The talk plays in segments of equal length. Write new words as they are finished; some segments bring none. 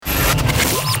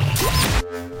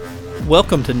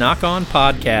Welcome to Nock On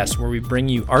Podcast, where we bring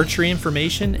you archery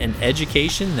information and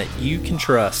education that you can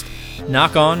trust.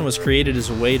 Nock On was created as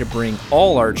a way to bring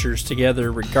all archers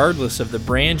together regardless of the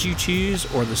brand you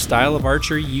choose or the style of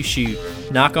archery you shoot.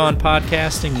 Nock On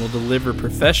Podcasting will deliver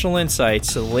professional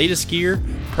insights to the latest gear,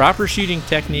 proper shooting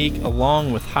technique,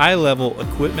 along with high-level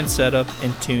equipment setup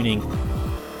and tuning.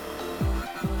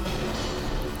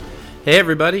 Hey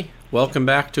everybody, welcome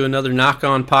back to another Nock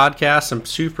On Podcast. I'm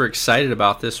super excited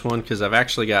about this one because I've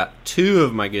actually got two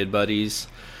of my good buddies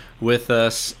with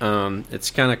us. It's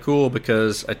kind of cool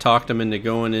because I talked them into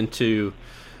going into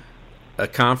a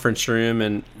conference room,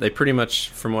 and they pretty much,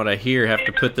 from what I hear, have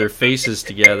to put their faces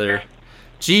together.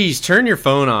 Geez, turn your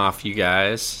phone off, you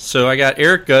guys. So I got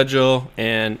Eric Gudgel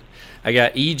and I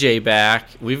got EJ back.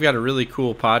 We've got a really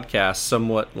cool podcast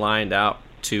somewhat lined out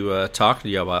to talk to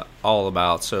you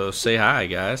about. So say hi,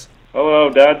 guys. Hello,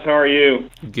 Duds. How are you?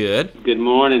 Good. Good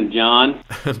morning, John.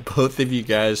 Both of you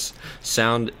guys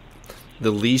sound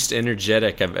the least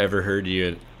energetic I've ever heard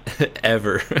you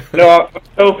ever. No, I'm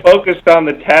so focused on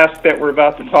the task that we're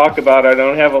about to talk about, I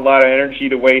don't have a lot of energy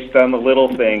to waste on the little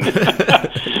things.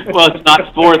 Well, it's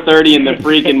not 4:30 in the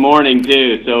freaking morning,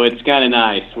 too, so it's kind of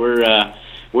nice. We're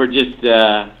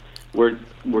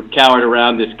cowered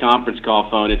around this conference call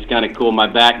phone. It's kind of cool. My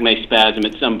back may spasm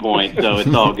at some point, so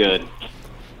it's all good.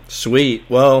 Sweet.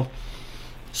 Well,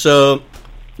 so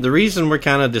the reason we're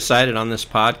kind of decided on this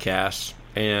podcast,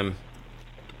 and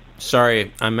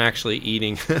sorry, I'm actually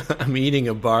eating I'm eating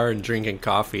a bar and drinking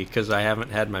coffee because I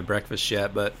haven't had my breakfast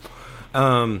yet, but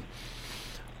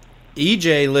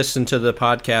EJ listened to the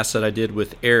podcast that I did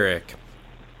with Eric.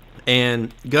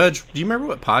 And Gudge, do you remember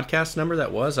what podcast number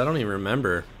that was? I don't even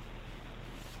remember.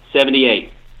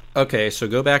 78. Okay, so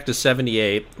go back to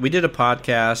 78. We did a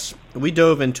podcast. We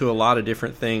dove into a lot of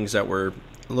different things that were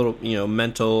a little,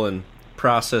 mental and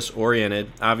process oriented.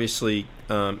 Obviously,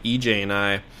 EJ and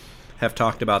I have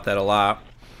talked about that a lot.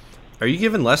 Are you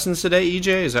giving lessons today,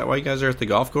 EJ? Is that why you guys are at the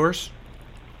golf course?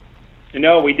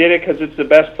 No, we did it because it's the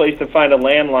best place to find a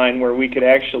landline where we could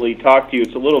actually talk to you.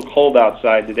 It's a little cold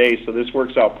outside today, so this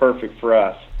works out perfect for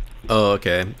us. Oh,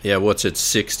 okay. Yeah, what's it,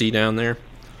 60 down there?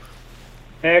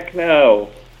 Heck no.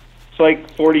 It's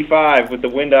like 45 with the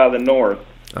wind out of the north.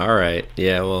 All right.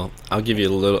 Yeah, well, I'll give you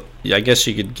a little. I guess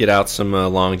you could get out some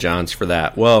long johns for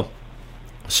that. Well,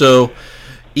 so,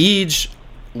 EJ,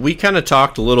 we kind of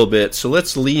talked a little bit, so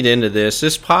let's lead into this.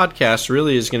 This podcast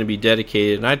really is going to be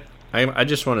dedicated, and I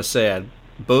just want to say,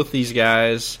 both these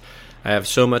guys I have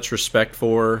so much respect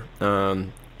for.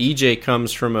 EJ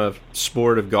comes from a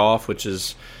sport of golf, which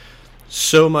is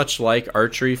so much like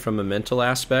archery from a mental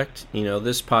aspect.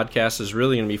 This podcast is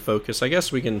really going to be focused. I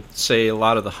guess we can say a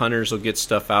lot of the hunters will get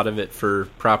stuff out of it for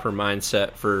proper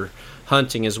mindset for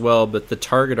hunting as well, but the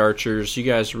target archers, you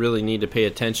guys really need to pay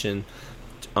attention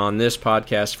on this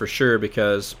podcast for sure,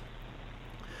 because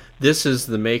this is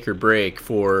the make or break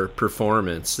for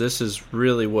performance. This is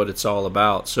really what it's all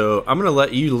about. So I'm going to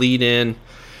let you lead in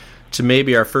to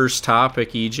maybe our first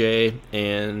topic, EJ,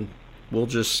 and we'll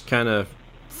just kind of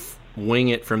wing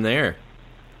it from there.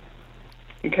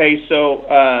 Okay, so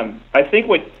I think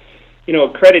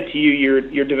credit to you,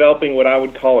 you're developing what I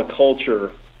would call a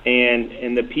culture,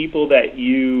 and the people that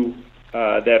you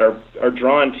that are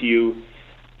drawn to you,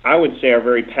 I would say, are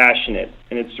very passionate,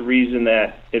 and it's the reason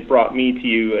that it brought me to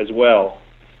you as well.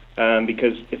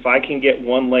 Because if I can get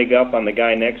one leg up on the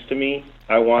guy next to me,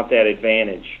 I want that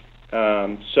advantage.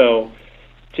 So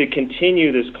to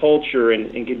continue this culture and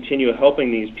continue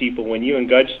helping these people, when you and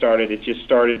Gudge started, it just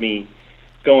started me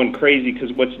going crazy,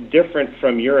 because what's different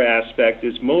from your aspect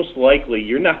is most likely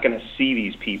you're not going to see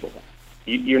these people.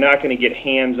 You're not going to get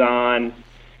hands-on.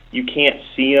 You can't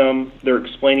see them. They're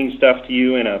explaining stuff to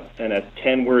you in a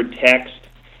 10-word text,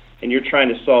 and you're trying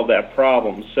to solve that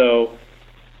problem. So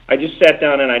I just sat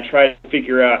down and I tried to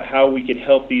figure out how we could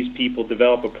help these people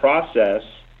develop a process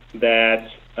that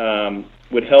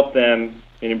would help them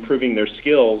in improving their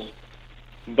skills,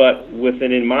 but with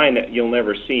it in mind that you'll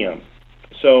never see them.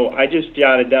 So I just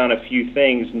jotted down a few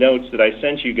things, notes that I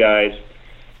sent you guys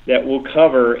that we'll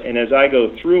cover, and as I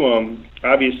go through them,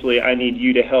 obviously I need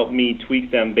you to help me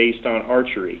tweak them based on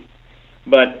archery.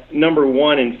 But number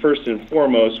one and first and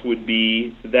foremost would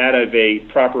be that of a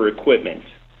proper equipment.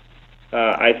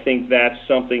 I think that's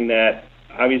something that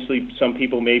obviously some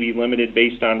people may be limited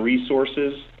based on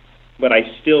resources, but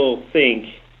I still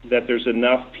think that there's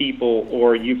enough people,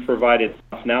 or you've provided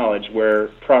enough knowledge, where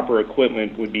proper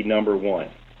equipment would be number one.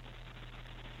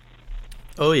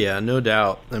 Oh, yeah, no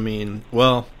doubt. I mean,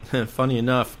 well, funny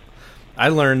enough, I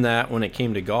learned that when it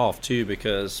came to golf, too,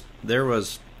 because there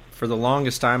was, for the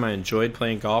longest time, I enjoyed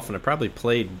playing golf, and I probably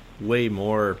played way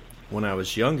more when I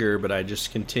was younger, but I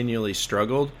just continually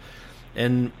struggled.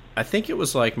 And I think it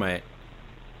was like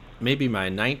maybe my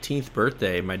 19th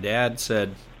birthday, my dad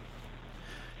said,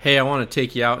 "Hey, I want to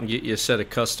take you out and get you a set of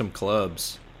custom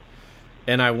clubs."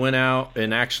 And I went out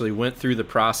and actually went through the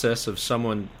process of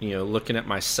someone, looking at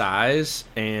my size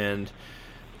and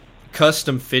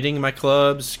custom fitting my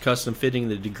clubs, custom fitting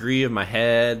the degree of my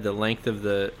head, the length of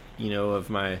of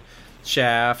my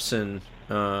shafts. And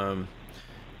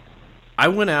I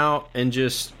went out and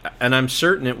I'm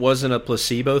certain it wasn't a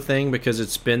placebo thing because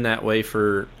it's been that way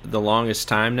for the longest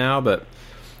time now, but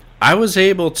I was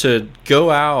able to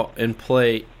go out and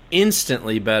play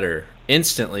instantly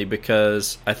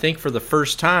because I think for the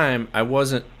first time I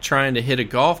wasn't trying to hit a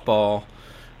golf ball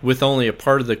with only a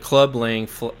part of the club laying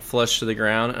flush to the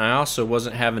ground, and I also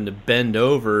wasn't having to bend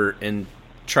over and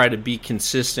try to be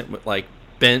consistent with like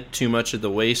bent too much at the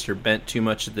waist or bent too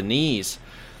much at the knees.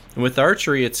 And with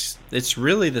archery, it's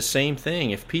really the same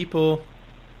thing.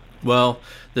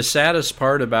 The saddest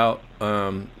part about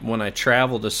when I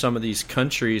travel to some of these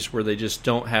countries where they just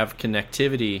don't have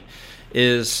connectivity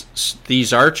is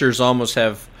these archers almost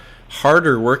have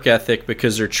harder work ethic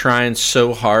because they're trying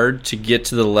so hard to get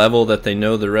to the level that they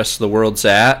know the rest of the world's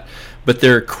at, but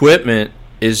their equipment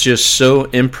is just so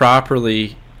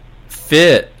improperly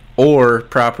fit or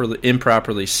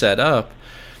improperly set up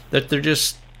that they're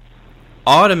just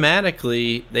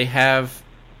automatically, they have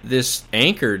this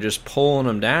anchor just pulling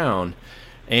them down.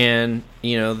 And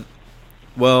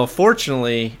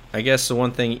fortunately, I guess the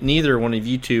one thing, neither one of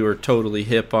you two are totally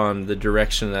hip on the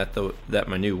direction that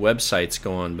my new website's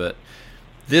going, but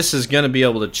this is going to be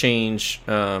able to change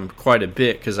quite a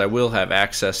bit because I will have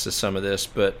access to some of this.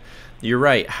 But you're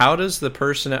right. How does the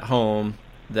person at home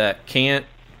that can't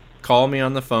call me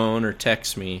on the phone or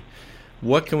text me,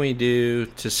 what can we do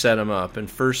to set them up? And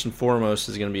first and foremost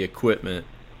is going to be equipment.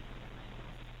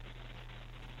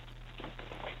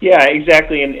 Yeah,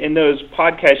 exactly. And those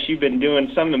podcasts you've been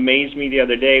doing, some amazed me the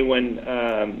other day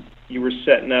when you were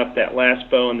setting up that last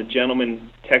bow and the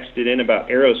gentleman texted in about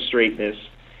arrow straightness.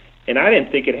 And I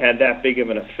didn't think it had that big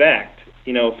of an effect,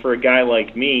 for a guy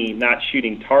like me not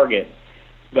shooting target.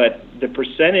 But the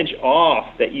percentage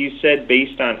off that you said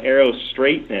based on arrow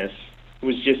straightness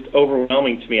was just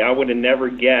overwhelming to me. I would have never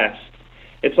guessed.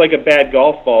 It's like a bad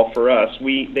golf ball for us.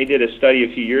 They did a study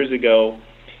a few years ago,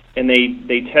 and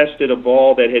they tested a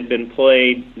ball that had been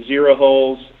played 0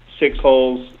 holes, 6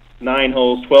 holes, 9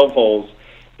 holes, 12 holes,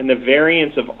 and the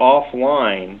variance of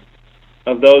offline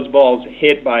of those balls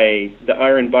hit by the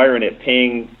Iron Byron at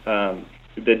ping,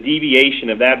 the deviation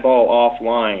of that ball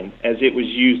offline as it was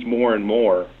used more and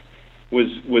more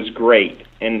was great.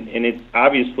 And it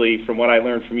obviously, from what I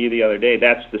learned from you the other day,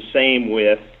 that's the same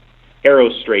with arrow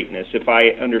straightness, if I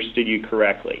understood you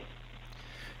correctly.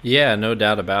 Yeah, no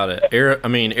doubt about it.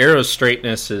 Arrow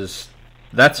straightness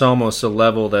that's almost a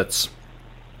level that's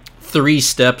 3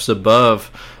 steps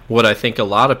above what I think a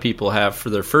lot of people have for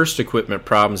their first equipment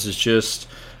problems is just,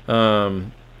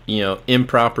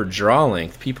 improper draw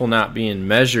length, people not being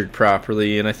measured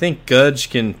properly. And I think Gudge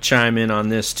can chime in on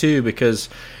this too, because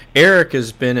Eric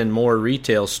has been in more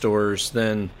retail stores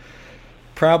than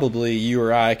probably you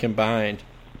or I combined.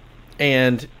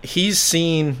 And he's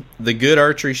seen the good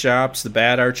archery shops, the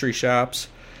bad archery shops,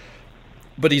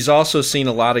 but he's also seen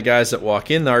a lot of guys that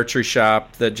walk in the archery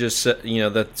shop that just,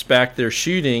 that's back there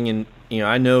shooting. And,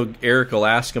 I know Eric will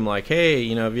ask him like, hey,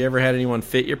 have you ever had anyone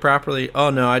fit you properly? Oh,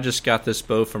 no, I just got this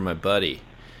bow from my buddy.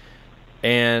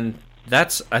 And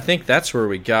I think that's where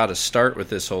we got to start with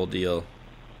this whole deal.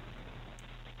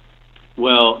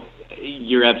 Well,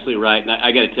 you're absolutely right, and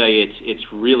I got to tell you,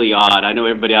 it's really odd. I know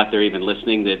everybody out there even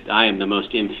listening that I am the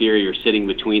most inferior sitting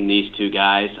between these two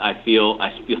guys. I feel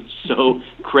so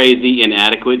crazy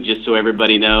inadequate, just so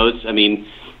everybody knows. I mean,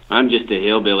 I'm just a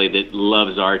hillbilly that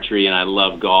loves archery, and I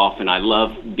love golf, and I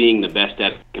love being the best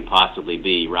at it can possibly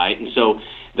be, right? And so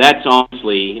that's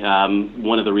honestly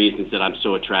one of the reasons that I'm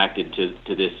so attracted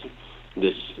to this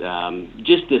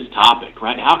topic,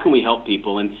 right? How can we help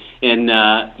people? And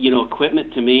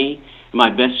equipment to me, my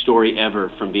best story ever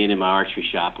from being in my archery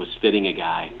shop was fitting a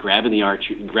guy, grabbing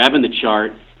the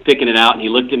chart, picking it out, and he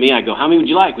looked at me. I go, how many would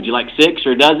you like? Would you like 6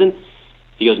 or a dozen?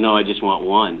 He goes, no, I just want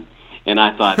 1. And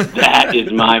I thought, that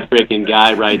is my freaking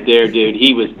guy right there, dude.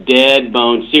 He was dead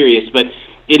bone serious. But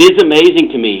it is amazing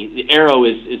to me. The arrow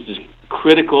is as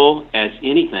critical as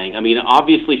anything. I mean,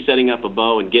 obviously setting up a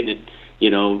bow and getting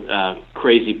it,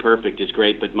 crazy perfect is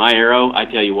great. But my arrow, I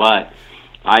tell you what,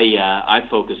 I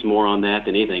focus more on that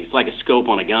than anything. It's like a scope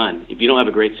on a gun. If you don't have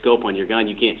a great scope on your gun,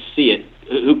 you can't see it.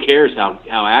 Who cares how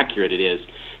accurate it is?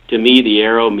 To me, the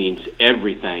arrow means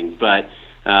everything. But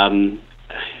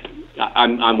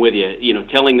I'm with you. You know,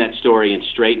 telling that story in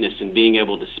straightness and being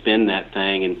able to spin that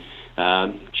thing,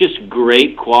 and just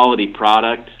great quality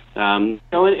product. You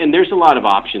know, and there's a lot of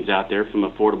options out there from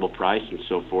affordable price and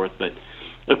so forth, but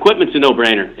equipment's a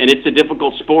no-brainer, and it's a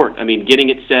difficult sport. I mean, getting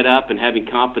it set up and having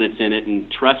confidence in it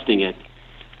and trusting it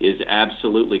is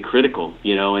absolutely critical,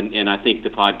 you know, and I think the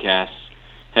podcasts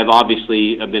have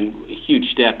obviously been a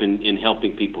huge step in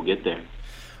helping people get there.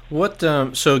 What,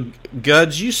 so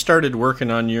Guds, you started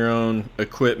working on your own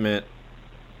equipment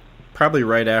probably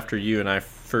right after you and I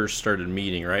first started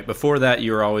meeting, right? Before that,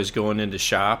 you were always going into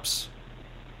shops?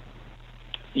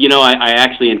 You know, I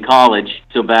actually in college,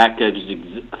 so back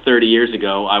 30 years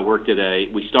ago, I worked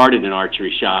we started an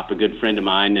archery shop, a good friend of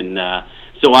mine, and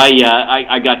so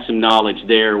I got some knowledge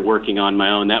there working on my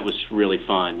own. That was really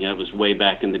fun. You know, it was way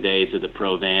back in the days of the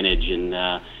Pro Vantage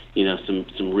and, you know,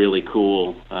 some really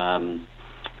cool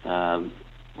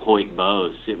Hoyt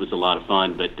bows. It was a lot of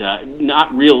fun, but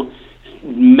not real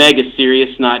mega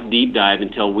serious, not deep dive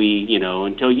until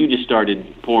you just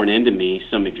started pouring into me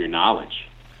some of your knowledge.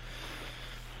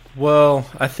 Well,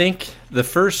 I think the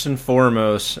first and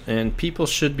foremost, and people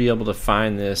should be able to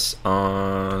find this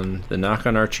on the Nock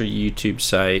On Archery YouTube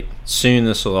site. Soon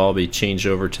this will all be changed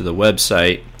over to the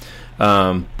website.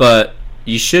 But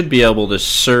you should be able to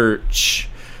search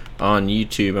on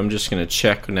YouTube. I'm just going to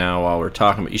check now while we're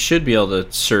talking. But you should be able to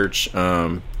search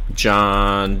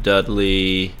John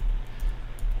Dudley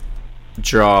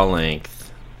draw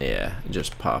length. Yeah, it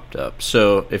just popped up.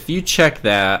 So if you check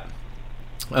that,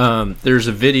 there's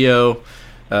a video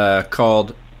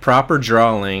called Proper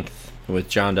Draw Length with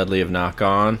John Dudley of Nock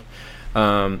On.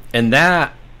 And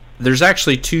that, there's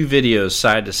actually two videos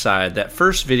side to side. That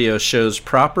first video shows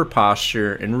proper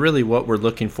posture and really what we're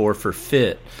looking for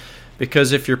fit.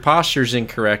 Because if your posture is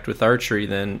incorrect with archery,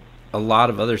 then a lot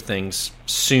of other things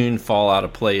soon fall out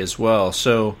of play as well.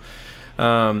 So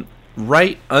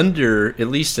right under, at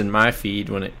least in my feed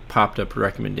when it popped up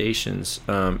recommendations,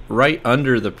 right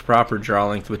under the proper draw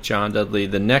length with John Dudley,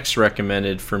 the next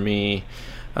recommended for me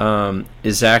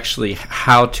is actually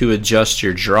how to adjust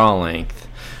your draw length.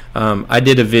 I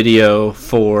did a video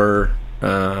for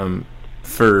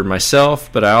myself,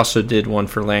 but I also did one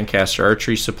for Lancaster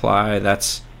Archery Supply.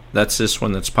 That's this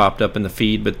one that's popped up in the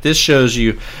feed, but this shows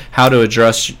you how to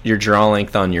adjust your draw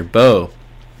length on your bow.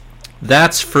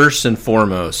 That's first and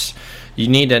foremost. You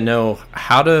need to know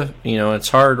how to, it's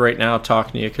hard right now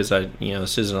talking to you because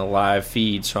this isn't a live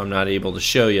feed, so I'm not able to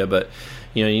show you, but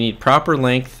you need proper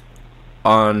length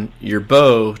on your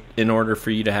bow in order for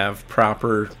you to have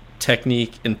proper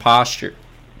technique and posture.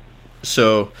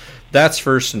 So that's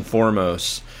first and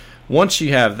foremost. Once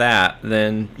you have that,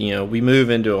 then we move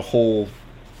into a whole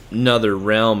another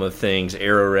realm of things.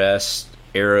 Arrow rest,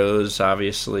 arrows,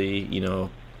 obviously,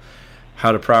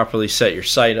 how to properly set your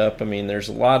sight up. I mean, there's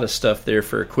a lot of stuff there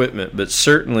for equipment, but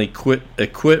certainly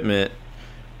equipment,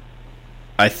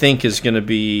 I think, is going to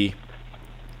be,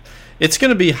 it's going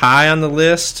to be high on the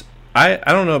list. I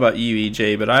don't know about you,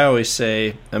 EJ, but I always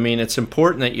say, it's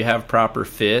important that you have proper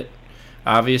fit,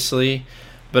 obviously,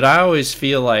 but I always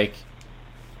feel like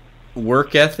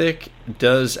work ethic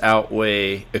does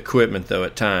outweigh equipment, though,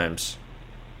 at times.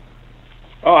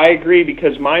 Oh, I agree,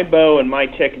 because my bow and my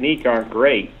technique aren't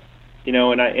great,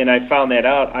 and I found that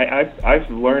out.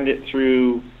 I've learned it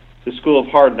through the School of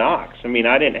Hard Knocks. I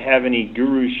didn't have any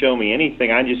gurus show me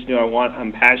anything. I just knew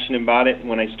I'm passionate about it.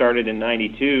 When I started in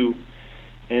 '92,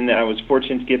 and I was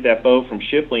fortunate to get that bow from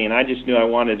Shipley, and I just knew I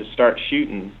wanted to start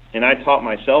shooting, and I taught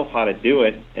myself how to do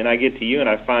it. And I get to you, and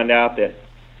I find out that,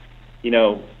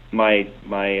 my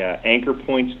anchor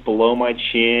point's below my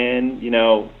chin,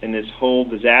 and this whole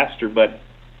disaster. But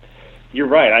you're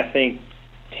right. I think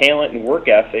talent and work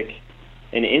ethic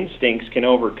and instincts can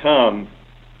overcome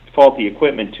faulty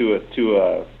equipment to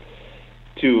a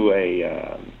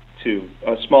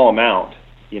small amount.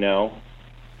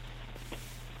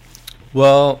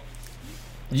 Well,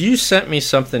 you sent me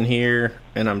something here,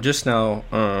 and I'm just now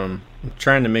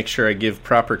trying to make sure I give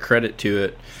proper credit to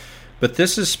it. But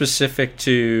this is specific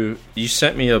to, you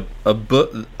sent me a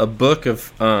book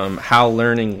of how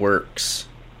learning works,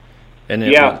 and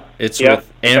it's with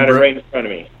Ambrose. Got it right in front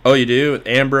of me. Oh, you do? With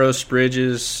Ambrose,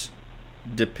 Bridges,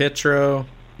 DePietro,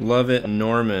 Lovett, and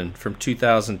Norman from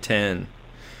 2010.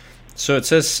 So it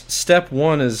says step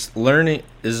one is learning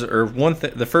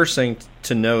the first thing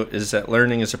to note is that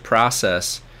learning is a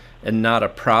process and not a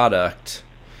product.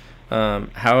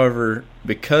 However,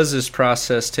 because this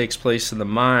process takes place in the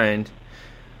mind,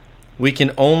 we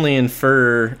can only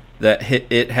infer that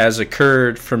it has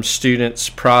occurred from students'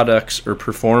 products or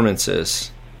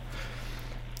performances.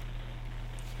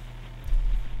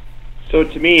 So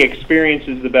to me, experience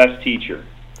is the best teacher.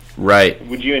 Right.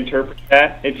 Would you interpret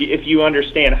that? If you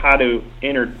understand how to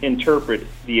interpret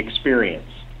the experience,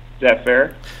 is that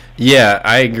fair? Yeah,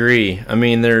 I agree. I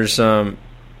mean, there's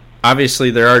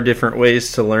obviously there are different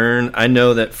ways to learn. I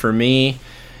know that for me,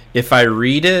 if I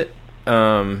read it,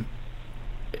 I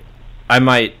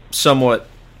might somewhat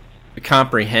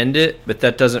comprehend it, but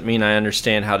that doesn't mean I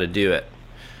understand how to do it.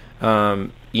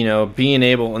 Being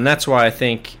able, and that's why I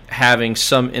think having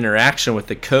some interaction with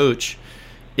the coach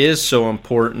is so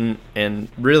important, and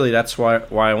really that's why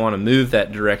I want to move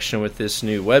that direction with this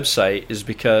new website, is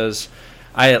because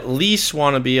I at least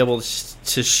want to be able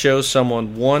to show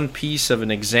someone one piece of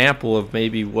an example of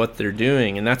maybe what they're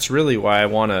doing, and that's really why I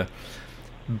want to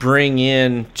bring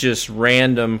in just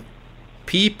random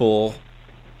people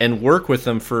and work with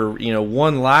them for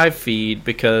one live feed,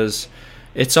 because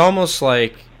it's almost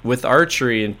like with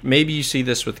archery, and maybe you see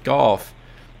this with golf,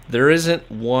 there isn't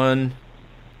one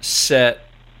set,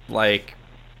 like,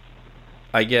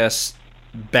 I guess,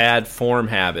 bad form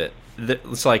habit.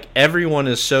 It's like everyone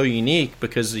is so unique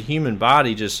because the human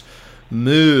body just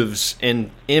moves in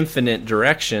infinite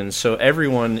directions, so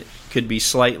everyone could be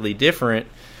slightly different.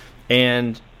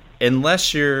 And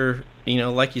unless you're,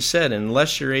 like you said,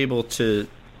 unless you're able to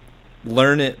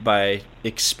learn it by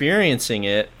experiencing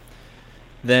it,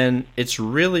 then it's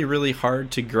really, really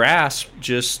hard to grasp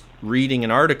just reading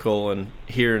an article and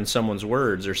hearing someone's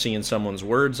words or seeing someone's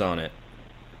words on it.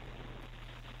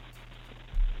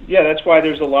 Yeah, that's why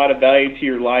there's a lot of value to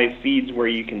your live feeds where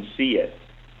you can see it.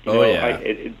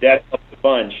 That helps a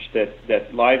bunch,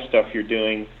 that live stuff you're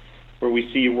doing, where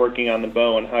we see you working on the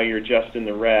bow and how you're adjusting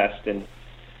the rest and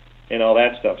all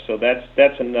that stuff. So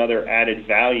that's another added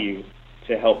value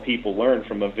to help people learn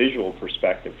from a visual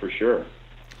perspective, for sure.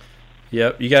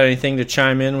 Yep. You got anything to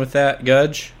chime in with that,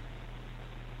 Gudge?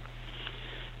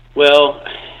 Well,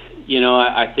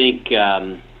 I think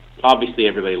obviously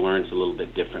everybody learns a little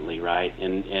bit differently, right?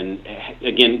 And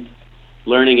again,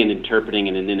 learning and interpreting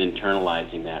and then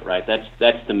internalizing that, right? That's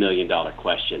the $1 million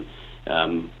question.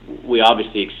 We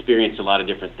obviously experience a lot of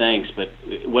different things, but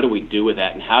what do we do with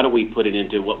that, and how do we put it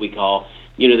into what we call,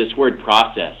 this word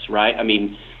process, right? I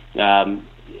mean,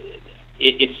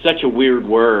 it's such a weird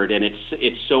word, and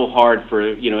it's so hard for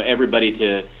everybody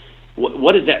to.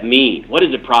 What does that mean? What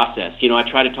is a process? I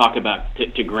try to talk about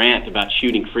to Grant about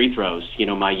shooting free throws.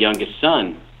 My youngest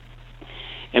son,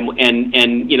 and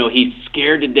he's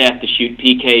scared to death to shoot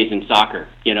PKs in soccer.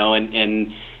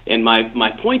 And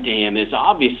my point to him is,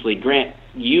 obviously, Grant,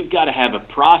 you've got to have a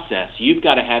process. You've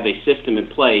got to have a system in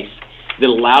place that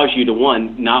allows you to,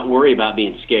 one, not worry about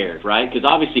being scared, right? Because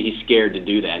obviously he's scared to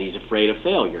do that. He's afraid of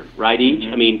failure, right, Each?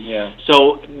 Mm-hmm. I mean, yeah.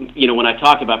 So, when I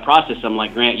talk about process, I'm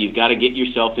like, Grant, you've got to get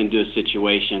yourself into a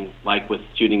situation like with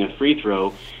shooting a free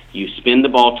throw. You spin the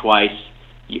ball twice,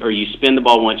 or you spin the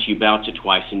ball once, you bounce it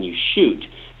twice, and you shoot.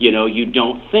 You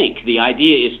don't think. The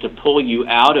idea is to pull you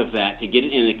out of that, to get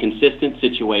it in a consistent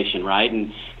situation, right?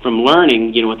 And from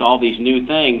learning, with all these new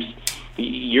things,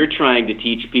 you're trying to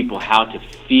teach people how to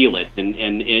feel it, and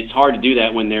it's hard to do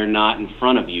that when they're not in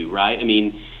front of you, right? I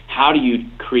mean, how do you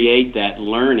create that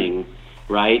learning,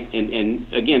 right?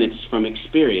 And again, it's from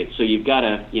experience, so you've got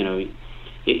to,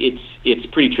 it's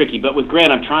pretty tricky. But with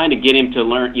Grant, I'm trying to get him to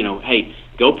learn, hey,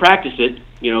 go practice it,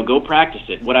 go practice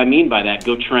it. What I mean by that,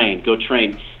 go train,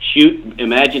 shoot,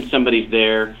 imagine somebody's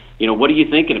there, what are you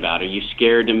thinking about? Are you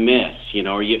scared to miss?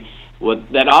 Well,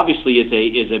 that obviously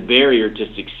is a barrier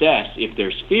to success if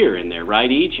there's fear in there,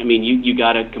 right, Each? I mean, you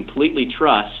got to completely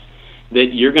trust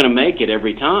that you're going to make it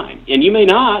every time. And you may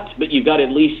not, but you've got to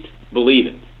at least believe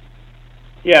it.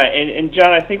 Yeah, and John,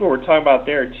 I think what we're talking about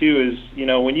there, too, is,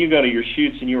 when you go to your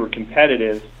shoots and you were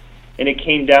competitive and it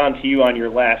came down to you on your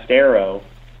last arrow,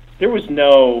 there was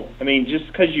no, just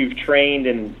because you've trained,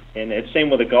 and it's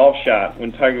same with a golf shot,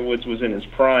 when Tiger Woods was in his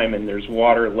prime and there's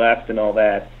water left and all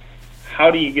that, how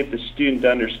do you get the student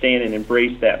to understand and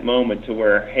embrace that moment to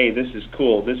where, hey, this is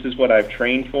cool, this is what I've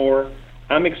trained for,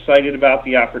 I'm excited about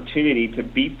the opportunity to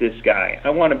beat this guy. I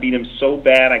want to beat him so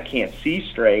bad I can't see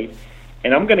straight,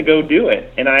 and I'm going to go do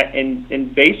it.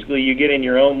 And basically you get in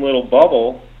your own little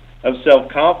bubble of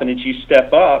self-confidence, you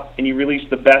step up, and you release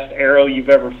the best arrow you've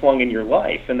ever flung in your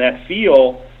life. And that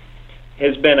feel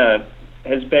has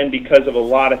been because of a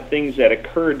lot of things that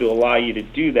occurred to allow you to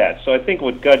do that. So I think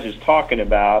what Gudge is talking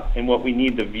about, and what we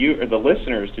need the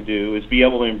listeners to do, is be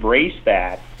able to embrace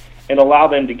that and allow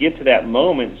them to get to that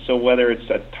moment. So whether it's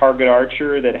a target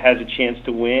archer that has a chance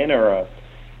to win, or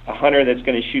a hunter that's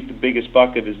going to shoot the biggest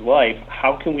buck of his life,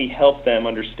 how can we help them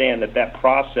understand that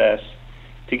process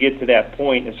to get to that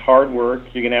point is hard work?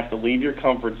 You're going to have to leave your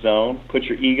comfort zone, put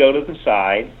your ego to the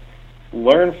side,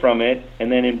 learn from it,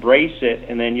 and then embrace it,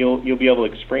 and then you'll be able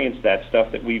to experience that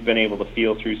stuff that we've been able to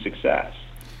feel through success.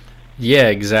 Yeah,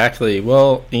 exactly.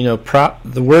 Well,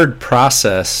 the word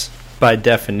process, by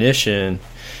definition,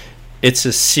 it's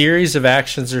a series of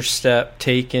actions or steps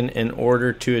taken in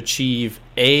order to achieve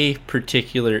a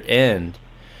particular end.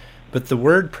 But the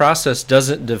word process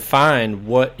doesn't define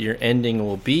what your ending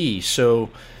will be. So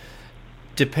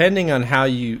depending on how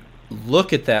you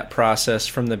look at that process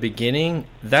from the beginning,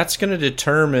 that's going to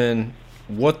determine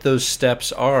what those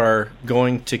steps are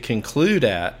going to conclude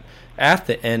at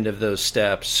the end of those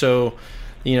steps. So,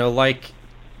 like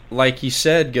you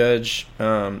said, Gudge,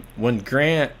 when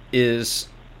Grant is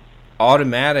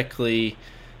automatically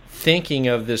thinking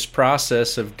of this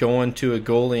process of going to a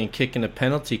goalie and kicking a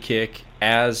penalty kick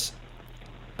as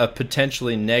a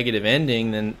potentially negative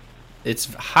ending, then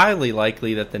it's highly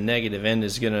likely that the negative end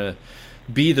is going to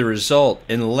be the result,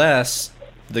 unless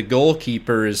the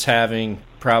goalkeeper is having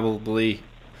probably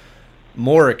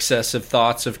more excessive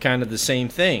thoughts of kind of the same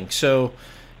thing. So,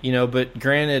 but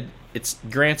granted,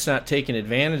 Grant's not taking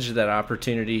advantage of that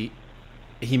opportunity.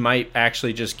 He might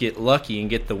actually just get lucky and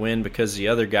get the win because the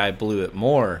other guy blew it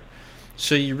more.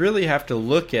 So you really have to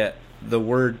look at the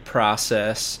word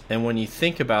process, and when you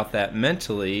think about that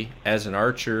mentally as an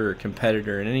archer or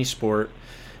competitor in any sport,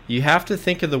 you have to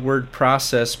think of the word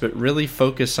process, but really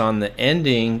focus on the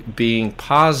ending being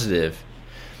positive.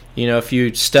 If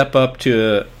you step up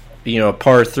to a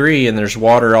par 3 and there's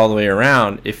water all the way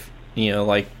around, if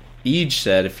like Eej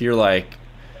said, if you're like,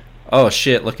 oh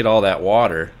shit, look at all that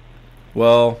water,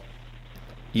 well,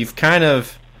 you've kind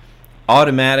of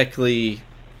automatically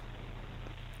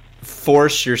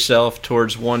forced yourself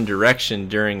towards one direction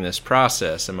during this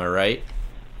process. Am I right?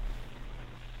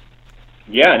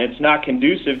 Yeah, and it's not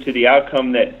conducive to the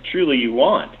outcome that truly you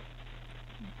want.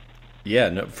 Yeah,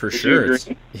 no, for sure.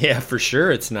 For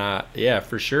sure it's not. Yeah,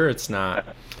 for sure it's not.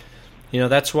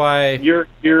 That's why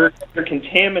you're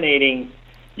contaminating,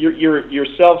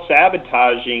 you're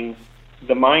self-sabotaging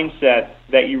the mindset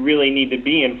that you really need to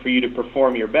be in for you to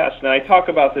perform your best. And I talk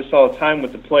about this all the time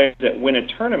with the players that win a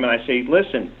tournament. I say,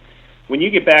 listen, when you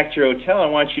get back to your hotel, I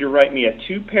want you to write me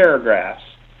 2 paragraphs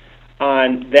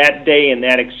on that day and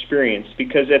that experience,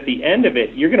 because at the end of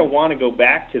it, you're going to want to go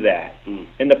back to that.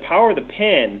 And the power of the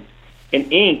pen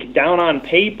and ink down on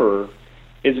paper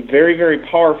is very, very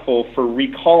powerful for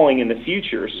recalling in the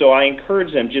future. So I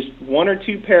encourage them, just 1 or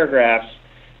 2 paragraphs.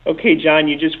 Okay, John,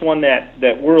 you just won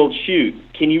that World Shoot.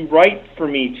 Can you write for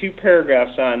me 2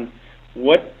 paragraphs on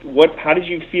how did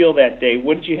you feel that day?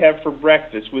 What did you have for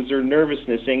breakfast? Was there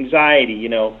nervousness, anxiety,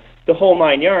 the whole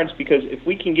 9 yards? Because if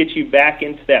we can get you back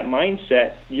into that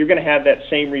mindset, you're going to have that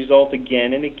same result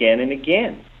again and again and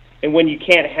again. And when you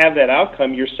can't have that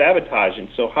outcome, you're sabotaging.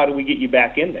 So how do we get you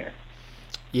back in there?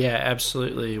 Yeah,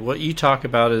 absolutely. What you talk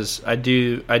about is I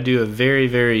do a very,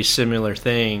 very similar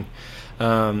thing,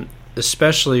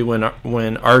 especially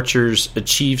when archers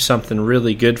achieve something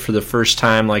really good for the first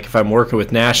time. Like if I'm working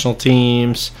with national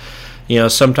teams,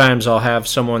 sometimes I'll have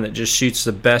someone that just shoots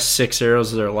the best 6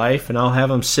 arrows of their life, and I'll have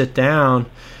them sit down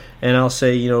and I'll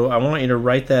say, I want you to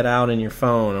write that out in your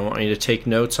phone. I want you to take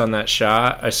notes on that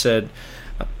shot. I said,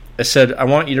 I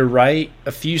want you to write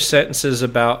a few sentences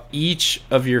about each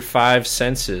of your 5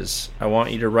 senses. I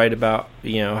want you to write about,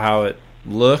 how it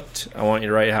looked. I want you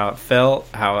to write how it felt,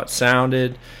 how it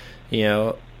sounded.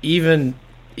 Even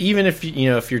if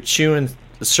if you're chewing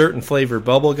a certain flavor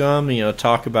bubble gum,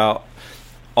 talk about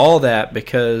all that,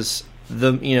 because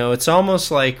it's almost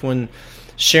like when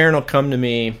Sharon will come to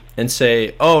me and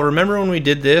say, "Oh, remember when we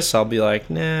did this?" I'll be like,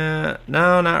 "Nah,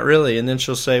 no, not really." And then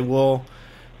she'll say, "Well,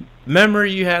 remember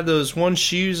you had those one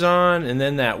shoes on, and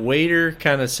then that waiter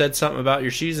kind of said something about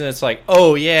your shoes," and it's like,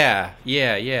 "Oh yeah."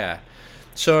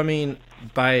 So I mean,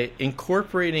 by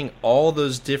incorporating all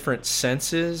those different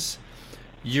senses,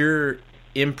 you're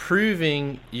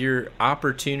improving your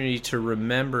opportunity to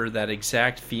remember that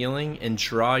exact feeling and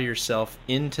draw yourself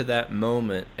into that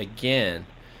moment again.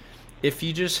 If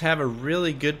you just have a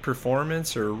really good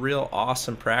performance or a real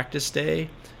awesome practice day,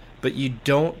 but you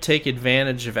don't take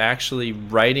advantage of actually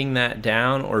writing that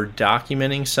down or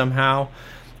documenting somehow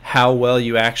how well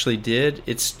you actually did,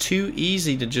 it's too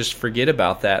easy to just forget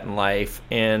about that in life.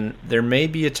 And there may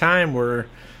be a time where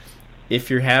if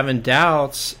you're having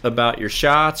doubts about your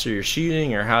shots or your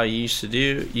shooting or how you used to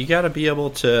do, you got to be able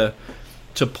to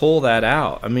pull that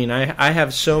out. I mean, I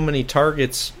have so many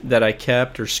targets that I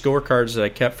kept or scorecards that I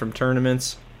kept from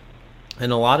tournaments,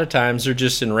 and a lot of times they're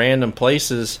just in random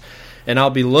places, and I'll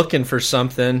be looking for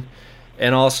something,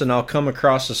 and all of a sudden I'll come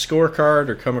across a scorecard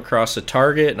or come across a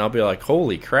target, and I'll be like,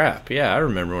 holy crap, yeah, I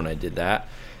remember when I did that.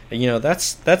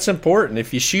 that's important.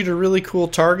 If you shoot a really cool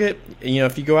target,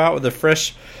 if you go out with a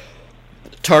fresh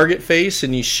target face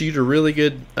and you shoot a really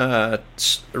good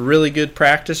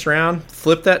practice round,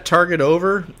 flip that target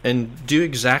over and do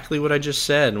exactly what I just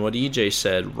said and what EJ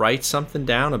said. Write something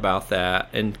down about that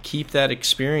and keep that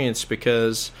experience,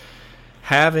 because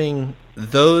having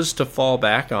those to fall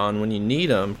back on when you need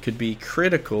them could be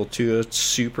critical to a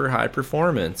super high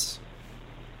performance.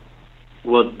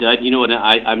 Well, Dud, you know what?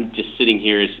 I'm just sitting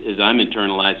here as I'm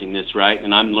internalizing this, right?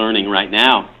 And I'm learning right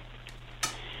now.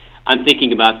 I'm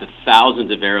thinking about the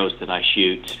thousands of arrows that I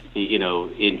shoot,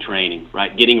 in training,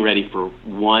 right? Getting ready for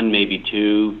 1, maybe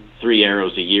 2, 3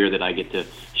 arrows a year that I get to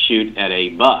shoot at a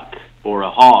buck or a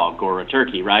hog or a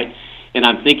turkey, right? And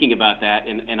I'm thinking about that,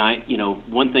 and I,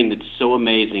 one thing that's so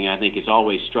amazing, I think, has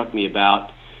always struck me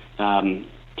about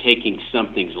taking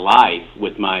something's life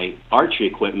with my archery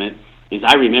equipment is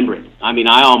I remember it. I mean,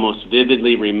 I almost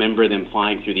vividly remember them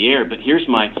flying through the air. But here's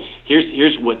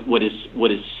what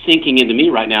is sinking into me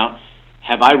right now.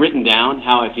 Have I written down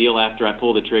how I feel after I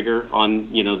pull the trigger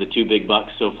on the 2 big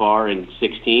bucks so far in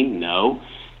 16? No.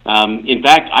 In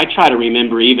fact, I try to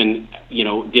remember even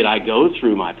did I go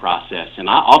through my process? And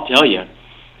I'll tell you,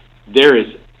 there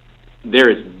is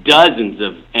dozens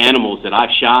of animals that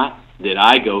I've shot that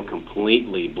I go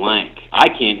completely blank.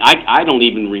 I don't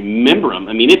even remember them.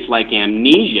 I mean, it's like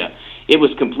amnesia. It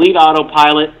was complete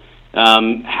autopilot.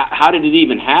 How did it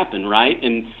even happen, right?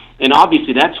 And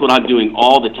obviously that's what I'm doing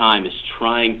all the time, is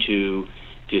trying to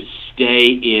stay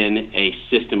in a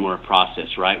system or a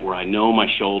process, right, where I know my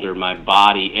shoulder, my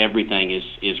body, everything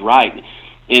is right.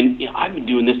 And I've been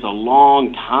doing this a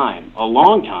long time.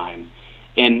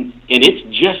 And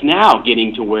it's just now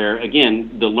getting to where,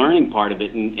 again, the learning part of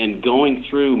it and going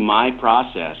through my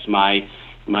process, my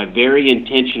very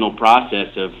intentional process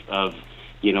of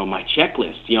my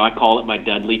checklist. I call it my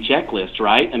Dudley checklist,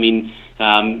 right? I mean,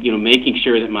 making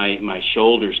sure that my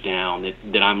shoulder's down,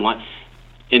 that I'm like,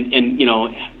 and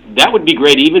that would be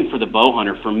great even for the bow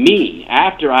hunter. For me,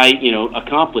 after I,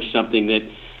 accomplish something that,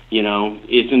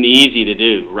 isn't easy to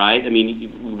do, right? I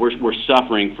mean, we're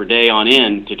suffering for day on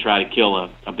end to try to kill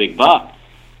a big buck.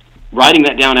 Writing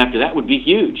that down after that would be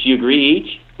huge. You agree,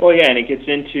 Each? Well, yeah, and it gets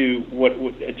into what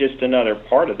just another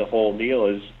part of the whole deal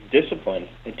is discipline.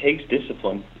 It takes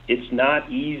discipline. It's not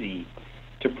easy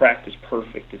to practice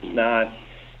perfect. It's not.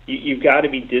 You've got to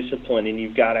be disciplined, and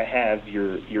you've got to have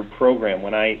your program.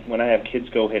 When I have kids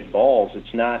go hit balls,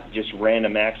 it's not just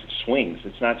random acts of swings.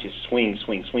 It's not just swing,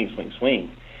 swing, swing, swing,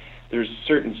 swing. There's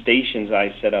certain stations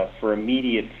I set up for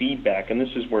immediate feedback, and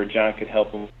this is where John could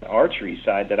help on the archery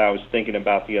side that I was thinking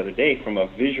about the other day from a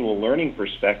visual learning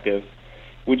perspective.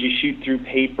 Would you shoot through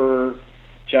paper?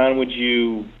 John, would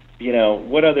you,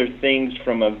 what other things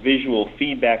from a visual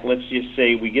feedback? Let's just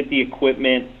say we get the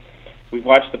equipment, we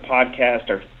watch the podcast,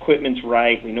 our equipment's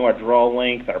right, we know our draw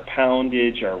length, our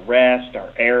poundage, our rest,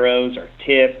 our arrows, our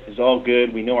tip is all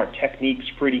good, we know our technique's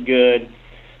pretty good.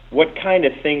 What kind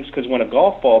of things, because when a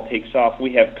golf ball takes off,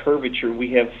 we have curvature,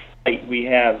 we have flight, we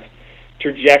have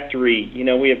trajectory,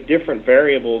 we have different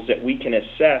variables that we can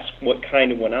assess what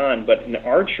kind of went on. But in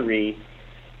archery,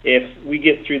 if we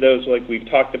get through those like we've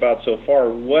talked about so far,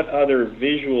 what other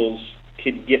visuals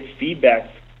could get feedback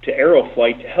to arrow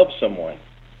flight to help someone?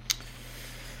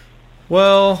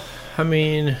 Well, I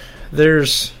mean,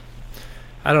 there's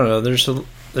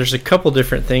a couple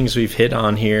different things we've hit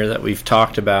on here that we've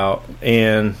talked about,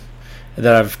 and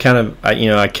that I've kind of,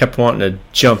 I kept wanting to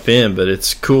jump in, but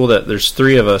it's cool that there's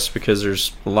 3 of us because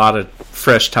there's a lot of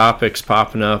fresh topics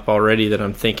popping up already that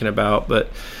I'm thinking about. But,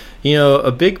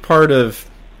 a big part of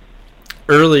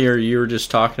earlier you were just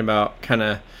talking about kind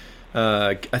of,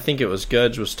 I think it was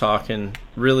Gudge was talking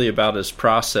really about his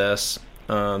process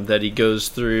that he goes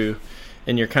through,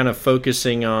 and you're kind of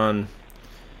focusing on,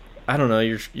 I don't know,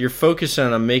 you're focusing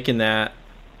on making that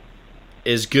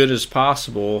as good as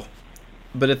possible,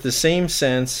 but at the same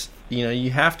sense, you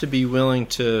have to be willing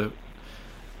to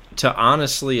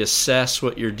honestly assess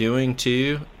what you're doing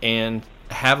too, and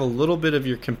have a little bit of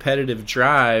your competitive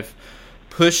drive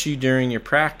push you during your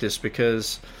practice,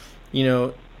 because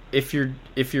if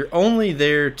you're only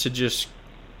there to just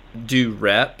do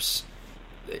reps,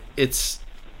 it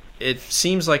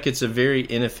seems like it's a very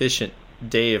inefficient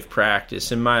day of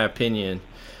practice, in my opinion.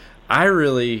 I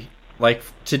really like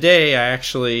today. I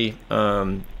actually,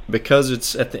 because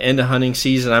it's at the end of hunting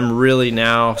season, I'm really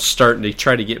now starting to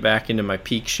try to get back into my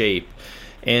peak shape.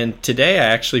 And today I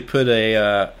actually put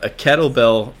a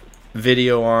kettlebell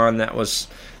video on that was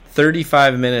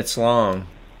 35 minutes long,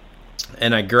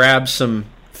 and I grabbed some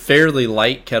fairly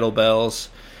light kettlebells,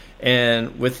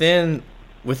 and within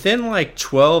like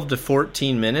 12 to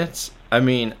 14 minutes, I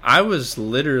mean, I was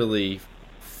literally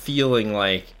feeling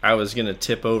like I was going to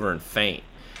tip over and faint.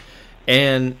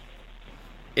 And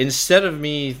instead of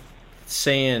me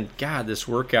saying, God, this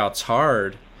workout's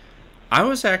hard, I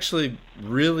was actually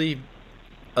really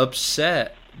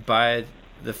upset by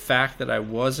the fact that I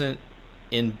wasn't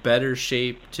in better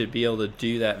shape to be able to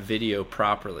do that video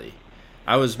properly.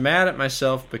 I was mad at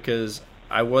myself because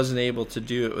I wasn't able to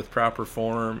do it with proper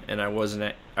form, and I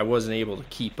wasn't able to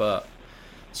keep up.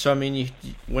 So I mean,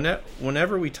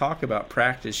 whenever we talk about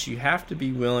practice, you have to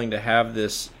be willing to have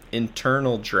this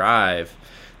internal drive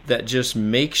that just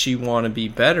makes you want to be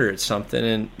better at something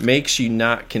and makes you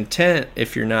not content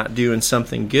if you're not doing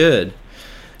something good.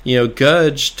 You know,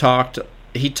 Gudge talks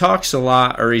a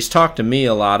lot, or he's talked to me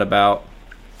a lot about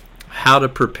how to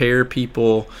prepare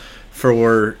people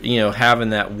for, you know, having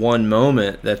that one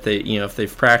moment that they, you know, if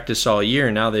they've practiced all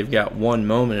year, now they've got one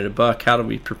moment at a buck, how do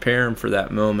we prepare them for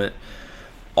that moment?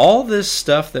 All this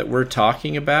stuff that we're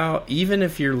talking about, even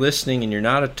if you're listening and you're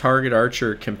not a target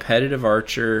archer, competitive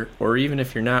archer, or even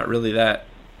if you're not really that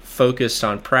focused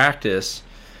on practice,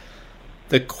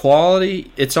 the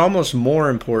quality, it's almost more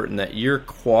important that your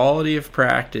quality of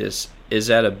practice is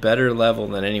at a better level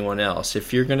than anyone else.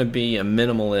 If you're going to be a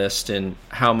minimalist in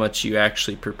how much you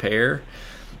actually prepare,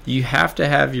 you have to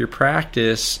have your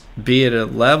practice be at a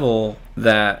level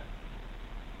that,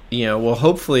 you know, well,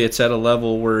 hopefully it's at a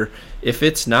level where if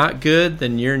it's not good,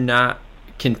 then you're not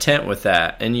content with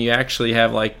that. And you actually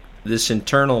have like this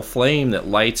internal flame that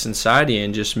lights inside you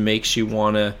and just makes you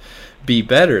want to be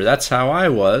better. That's how I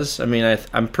was. I mean,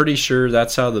 I'm pretty sure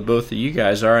that's how the both of you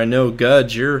guys are. I know,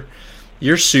 Gudge,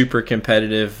 you're super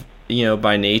competitive, you know,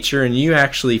 by nature, and you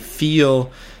actually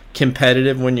feel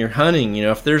competitive when you're hunting. You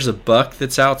know, if there's a buck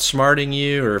that's outsmarting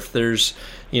you, or if there's,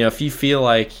 you know, if you feel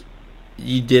like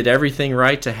you did everything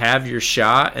right to have your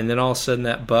shot, and then all of a sudden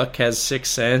that buck has 6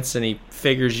 cents and he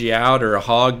figures you out, or a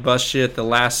hog busts you at the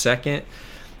last second,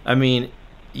 I mean,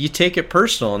 you take it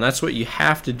personal, and that's what you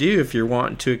have to do if you're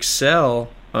wanting to excel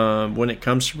when it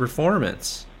comes to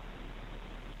performance.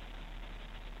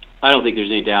 I don't think there's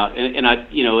any doubt, and I,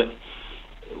 you know,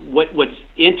 what's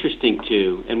interesting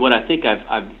too, and what I think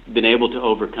I've been able to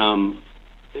overcome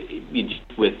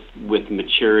with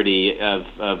maturity of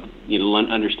you know,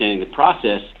 understanding the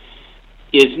process,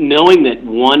 is knowing that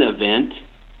one event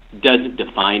doesn't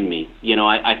define me. You know,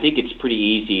 I think it's pretty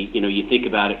easy. You know, you think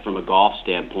about it from a golf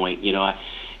standpoint. You know,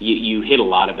 you hit a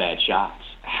lot of bad shots.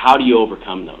 How do you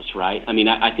overcome those, right? I mean,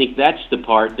 I think that's the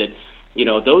part that, you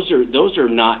know, those are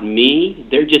not me.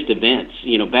 They're just events.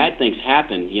 You know, bad things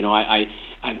happen. You know, I've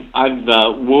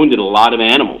wounded a lot of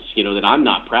animals, you know, that I'm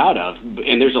not proud of,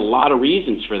 and there's a lot of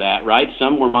reasons for that, right?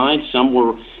 Some were mine, some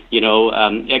were, you know,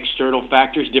 external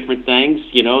factors, different things,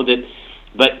 you know, that.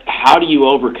 But how do you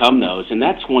overcome those? And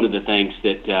that's one of the things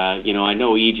that you know, I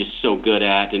know Ege is so good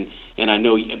at, and I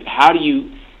know how do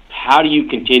you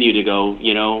continue to go,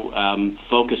 you know,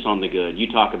 focus on the good. You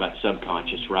talk about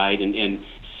subconscious, right, and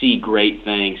see great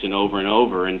things and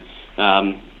over, and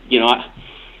you know,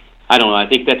 I don't know. I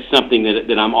think that's something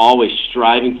that I'm always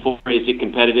striving for. Is it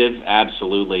competitive?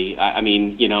 Absolutely. I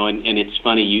mean, you know, and it's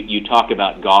funny, you talk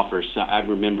about golfers. I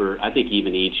remember, I think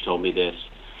even Ege told me this.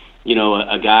 You know,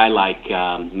 a guy like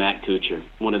Matt Kuchar,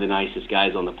 one of the nicest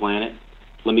guys on the planet,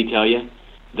 let me tell you,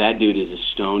 that dude is a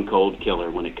stone-cold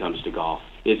killer when it comes to golf,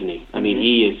 isn't he? I mean,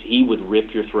 he would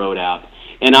rip your throat out.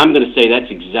 And I'm going to say that's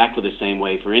exactly the same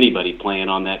way for anybody playing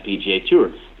on that PGA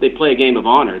Tour. They play a game of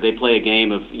honor. They play a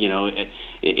game of, you know,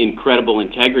 incredible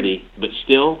integrity, but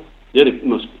still, they're the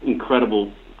most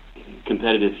incredible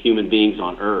competitive human beings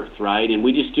on earth, right? And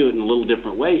we just do it in a little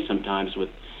different way sometimes with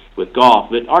golf.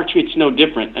 But archery, it's no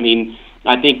different. I mean,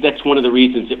 I think that's one of the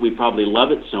reasons that we probably love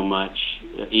it so much.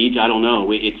 Ege, I don't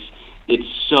know. It's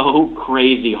so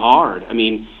crazy hard. I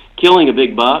mean, killing a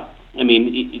big buck, I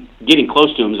mean, getting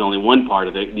close to him is only one part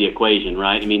of the equation,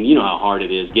 right? I mean, you know how hard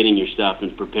it is getting your stuff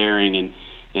and preparing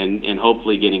and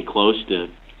hopefully getting close to,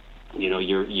 you know,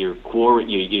 your core.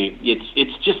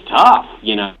 It's just tough,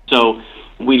 you know. So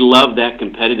we love that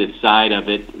competitive side of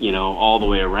it, you know, all the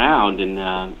way around,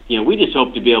 and you know, we just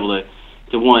hope to be able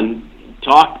to one,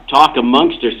 talk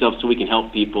amongst ourselves so we can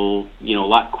help people, you know, a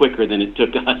lot quicker than it took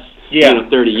us, you know,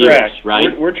 30 correct. years,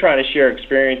 right? We're trying to share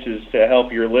experiences to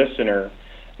help your listener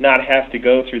not have to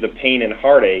go through the pain and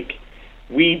heartache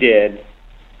we did,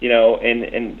 you know,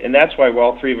 and that's why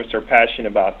all three of us are passionate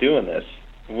about doing this.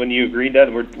 When you agree,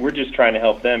 Doug, we're just trying to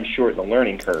help them shorten the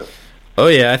learning curve. Oh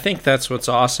yeah, I think that's what's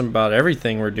awesome about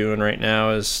everything we're doing right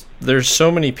now is there's so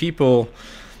many people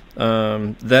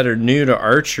that are new to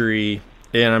archery,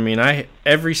 and I mean,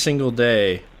 every single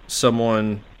day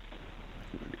someone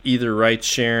either writes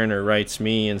Sharon or writes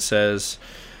me and says,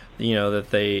 that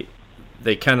they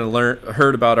kind of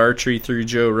heard about archery through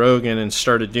Joe Rogan and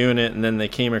started doing it, and then they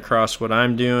came across what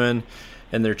I'm doing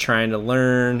and they're trying to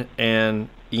learn. And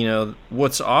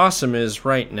what's awesome is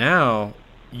right now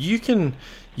you can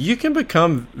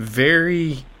become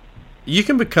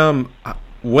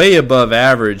way above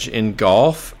average in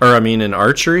in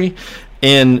archery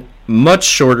in much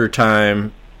shorter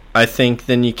time, I think,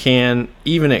 than you can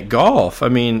even at golf. I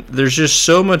mean, there's just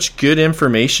so much good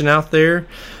information out there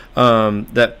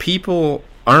that people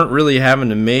aren't really having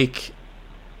to make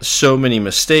so many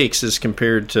mistakes as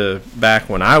compared to back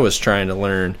when I was trying to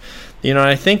learn.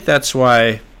 I think that's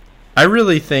why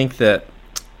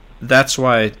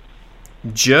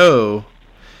Joe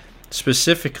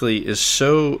specifically is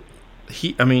so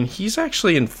he's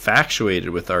actually infatuated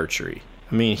with archery.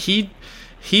 I mean,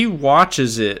 he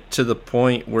watches it to the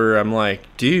point where I'm like,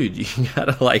 dude, you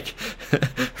gotta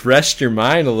rest your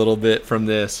mind a little bit from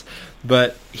this.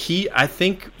 But I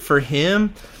think for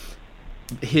him,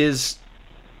 he's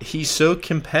so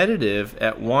competitive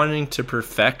at wanting to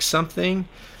perfect something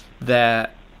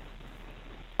that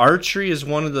archery is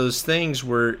one of those things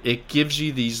where it gives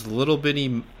you these little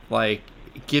bitty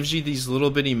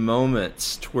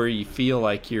moments to where you feel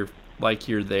like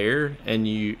you're there and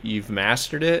you've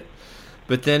mastered it.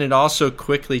 But then it also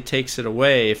quickly takes it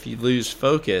away if you lose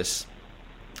focus.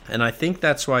 And I think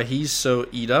that's why he's so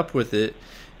eat up with it,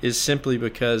 is simply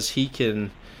because he can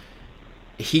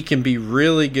be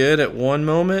really good at one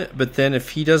moment, but then if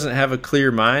he doesn't have a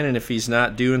clear mind and if he's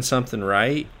not doing something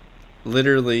right,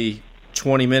 literally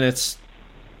 20 minutes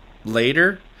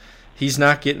later, he's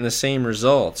not getting the same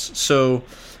results. So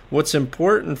what's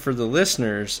important for the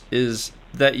listeners is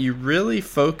that you really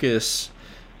focus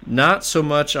not so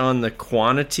much on the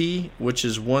quantity, which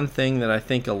is one thing that I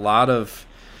think a lot of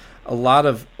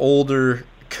older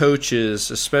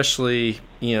coaches, especially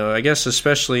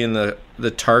in the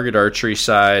target archery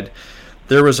side,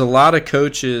 there was a lot of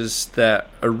coaches that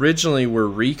originally were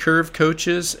recurve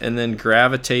coaches and then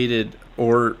gravitated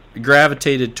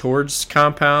towards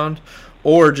compound,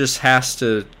 or just has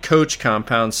to coach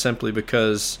compound simply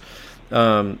because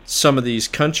some of these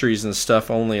countries and stuff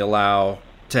only allow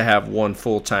to have one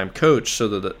full-time coach, so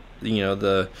that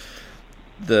the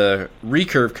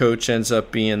recurve coach ends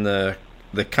up being the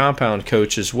compound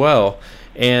coach as well.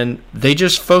 And they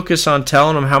just focus on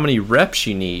telling them how many reps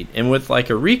you need. And with a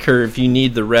recurve, you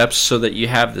need the reps so that you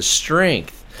have the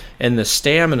strength and the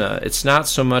stamina. It's not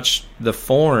so much the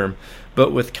form.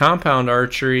 But with compound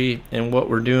archery and what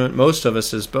we're doing, most of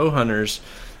us as bow hunters,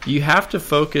 you have to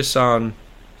focus on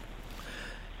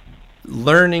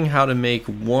learning how to make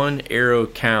one arrow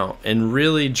count and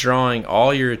really drawing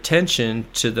all your attention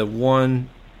to that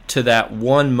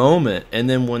one moment. And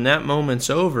then when that moment's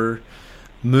over,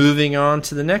 moving on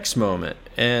to the next moment.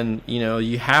 And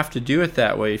you have to do it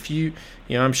that way. If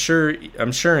I'm sure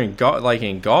in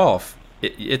golf,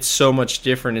 it's so much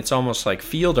different. It's almost like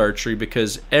field archery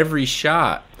because every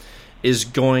shot is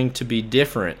going to be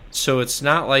different. So it's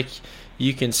not like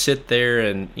you can sit there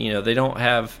and I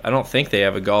don't think they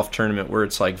have a golf tournament where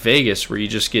it's like Vegas where you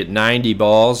just get 90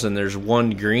 balls and there's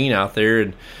one green out there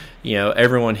and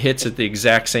everyone hits at the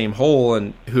exact same hole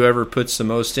and whoever puts the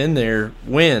most in there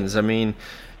wins. I mean,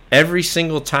 every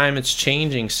single time it's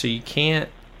changing, so you can't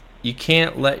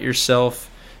let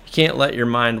your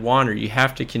mind wander. You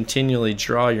have to continually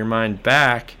draw your mind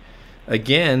back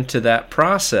again to that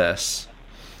process.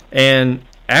 And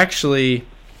actually,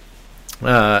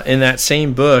 in that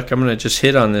same book, I'm going to just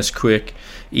hit on this quick,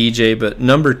 EJ, but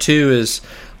number 2 is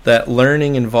that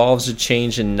learning involves a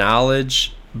change in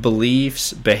knowledge,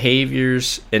 beliefs,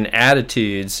 behaviors, and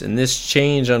attitudes, and this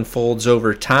change unfolds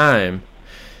over time.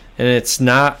 And it's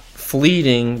not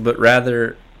fleeting, but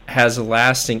rather has a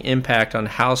lasting impact on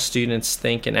how students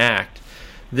think and act.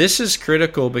 This is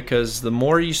critical because the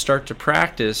more you start to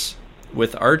practice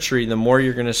with archery, the more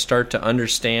you're going to start to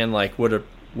understand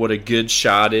what a good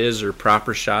shot is or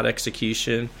proper shot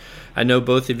execution. I know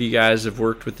both of you guys have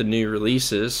worked with the new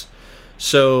releases,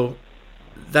 so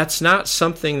that's not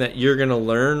something that you're going to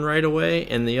learn right away.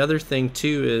 And the other thing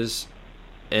too is,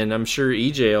 and I'm sure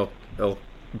EJ will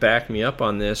back me up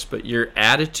on this, but your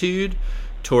attitude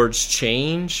towards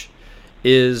change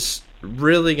is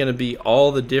really going to be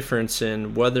all the difference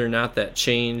in whether or not that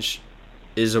change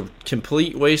is a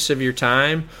complete waste of your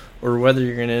time or whether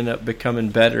you're going to end up becoming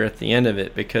better at the end of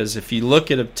it. Because if you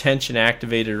look at a tension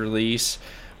activated release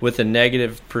with a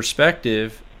negative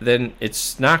perspective, then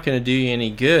it's not going to do you any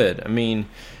good. I mean,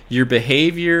 your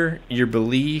behavior, your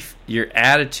belief, your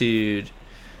attitude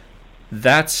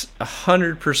that's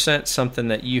 100% something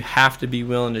that you have to be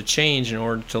willing to change in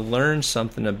order to learn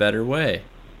something a better way.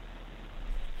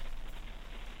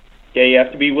 Yeah, you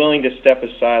have to be willing to step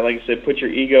aside. Like I said, put your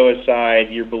ego aside,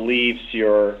 your beliefs,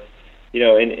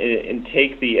 and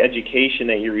take the education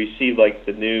that you receive, like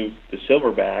the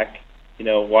Silverback.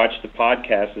 Watch the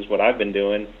podcast is what I've been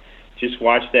doing. Just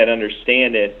watch that,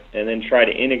 understand it, and then try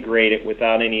to integrate it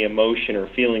without any emotion or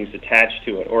feelings attached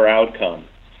to it or outcome.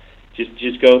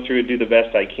 Just go through it, do the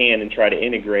best I can, and try to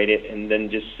integrate it, and then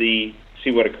just see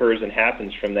what occurs and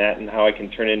happens from that, and how I can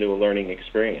turn it into a learning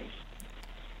experience.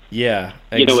 Yeah.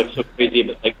 It's so crazy,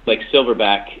 but like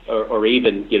Silverback, or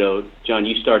even, John,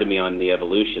 you started me on the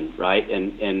evolution, right?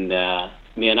 And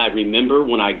man, I remember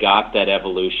when I got that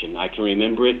evolution. I can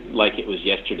remember it like it was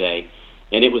yesterday,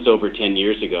 and it was over 10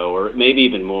 years ago, or maybe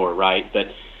even more, right? But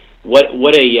what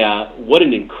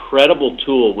an incredible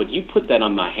tool. When you put that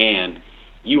on my hand,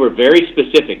 you were very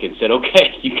specific and said,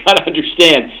 okay, you got to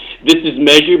understand, this is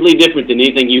measurably different than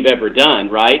anything you've ever done,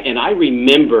 right? And I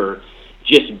remember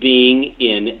just being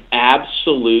in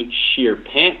absolute sheer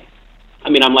panic. I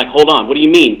mean, I'm like, hold on, what do you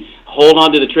mean? Hold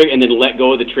on to the trigger and then let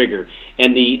go of the trigger.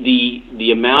 And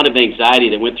the amount of anxiety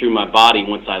that went through my body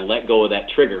once I let go of that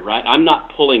trigger, right? I'm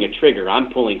not pulling a trigger,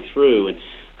 I'm pulling through.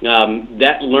 And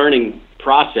that learning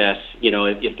process,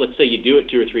 if let's say you do it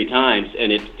 2 or 3 times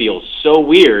and it feels so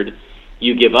weird,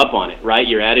 you give up on it, right?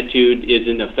 Your attitude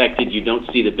isn't affected, you don't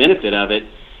see the benefit of it.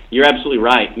 You're absolutely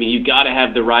right. I mean, you got to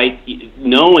have the right,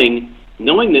 knowing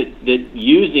that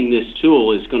using this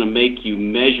tool is going to make you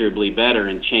measurably better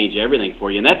and change everything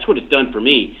for you. And that's what it's done for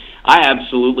me. I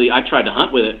tried to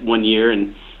hunt with it one year,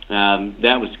 and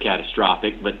that was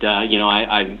catastrophic. But,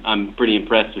 I'm pretty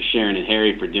impressed with Sharon and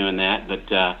Harry for doing that.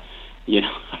 But,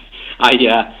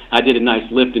 I did a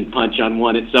nice lift and punch on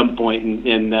one at some point,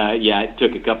 and it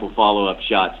took a couple follow-up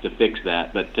shots to fix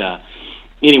that. But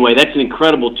anyway, that's an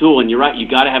incredible tool, and you're right, you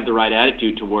got to have the right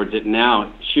attitude towards it.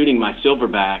 Now, shooting my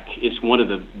Silverback is one of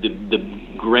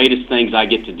the greatest things I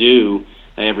get to do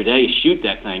every day is shoot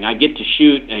that thing. I get to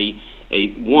shoot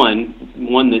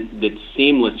one that's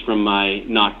seamless from my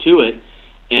knock to it,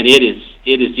 and it is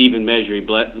even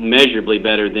measurably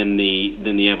better than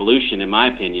the Evolution, in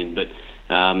my opinion. But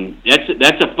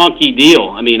that's a funky deal.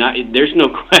 I mean, there's no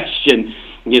question.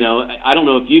 I don't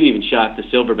know if you've even shot the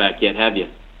Silverback yet, have you?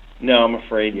 No, I'm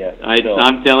afraid yet.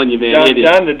 I'm telling you, man.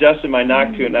 John adjusted my knock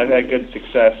to it, and I've had good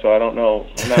success, so I don't know.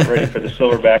 I'm not ready for the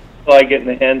Silverback until I get in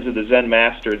the hands of the Zen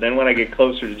Master. Then when I get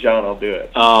closer to John, I'll do it.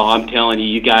 Oh, I'm telling you,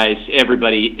 you guys,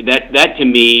 everybody, that to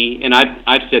me, and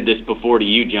I've said this before to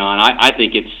you, John, I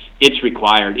think it's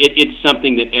required. It's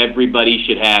something that everybody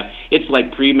should have. It's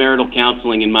like premarital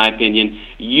counseling, in my opinion.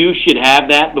 You should have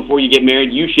that before you get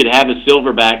married. You should have a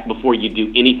Silverback before you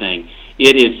do anything.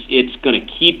 It's going to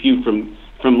keep you from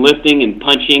lifting and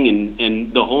punching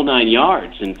and the whole 9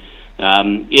 yards. And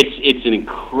it's an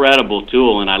incredible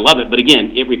tool, and I love it. But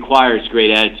again, it requires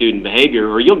great attitude and behavior,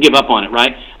 or you'll give up on it,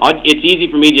 right? It's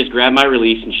easy for me to just grab my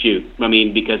release and shoot. I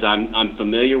mean, because I'm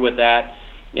familiar with that,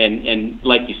 and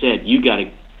like you said,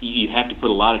 you have to put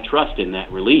a lot of trust in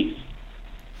that release.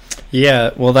 Yeah,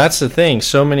 well, that's the thing.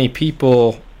 So many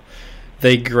people,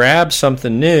 they grab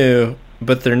something new,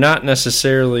 but they're not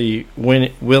necessarily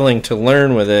willing to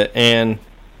learn with it. And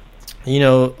a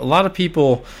lot of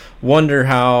people wonder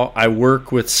how I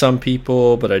work with some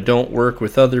people, but I don't work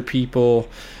with other people.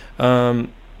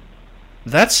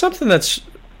 That's something that's,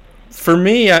 for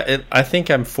me, I think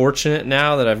I'm fortunate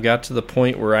now that I've got to the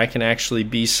point where I can actually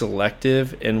be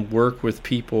selective and work with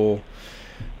people,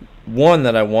 one,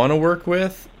 that I want to work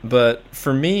with. But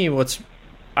for me,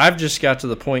 I've just got to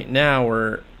the point now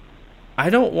where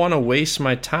I don't want to waste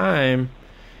my time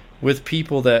with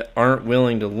people that aren't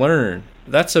willing to learn.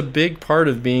 That's a big part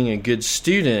of being a good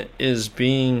student, is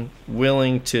being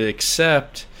willing to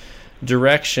accept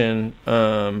direction,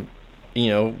 one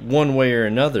way or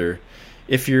another.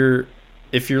 If you're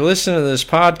listening to this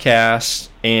podcast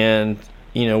and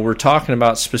we're talking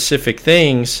about specific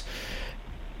things,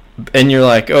 and you're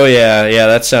like, oh yeah,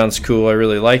 that sounds cool, I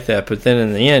really like that, but then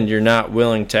in the end you're not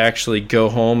willing to actually go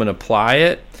home and apply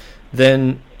it,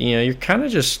 then you're kind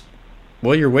of just,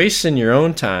 you're wasting your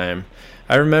own time.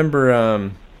 I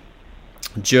remember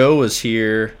Joe was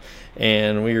here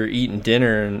and we were eating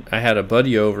dinner, and I had a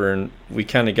buddy over, and we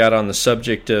kind of got on the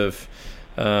subject of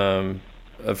kind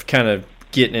of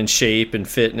getting in shape and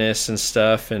fitness and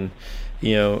stuff. And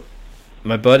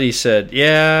my buddy said,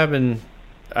 "Yeah, I've been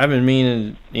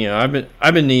meaning,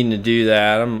 I've been needing to do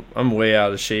that. I'm way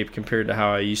out of shape compared to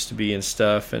how I used to be and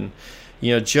stuff." And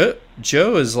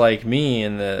Joe is like me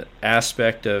in the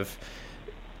aspect of,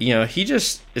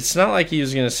 it's not like he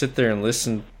was going to sit there and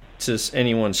listen to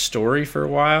anyone's story for a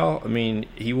while. I mean,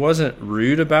 he wasn't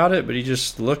rude about it, but he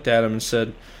just looked at him and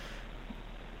said,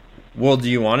 well, do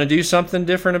you want to do something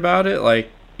different about it? Like,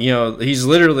 he's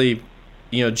literally,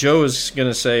 Joe is going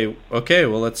to say, okay,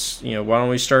 well, let's, why don't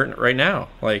we start right now?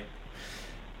 Like,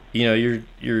 you're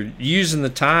using the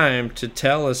time to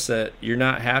tell us that you're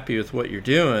not happy with what you're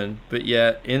doing, but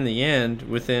yet in the end,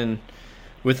 within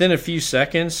a few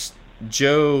seconds,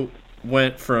 Joe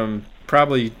went from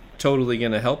probably totally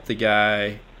going to help the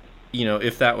guy,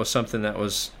 if that was something that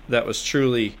was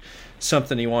truly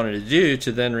something he wanted to do,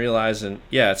 to then realizing,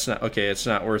 it's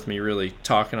not worth me really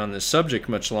talking on this subject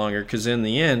much longer, because in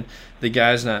the end, the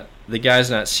guy's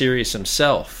not serious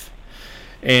himself.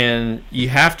 And you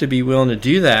have to be willing to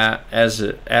do that as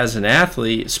an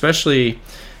athlete, especially,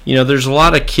 there's a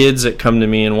lot of kids that come to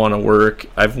me and want to work.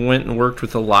 I've went and worked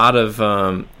with a lot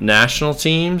of national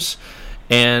teams,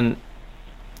 and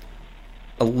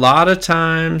a lot of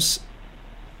times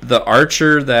the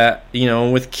archer that,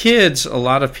 with kids, a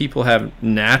lot of people have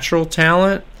natural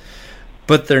talent,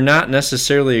 but they're not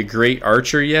necessarily a great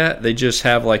archer yet. They just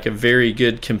have like a very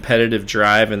good competitive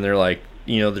drive, and they're like,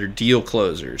 they're deal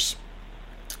closers.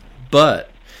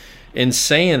 But in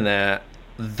saying that,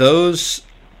 those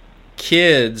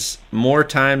kids, more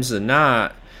times than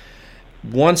not,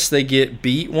 once they get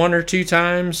beat one or two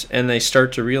times and they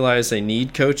start to realize they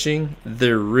need coaching,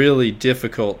 they're really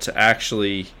difficult to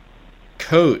actually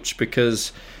coach,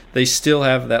 because they still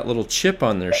have that little chip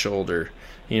on their shoulder.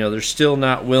 They're still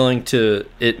not willing to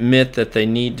admit that they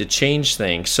need to change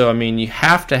things. So, I mean, you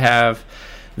have to have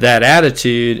that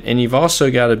attitude, and you've also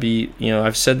got to be,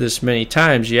 I've said this many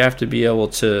times, you have to be able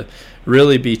to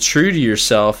really be true to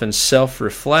yourself and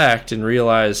self-reflect and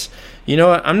realize,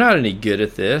 what, I'm not any good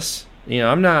at this.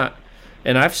 I'm not,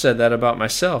 and I've said that about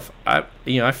myself. I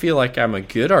feel like I'm a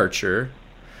good archer,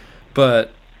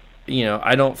 but,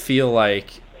 I don't feel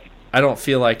like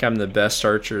I'm the best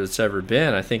archer that's ever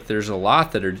been. I think there's a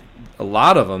lot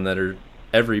of them that are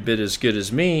every bit as good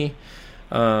as me.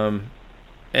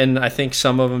 And I think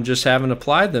some of them just haven't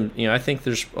applied them. I think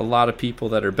there's a lot of people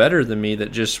that are better than me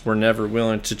that just were never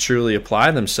willing to truly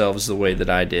apply themselves the way that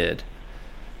I did.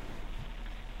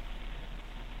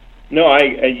 No,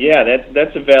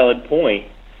 that's a valid point.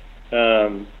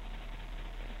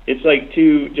 It's like,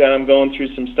 too, John, I'm going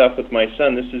through some stuff with my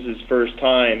son. This is his first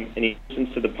time, and he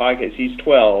listens to the podcast. He's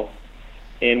 12,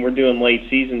 and we're doing late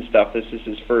season stuff. This is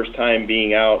his first time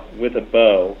being out with a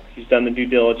bow. He's done the due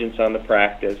diligence on the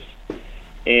practice.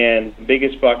 And the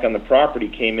biggest buck on the property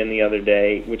came in the other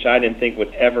day, which I didn't think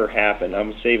would ever happen.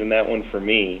 I'm saving that one for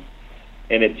me.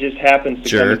 And it just happens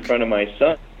to come in front of my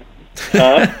son.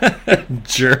 Huh?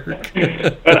 Jerk.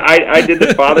 But I did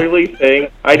the fatherly thing.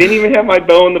 I didn't even have my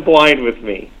bow in the blind with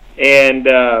me. And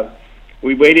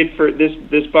we waited for this.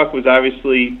 This buck was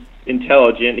obviously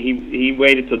intelligent. He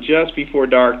waited till just before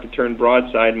dark to turn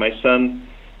broadside. My son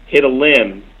hit a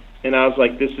limb. And I was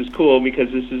like, this is cool,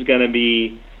 because this is going to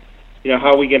be,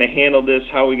 how are we going to handle this?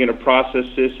 How are we going to process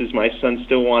this? Does my son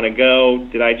still want to go?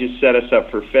 Did I just set us up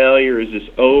for failure? Is this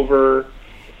over?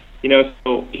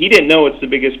 So he didn't know it's the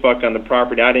biggest buck on the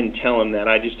property. I didn't tell him that.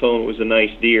 I just told him it was a nice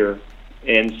deer.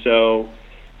 And so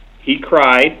he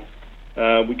cried.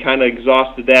 We kind of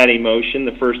exhausted that emotion.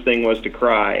 The first thing was to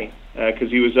cry, because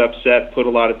he was upset, put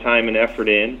a lot of time and effort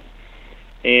in.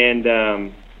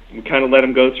 And we kind of let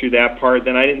him go through that part.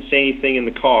 Then I didn't say anything in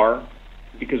the car,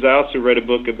 because I also read a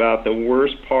book about the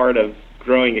worst part of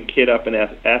growing a kid up in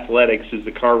athletics is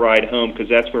the car ride home, because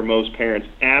that's where most parents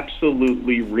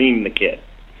absolutely ream the kid.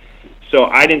 So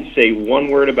I didn't say one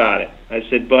word about it. I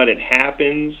said, but it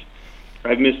happens.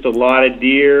 I've missed a lot of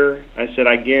deer. I said,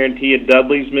 I guarantee you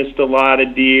Dudley's missed a lot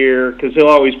of deer, because he'll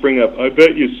always bring up, I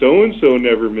bet you so-and-so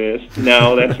never missed.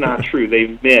 No, that's not true.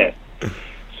 They've missed.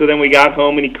 So then we got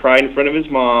home, and he cried in front of his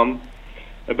mom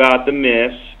about the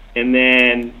miss, and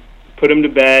then put him to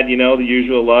bed, the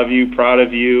usual love you, proud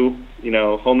of you,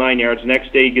 whole 9 yards.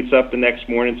 Next day he gets up the next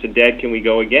morning and said, Dad, can we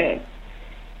go again?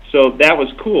 So that was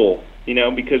cool,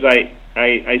 because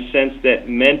I sensed that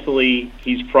mentally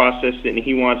he's processed it and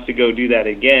he wants to go do that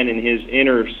again, and his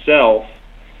inner self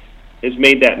has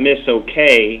made that miss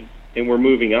okay, and we're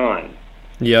moving on.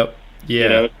 Yep.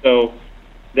 Yeah. So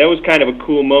that was kind of a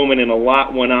cool moment, and a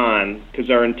lot went on, because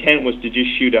our intent was to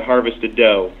just shoot a harvested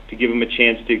doe, to give him a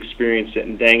chance to experience it,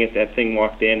 and dang it, that thing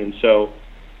walked in. And so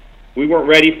we weren't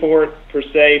ready for it, per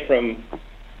se.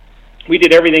 We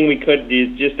did everything we could.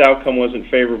 Just outcome wasn't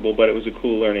favorable, but it was a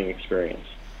cool learning experience.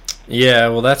 Yeah,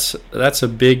 well, that's a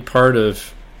big part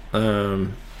of,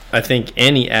 I think,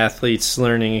 any athlete's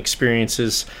learning experience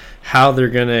is how they're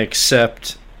going to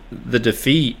accept the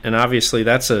defeat. And obviously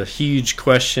that's a huge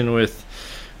question with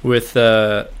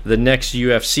the next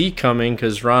UFC coming,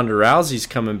 because Ronda Rousey's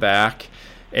coming back,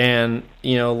 and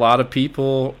a lot of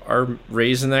people are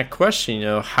raising that question.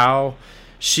 How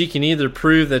she can either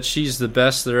prove that she's the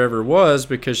best there ever was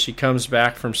because she comes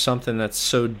back from something that's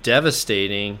so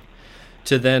devastating,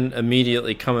 to then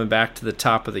immediately coming back to the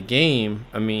top of the game.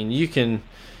 I mean, you can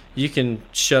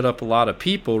shut up a lot of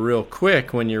people real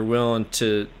quick when you're willing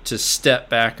to step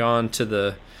back onto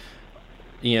the,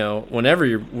 whenever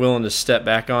you're willing to step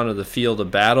back onto the field of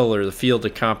battle or the field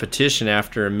of competition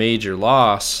after a major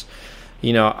loss.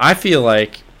 I feel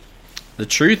like the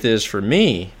truth is, for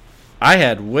me, I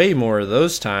had way more of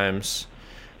those times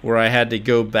where I had to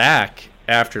go back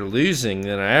after losing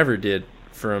than I ever did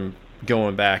from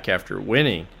going back after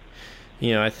winning.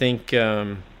 I think,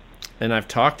 and I've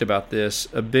talked about this,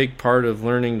 a big part of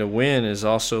learning to win is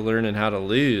also learning how to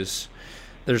lose.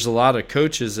 There's a lot of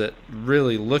coaches that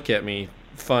really look at me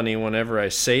funny whenever I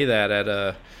say that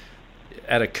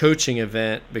at a coaching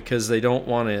event, because they don't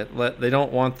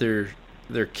want their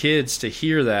kids to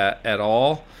hear that at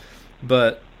all.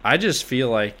 But I just feel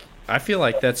like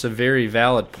that's a very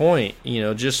valid point.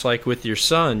 Just like with your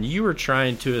son, you were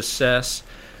trying to assess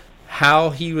how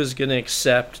he was going to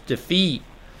accept defeat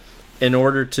in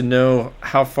order to know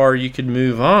how far you could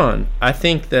move on. I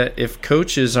think that if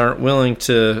coaches aren't willing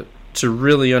to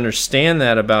really understand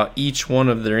that about each one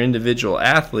of their individual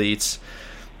athletes,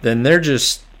 then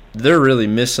they're really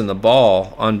missing the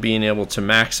ball on being able to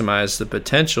maximize the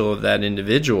potential of that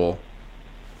individual.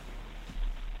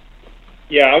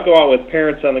 Yeah, I'll go out with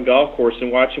parents on the golf course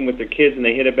and watch them with their kids, and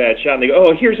they hit a bad shot, and they go,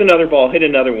 "Oh, here's another ball, hit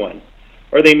another one."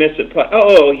 Or they miss a putt.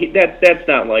 That's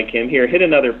not like him. Here, hit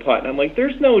another putt. And I'm like,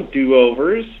 there's no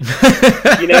do-overs.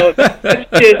 There's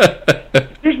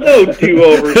no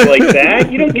do-overs like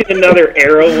that. You don't get another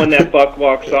arrow when that buck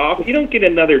walks off. You don't get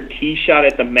another tee shot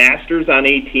at the Masters on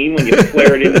 18 when you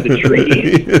flare it into the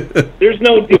trees. There's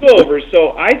no do-overs.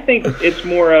 So I think it's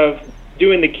more of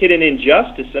doing the kid an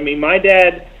injustice. I mean, my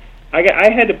dad,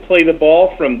 I had to play the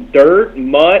ball from dirt,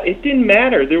 mud. It didn't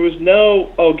matter. There was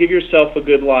no, give yourself a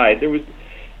good lie. There was,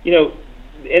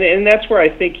 and that's where I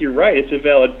think you're right. It's a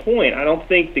valid point. I don't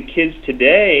think the kids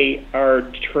today are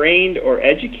trained or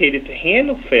educated to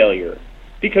handle failure,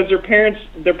 because their parents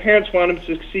want them to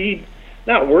succeed,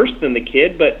 not worse than the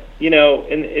kid, but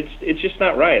and it's just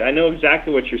not right. I know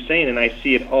exactly what you're saying, and I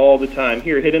see it all the time.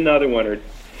 Here, hit another one, or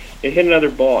hit another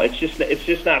ball. It's just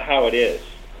not how it is.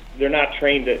 They're not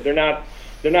trained. They're not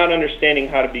understanding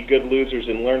how to be good losers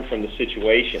and learn from the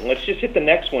situation. Let's just hit the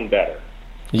next one better.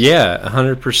 Yeah,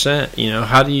 100%.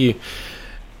 How do you,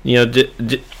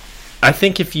 I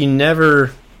think if you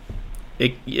never,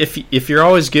 if you're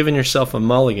always giving yourself a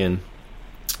mulligan,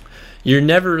 you're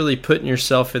never really putting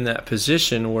yourself in that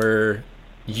position where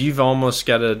you've almost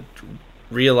got to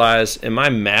realize, am I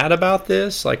mad about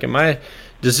this? Like,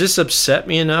 does this upset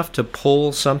me enough to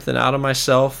pull something out of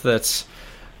myself that's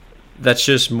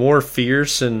just more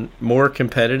fierce and more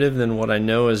competitive than what I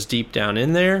know is deep down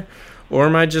in there? Or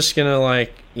am I just going to,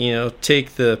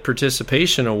 take the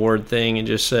participation award thing and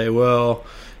just say, well,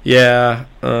 yeah,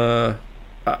 I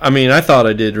thought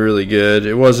I did really good.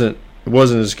 It wasn't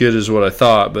as good as what I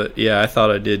thought, but yeah, I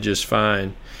thought I did just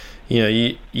fine.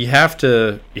 You have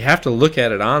to look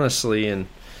at it honestly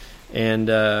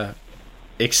and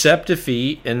accept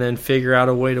defeat and then figure out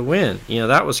a way to win.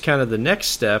 That was kind of the next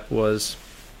step was,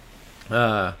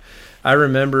 I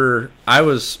remember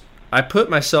I put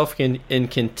myself in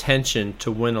contention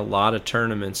to win a lot of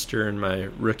tournaments during my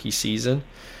rookie season,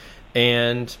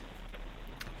 and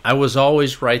I was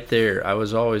always right there.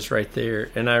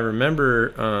 And I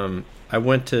remember I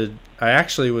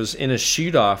actually was in a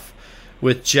shoot-off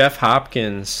with Jeff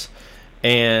Hopkins,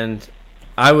 and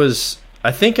I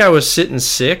think I was sitting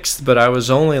sixth, but I was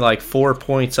only like 4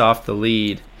 points off the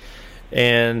lead.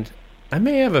 And I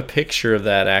may have a picture of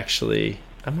that, actually.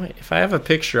 If I have a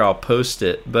picture, I'll post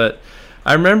it. But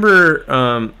I remember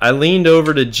I leaned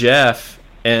over to Jeff,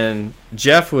 and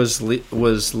Jeff was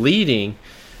leading.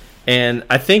 And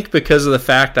I think because of the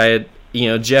fact I had,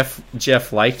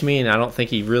 Jeff liked me, and I don't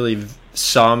think he really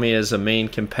saw me as a main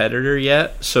competitor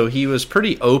yet. So he was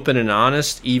pretty open and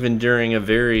honest, even during a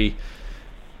very,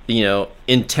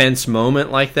 intense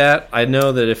moment like that. I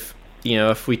know that if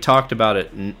we talked about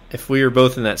it, and if we were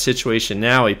both in that situation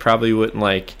now, he probably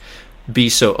wouldn't be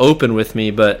so open with me.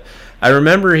 But I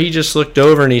remember he just looked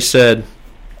over and he said,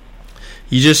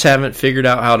 "You just haven't figured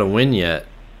out how to win yet."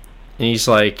 And he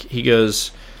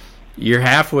goes, "You're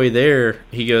halfway there."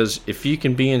 He goes, "If you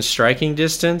can be in striking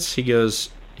distance," he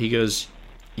goes, "you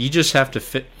just have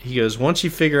to he goes, "Once you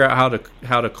figure out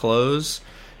how to close,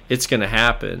 it's going to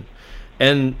happen."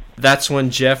 And that's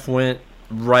when Jeff went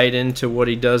right into what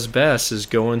he does best, is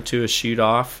going to a shoot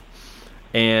off.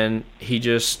 And he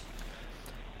just,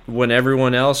 when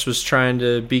everyone else was trying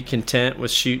to be content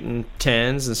with shooting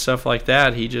 10s and stuff like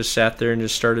that, he just sat there and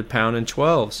just started pounding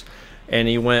 12s. And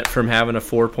he went from having a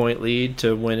 4-point lead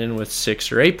to winning with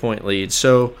 6 or 8-point leads.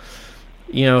 So,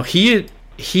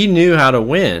 he knew how to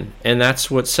win, and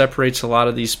that's what separates a lot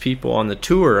of these people on the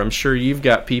tour. I'm sure you've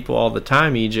got people all the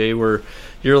time, EJ, where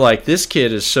you're like, this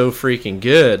kid is so freaking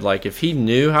good. Like, if he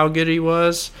knew how good he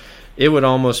was, it would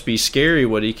almost be scary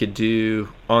what he could do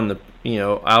on the,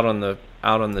 out on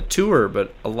the tour.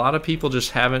 But a lot of people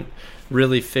just haven't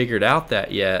really figured out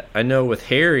that yet. I know with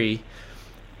Harry,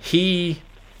 he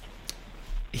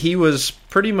was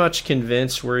pretty much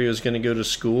convinced where he was going to go to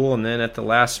school, and then at the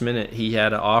last minute he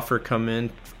had an offer come in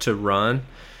to run.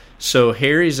 So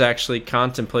Harry's actually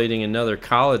contemplating another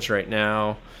college right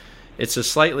now. It's a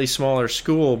slightly smaller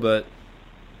school, but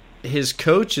his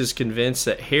coach is convinced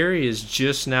that Harry is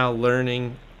just now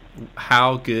learning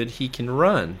how good he can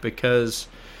run, because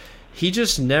he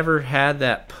just never had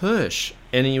that push,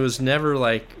 and he was never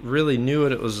really knew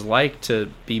what it was like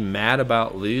to be mad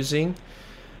about losing.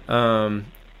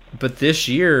 But this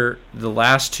year, the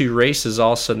last 2 races,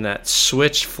 all of a sudden that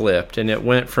switch flipped, and it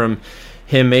went from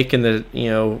him making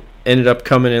ended up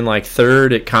coming in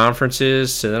 3rd at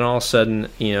conferences, to then all of a sudden,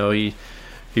 he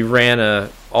ran a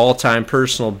all-time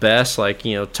personal best,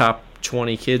 top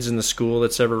 20 kids in the school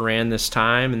that's ever ran this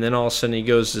time, and then all of a sudden he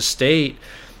goes to state,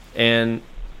 and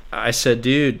I said,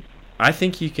 dude, I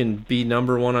think you can be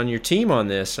number 1 on your team on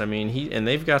this. I mean, and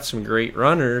they've got some great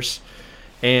runners,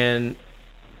 and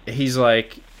he's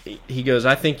like, he goes,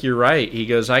 I think you're right. He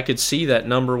goes, I could see that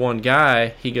number 1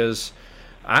 guy. He goes,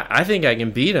 I think I can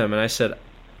beat him. And I said,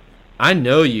 I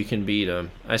know you can beat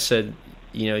him. I said,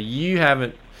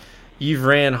 you've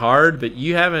ran hard, but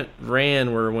you haven't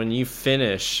ran where when you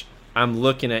finish, I'm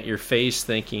looking at your face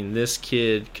thinking this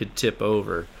kid could tip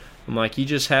over. I'm like, you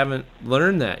just haven't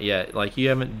learned that yet. You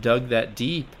haven't dug that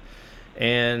deep.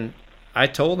 And I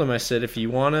told him, I said, if you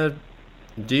want to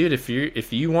do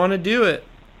it,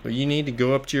 well, you need to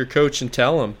go up to your coach and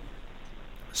tell him.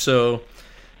 So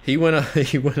he went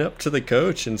up to the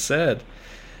coach and said,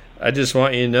 I just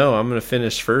want you to know I'm going to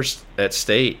finish first at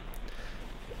state.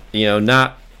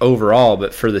 Not overall,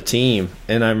 but for the team.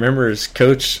 And I remember his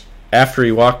coach, after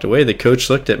he walked away, the coach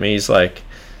looked at me. He's like,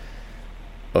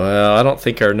 well, I don't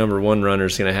think our number 1 runner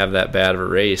is going to have that bad of a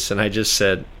race. And I just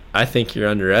said, I think you're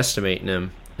underestimating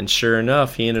him. And sure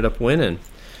enough, he ended up winning.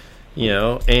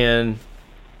 And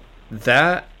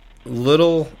that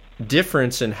little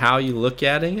difference in how you look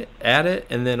at it,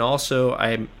 and then also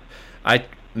I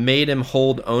made him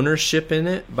hold ownership in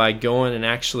it by going and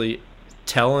actually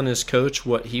telling his coach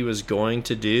what he was going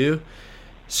to do.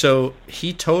 So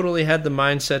he totally had the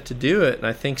mindset to do it, and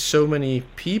I think so many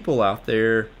people out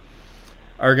there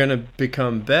are going to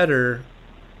become better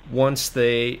once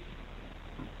they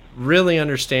really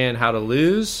understand how to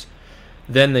lose.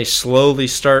 Then they slowly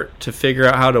start to figure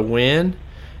out how to win,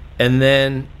 and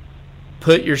then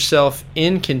put yourself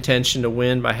in contention to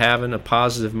win by having a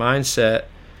positive mindset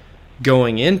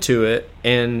going into it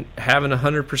and having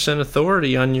 100%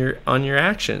 authority on your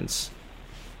actions.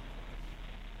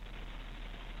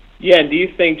 Yeah, and do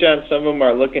you think, John, some of them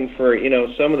are looking for,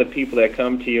 some of the people that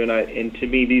come to you, and to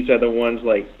me, these are the ones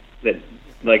like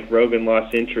Rogan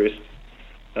lost interest.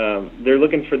 They're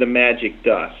looking for the magic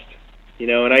dust.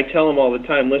 And I tell them all the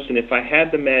time, listen, if I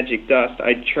had the magic dust,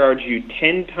 I'd charge you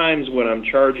 10 times what I'm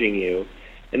charging you,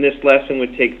 and this lesson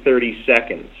would take 30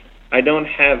 seconds. I don't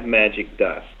have magic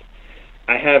dust.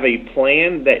 I have a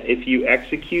plan that if you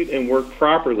execute and work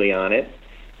properly on it,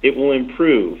 it will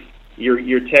improve.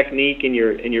 Your technique and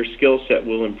your skill set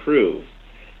will improve.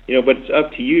 But it's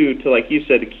up to you to, like you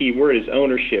said, the key word is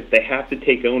ownership. They have to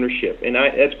take ownership, and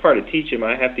that's part of teaching them.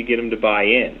 I have to get them to buy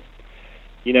in.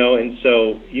 And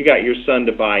so you got your son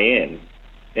to buy in,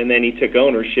 and then he took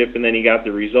ownership, and then he got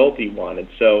the result he wanted.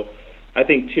 So I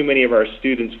think too many of our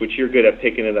students, which you're good at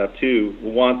picking it up too,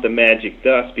 want the magic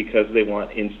dust because they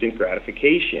want instant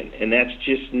gratification, and that's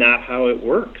just not how it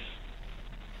works.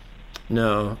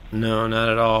 No, not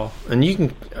at all. And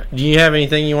do you have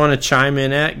anything you want to chime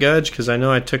in at, Gudge? Because I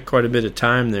know I took quite a bit of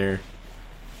time there.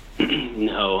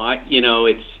 No,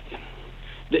 it's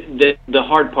the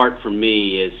hard part for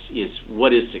me is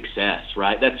what is success,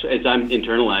 right? That's, as I'm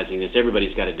internalizing this,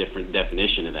 everybody's got a different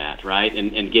definition of that, right?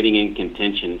 And getting in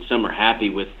contention. Some are happy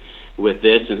with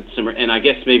this, and some are, and I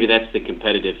guess maybe that's the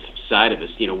competitive side of us.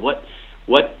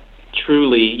 What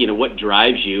truly, what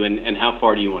drives you, and how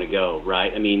far do you want to go,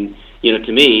 right? I mean,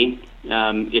 to me,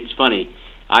 it's funny.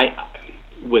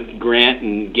 With Grant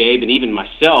and Gabe and even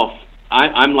myself,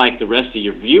 I'm like the rest of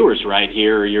your viewers right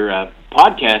here, or your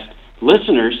podcast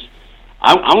listeners.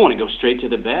 I want to go straight to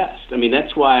the best. I mean,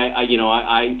 that's why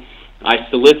I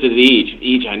solicited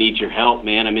Eej. I need your help,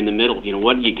 man. I'm in the middle.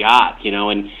 What do you got?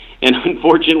 And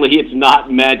unfortunately, it's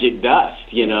not magic dust.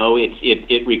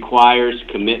 It requires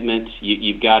commitment.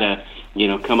 You've got to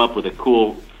come up with a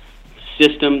cool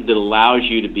system that allows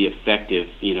you to be effective.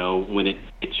 When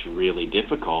it's really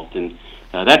difficult. And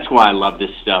that's why I love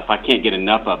this stuff. I can't get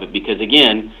enough of it because,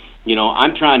 again,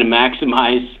 I'm trying to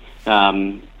maximize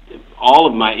all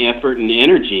of my effort and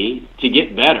energy to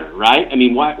get better, right? I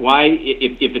mean, why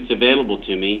if it's available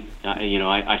to me,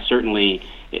 I certainly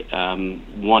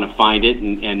want to find it.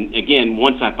 And again,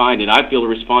 once I find it, I feel a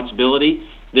responsibility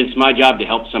that it's my job to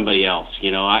help somebody else.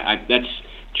 That's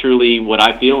truly what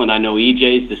I feel, and I know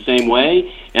EJ's the same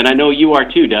way, and I know you are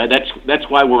too, Dud. That's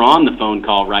why we're on the phone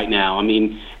call right now. I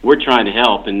mean, we're trying to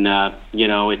help, and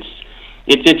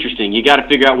it's interesting. You got to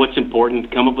figure out what's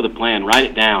important, come up with a plan, write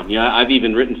it down. I've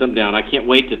even written something down. I can't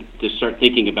wait to start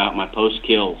thinking about my post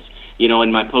kills.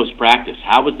 In my post practice,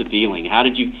 how was the feeling? How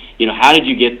did you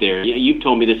get there? You've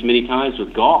told me this many times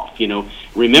with golf.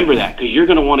 Remember that because you're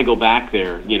going to want to go back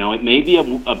there. It may be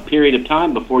a period of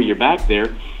time before you're back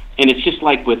there. And it's just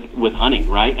like with hunting,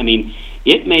 right? I mean,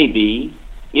 it may be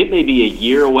a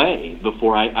year away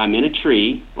before I'm in a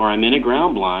tree or I'm in a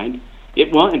ground blind.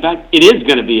 In fact, it is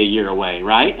going to be a year away,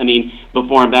 right? I mean,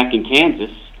 before I'm back in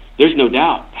Kansas, there's no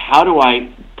doubt. How do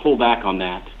I pull back on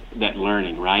that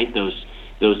learning, right?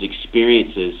 Those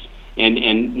experiences,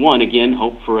 and one, again,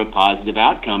 hope for a positive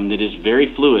outcome that is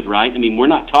very fluid, right? I mean, we're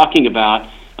not talking about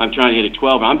I'm trying to hit a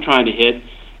 12. I'm trying to hit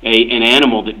an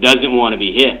animal that doesn't want to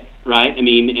be hit. Right? I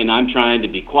mean, and I'm trying to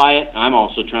be quiet. I'm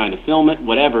also trying to film it,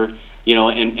 whatever,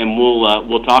 and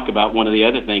we'll talk about one of the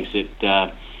other things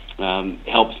that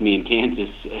helps me in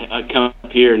Kansas. Come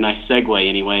up here, nice segue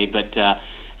anyway, but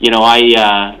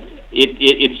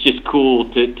it's just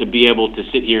cool to be able to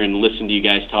sit here and listen to you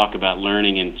guys talk about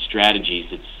learning and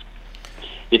strategies.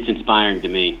 It's inspiring to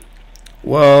me.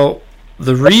 Well,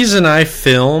 the reason I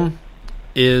film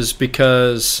is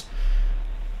because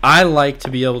I like to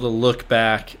be able to look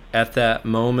back at that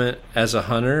moment as a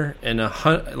hunter, and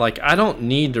I don't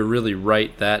need to really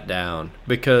write that down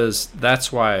because that's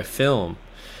why I film.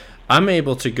 I'm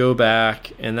able to go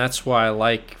back, and that's why I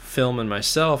like filming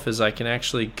myself, is I can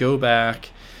actually go back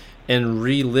and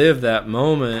relive that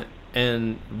moment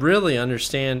and really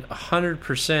understand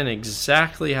 100%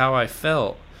 exactly how I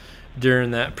felt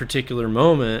during that particular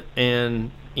moment,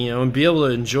 and and be able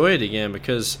to enjoy it again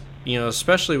because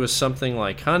especially with something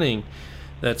like hunting,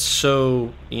 that's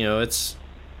so, it's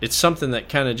something that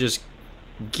kind of just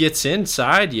gets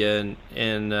inside you,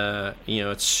 and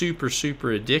it's super, super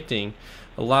addicting.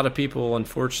 A lot of people,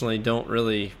 unfortunately, don't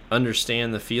really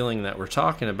understand the feeling that we're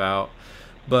talking about,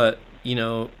 but,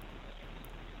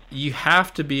 you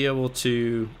have to be able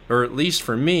to, or at least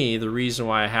for me, the reason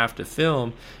why I have to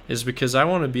film is because I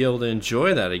want to be able to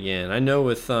enjoy that again. I know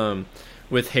with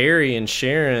Harry and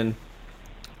Sharon,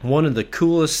 one of the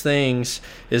coolest things,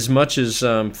 as much as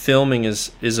filming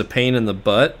is a pain in the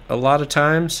butt a lot of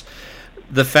times,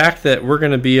 the fact that we're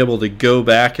going to be able to go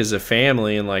back as a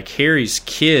family, and like Harry's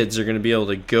kids are going to be able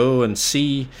to go and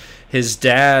see his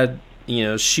dad,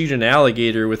 shoot an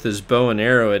alligator with his bow and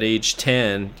arrow at age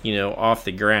 10, off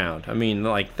the ground. I mean,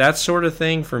 like that sort of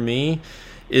thing for me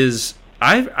is,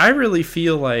 I really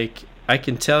feel like I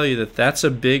can tell you that that's a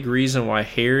big reason why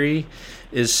Harry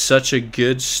is such a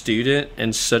good student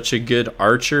and such a good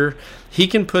archer. He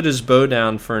can put his bow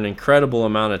down for an incredible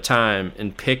amount of time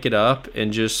and pick it up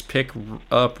and just pick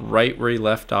up right where he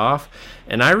left off.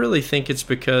 And I really think it's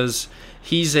because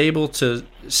he's able to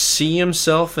see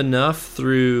himself enough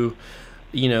through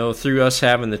us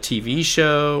having the TV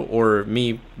show, or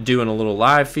me doing a little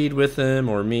live feed with him,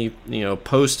 or me,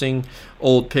 posting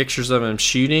old pictures of him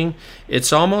shooting.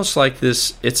 It's almost like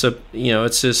this, it's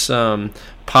this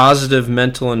positive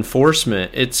mental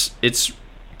enforcement. It's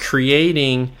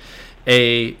creating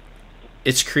a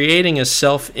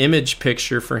self-image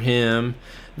picture for him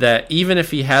that even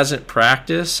if he hasn't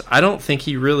practiced, I don't think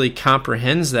he really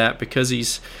comprehends that, because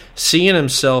he's seeing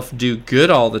himself do good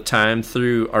all the time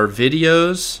through our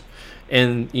videos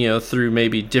and through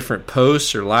maybe different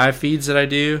posts or live feeds that I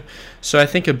do. So I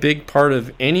think a big part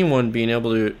of anyone being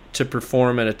able to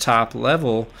perform at a top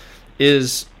level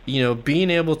is being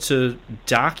able to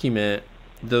document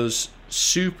those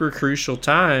super crucial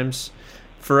times.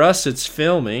 For us, it's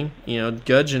filming.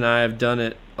 Gudge and I have done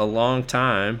it a long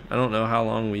time. I don't know how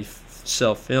long we've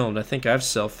self-filmed. I think I've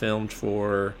self-filmed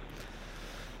for,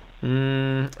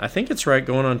 I think it's right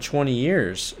going on 20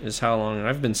 years is how long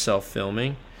I've been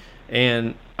self-filming.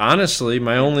 And honestly,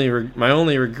 my only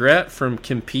regret from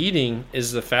competing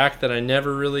is the fact that I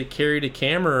never really carried a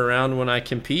camera around when I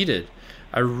competed.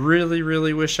 I really,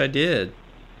 really wish I did.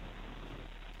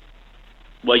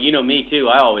 Well, you know me too.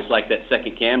 I always like that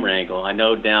second camera angle. I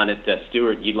know down at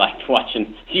Stewart, you like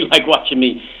watching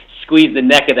me squeeze the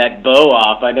neck of that bow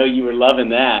off. I know you were loving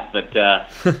that, but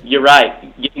you're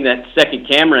right. Getting that second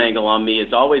camera angle on me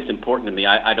is always important to me.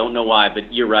 I don't know why,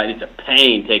 but you're right. It's a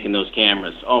pain taking those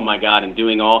cameras. Oh my God, and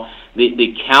doing all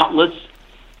the countless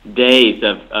days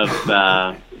of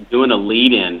doing a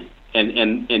lead-in,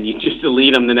 and you just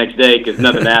delete them the next day because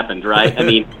nothing happened, right? I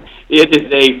mean, it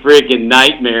is a freaking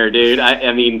nightmare, dude.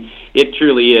 I mean, it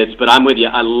truly is. But I'm with you.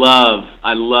 I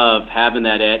love having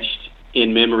that etched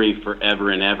in memory forever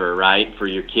and ever, right? For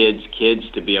your kids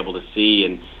to be able to see,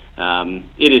 and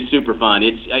it is super fun.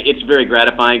 It's very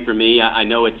gratifying for me. I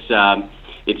know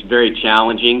it's very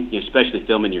challenging, especially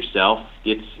filming yourself.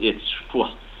 It's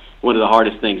one of the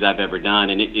hardest things I've ever done,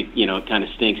 and it kind of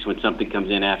stinks when something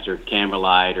comes in after camera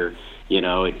light, or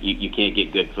you can't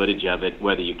get good footage of it,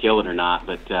 whether you kill it or not.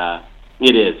 But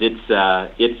it is.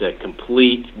 It's a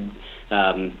complete.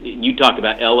 You talk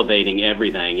about elevating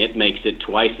everything. It makes it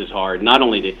twice as hard, not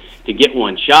only to get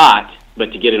one shot,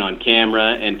 but to get it on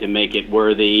camera and to make it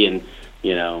worthy. And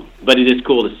but it is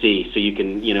cool to see, so you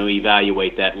can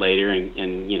evaluate that later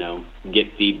and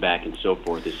get feedback and so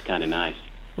forth. It's kind of nice.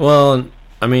 Well,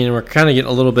 I mean, we're kind of getting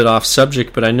a little bit off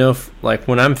subject, but I know, like,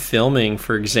 when I'm filming,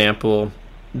 for example,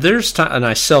 there's time, and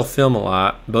I self-film a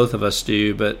lot, both of us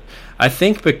do, but I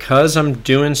think because I'm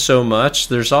doing so much,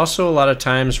 there's also a lot of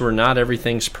times where not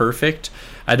everything's perfect.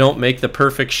 I don't make the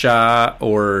perfect shot,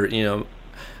 or,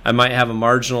 I might have a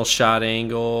marginal shot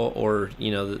angle, or,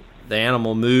 the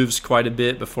animal moves quite a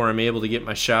bit before I'm able to get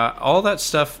my shot. All that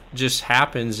stuff just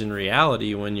happens in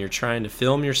reality when you're trying to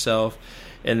film yourself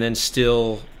and then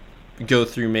still go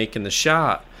through making the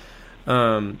shot.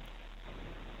 I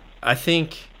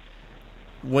think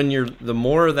when the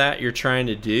more of that you're trying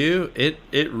to do,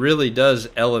 it really does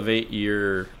elevate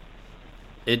your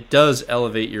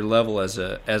level as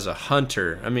a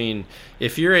hunter. I mean,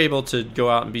 if you're able to go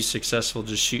out and be successful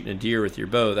just shooting a deer with your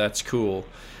bow, that's cool.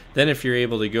 Then if you're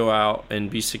able to go out and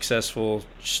be successful,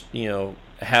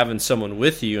 having someone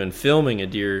with you and filming a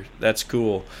deer, that's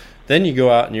cool. Then you go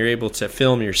out and you're able to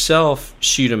film yourself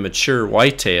shoot a mature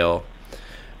whitetail.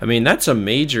 I mean, that's a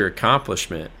major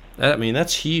accomplishment.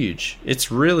 That's huge.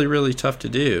 It's really, really tough to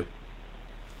do.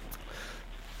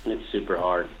 It's super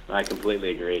hard. I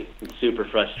completely agree. It's super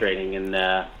frustrating, and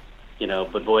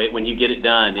but boy, when you get it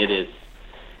done, it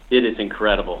is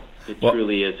incredible. It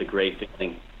truly is a great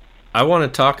feeling. I want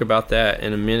to talk about that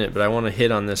in a minute, but I want to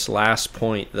hit on this last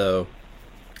point though,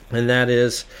 and that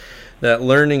is that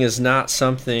learning is not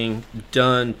something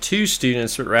done to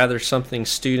students, but rather something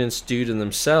students do to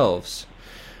themselves.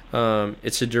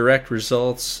 It's a direct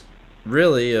result,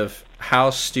 really, of how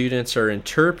students are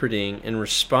interpreting and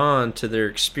respond to their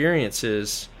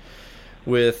experiences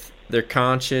with their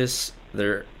conscious,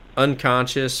 their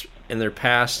unconscious, and their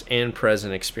past and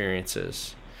present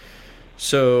experiences.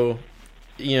 So,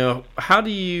 how do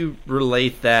you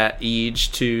relate that,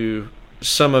 Eej, to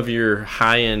some of your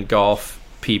high-end golf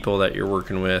people that you're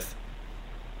working with?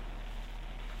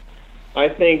 I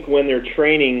think when they're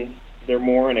training, they're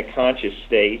more in a conscious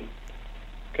state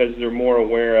because they're more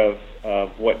aware of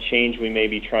what change we may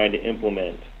be trying to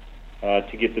implement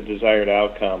to get the desired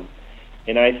outcome.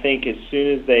 And I think as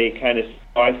soon as they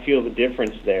I feel the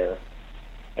difference there.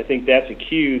 I think that's a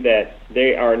cue that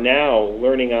they are now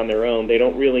learning on their own. They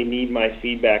don't really need my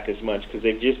feedback as much because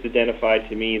they've just identified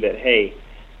to me that, hey,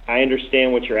 I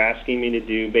understand what you're asking me to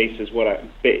do versus what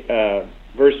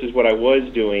I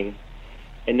was doing,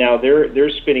 and now they're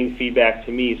spitting feedback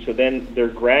to me. So then they're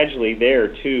gradually there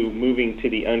too, moving to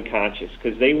the unconscious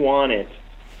because they want it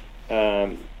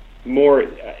more.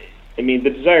 I mean,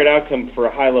 the desired outcome for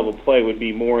a high-level play would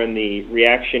be more in the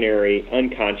reactionary,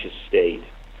 unconscious state,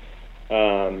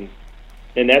 and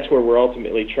that's where we're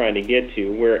ultimately trying to get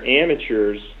to. Where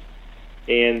amateurs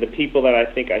and the people that I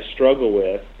think I struggle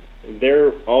with,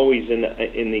 they're always in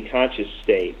the conscious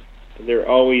state. They're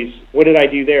always, what did I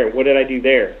do there? What did I do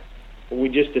there? Well, we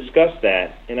just discussed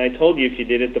that, and I told you if you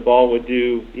did it, the ball would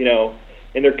do,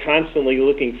 and they're constantly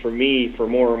looking for me for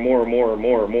more and more and more and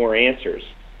more and more answers.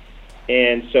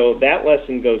 And so that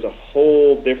lesson goes a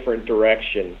whole different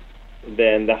direction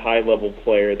than the high-level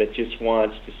player that just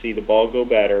wants to see the ball go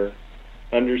better,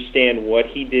 understand what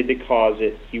he did to cause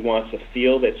it. He wants a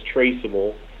feel that's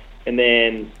traceable, and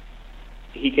then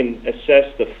he can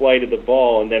assess the flight of the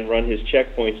ball and then run his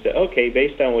checkpoints to, okay,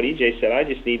 based on what EJ said, I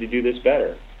just need to do this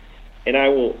better. and I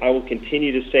will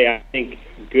continue to say I think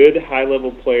good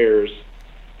high-level players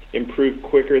improve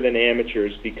quicker than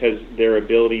amateurs because their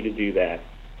ability to do that.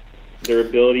 Their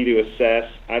ability to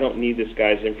assess, I don't need this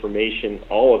guy's information,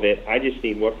 all of it. I just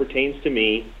need what pertains to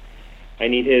me. I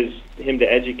need him to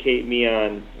educate me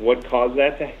on what caused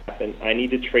that to happen. I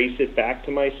need to trace it back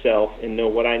to myself and know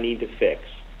what I need to fix.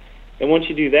 And once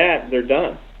you do that, they're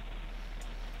done.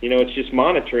 It's just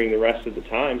monitoring the rest of the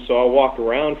time. So I'll walk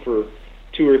around for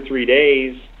 2 or 3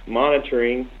 days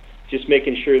monitoring, just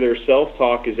making sure their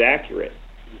self-talk is accurate.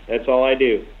 That's all I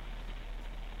do.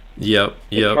 Yep.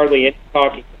 There's hardly any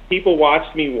talking. People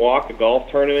watch me walk a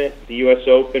golf tournament, the U.S.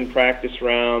 Open practice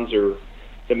rounds, or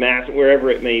the match, wherever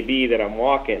it may be that I'm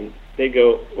walking. They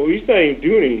go, "Well, he's not even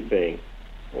doing anything."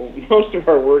 Well, most of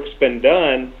our work's been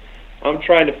done. I'm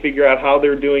trying to figure out how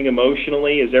they're doing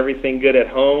emotionally. Is everything good at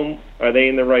home? Are they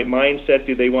in the right mindset?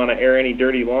 Do they want to air any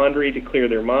dirty laundry to clear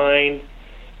their mind?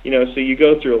 So you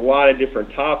go through a lot of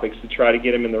different topics to try to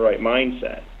get them in the right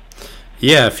mindset.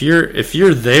 Yeah, if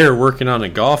you're there working on a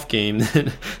golf game,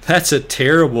 then that's a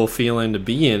terrible feeling to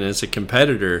be in as a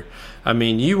competitor. I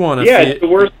mean, you want to. Yeah, it's the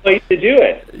worst place to do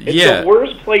it. The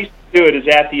worst place to do it is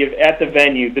at the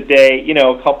venue the day,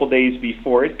 a couple days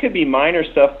before. It could be minor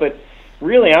stuff, but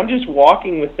really, I'm just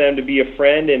walking with them to be a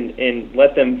friend and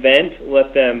let them vent,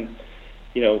 let them,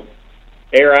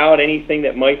 air out anything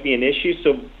that might be an issue.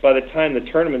 So by the time the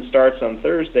tournament starts on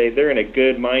Thursday, they're in a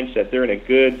good mindset. They're in a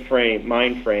good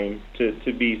mind frame to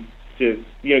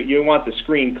you want the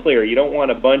screen clear. You don't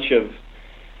want a bunch of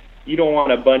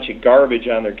garbage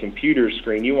on their computer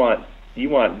screen. You want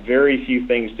very few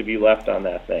things to be left on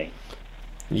that thing.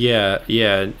 Yeah.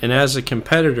 And as a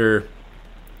competitor,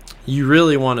 you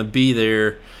really want to be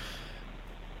there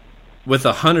with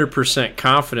 100%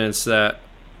 confidence that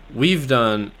we've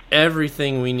done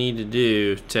everything we need to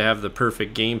do to have the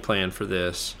perfect game plan for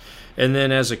this. And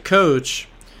then as a coach,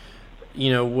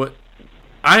 one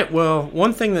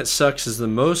thing that sucks is the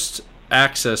most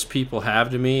access people have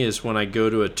to me is when I go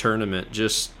to a tournament,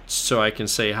 just so I can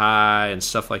say hi and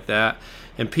stuff like that.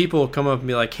 And people will come up and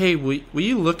be like, "Hey, will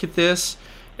you look at this?"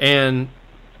 And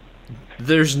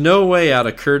there's no way, out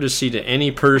of courtesy to any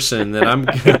person, that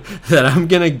I'm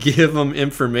gonna give them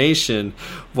information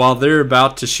while they're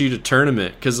about to shoot a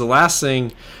tournament. Because the last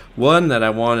thing, one, that I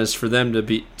want is for them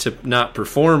to not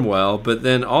perform well. But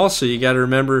then also you got to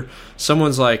remember,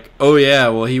 someone's like, "Oh yeah,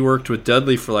 well he worked with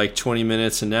Dudley for like 20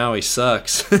 minutes and now he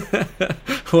sucks."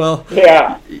 Well,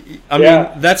 yeah. I mean,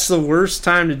 that's the worst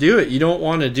time to do it. You don't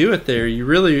want to do it there. You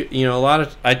really,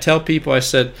 I tell people, I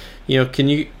said, can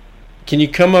you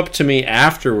come up to me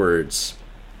afterwards?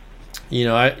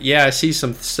 I see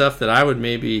some stuff that I would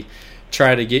maybe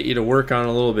try to get you to work on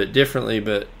a little bit differently,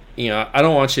 but I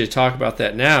don't want you to talk about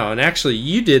that now. And actually,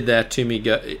 you did that to me,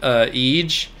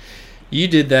 Eej. You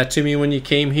did that to me when you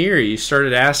came here. You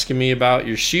started asking me about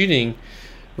your shooting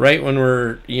right when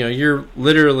you're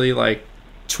literally like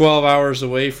 12 hours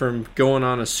away from going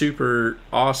on a super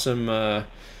awesome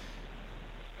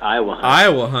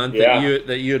Iowa hunt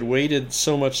that you had waited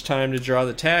so much time to draw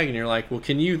the tag, and you're like, "Well,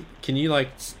 can you like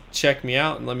check me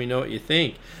out and let me know what you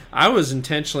think?" I was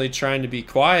intentionally trying to be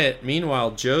quiet.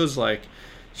 Meanwhile, Joe's like,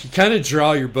 "You kind of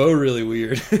draw your bow really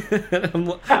weird."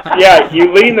 Yeah,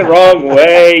 you lean the wrong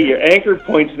way. Your anchor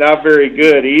point's not very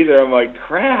good either. I'm like,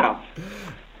 crap.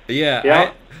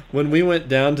 Yeah. When we went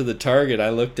down to the target, I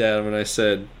looked at him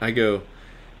and I go,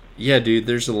 "Yeah, dude,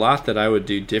 there's a lot that I would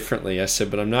do differently." I said,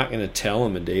 "But I'm not going to tell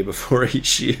him a day before he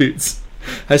shoots."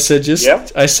 I said,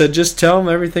 just tell him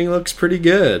everything looks pretty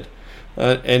good."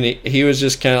 And he was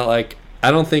just kind of like,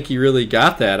 "I don't think you really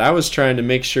got that. I was trying to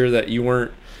make sure that you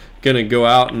weren't going to go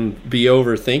out and be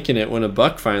overthinking it when a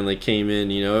buck finally came in.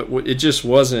 It just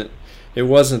wasn't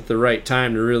the right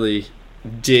time to really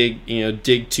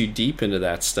dig too deep into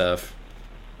that stuff."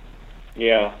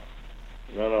 Yeah.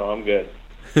 No, I'm good.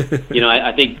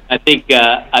 I think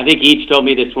Each told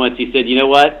me this once. He said, "You know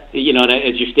what?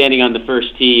 As you're standing on the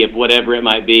first tee of whatever it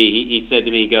might be, he said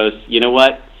to me, he goes, 'You know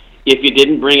what? If you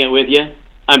didn't bring it with you,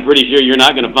 I'm pretty sure you're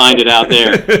not going to find it out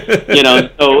there.'"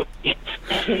 So,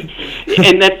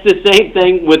 and that's the same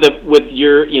thing with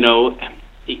your,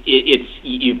 it's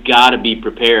you've got to be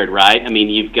prepared, right? I mean,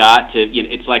 you've got to.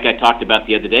 It's like I talked about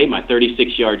the other day, my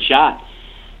 36-yard shot.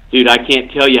 Dude, I can't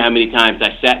tell you how many times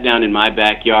I sat down in my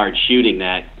backyard shooting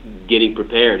that, getting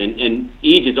prepared. And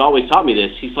Eej has always taught me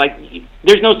this. He's like,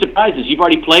 "There's no surprises. You've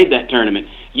already played that tournament.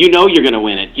 You know you're going to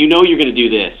win it. You know you're going to do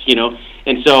this,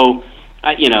 And so,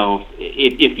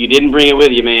 if you didn't bring it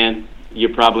with you, man,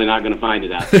 you're probably not going to find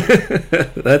it out there."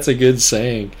 That's a good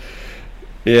saying.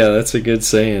 Yeah, that's a good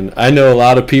saying. I know a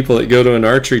lot of people that go to an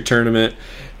archery tournament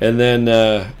and then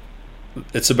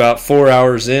it's about 4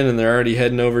 hours in, and they're already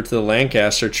heading over to the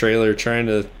Lancaster trailer trying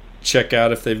to check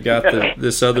out if they've got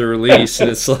this other release, and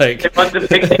it's like they want the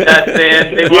pixie dust,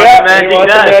 man. They want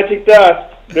the magic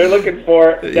dust. They're looking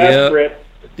for it. Desperate.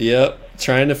 Yep,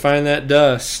 trying to find that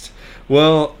dust.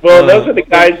 Well, those are the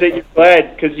guys that you're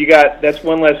glad, because that's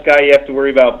one less guy you have to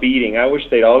worry about beating. I wish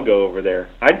they'd all go over there.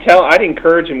 I'd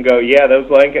encourage them, go, yeah, those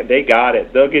they got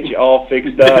it. They'll get you all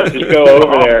fixed up. Just go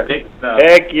over there.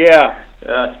 Heck yeah.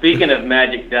 Speaking of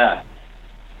magic dust.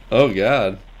 Oh,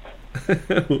 God.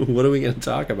 What are we going to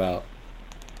talk about?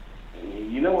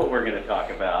 You know what we're going to talk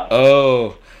about.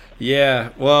 Oh, yeah.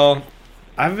 Well,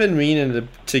 I've been meaning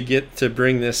to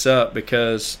bring this up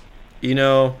because,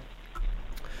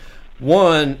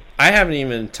 one, I haven't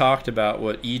even talked about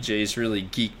what EJ's really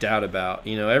geeked out about.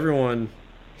 Everyone,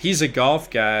 he's a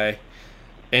golf guy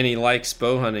and he likes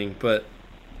bow hunting, but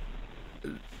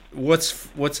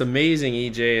what's amazing,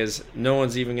 EJ, is no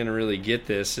one's even going to really get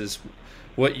this, is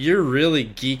what you're really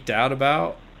geeked out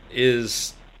about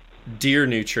is deer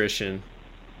nutrition.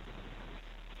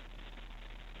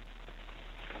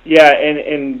 Yeah,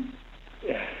 and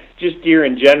just deer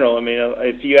in general. I mean,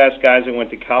 if you ask guys I went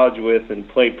to college with and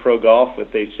played pro golf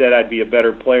with, they said I'd be a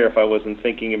better player if I wasn't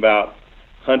thinking about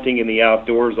hunting in the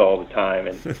outdoors all the time.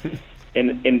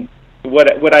 And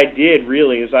what I did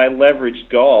really is I leveraged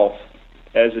golf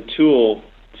as a tool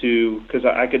because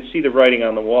I could see the writing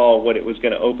on the wall, what it was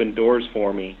going to open doors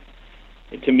for me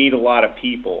to meet a lot of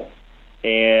people.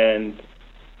 And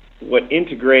what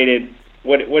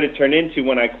it turned into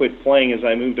when I quit playing is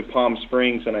I moved to Palm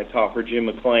Springs and I taught for Jim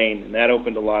McLean, and that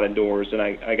opened a lot of doors. And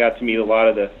I got to meet a lot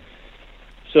of the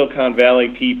Silicon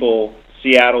Valley people,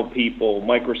 Seattle people,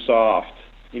 Microsoft,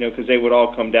 because they would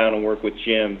all come down and work with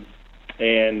Jim.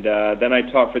 And then I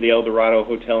taught for the El Dorado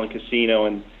Hotel and Casino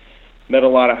and met a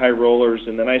lot of high rollers,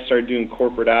 and then I started doing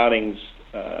corporate outings.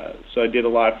 So I did a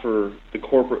lot for the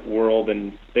corporate world,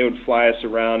 and they would fly us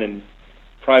around in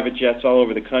private jets all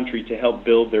over the country to help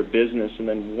build their business. And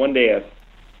then one day,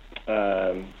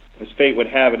 as fate would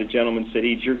have it, a gentleman said,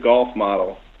 "Eej, your golf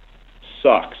model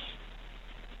sucks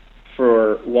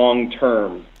for long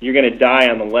term. You're going to die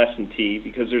on the lesson tee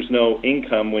because there's no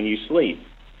income when you sleep."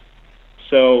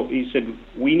 So he said,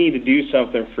 "We need to do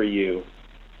something for you."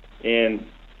 And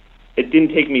it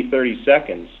didn't take me 30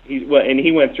 seconds. He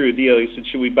went through a deal. He said,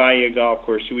 "Should we buy you a golf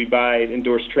course? Should we buy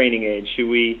endorsed training aids? Should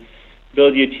we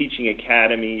build you a teaching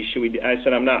academy? I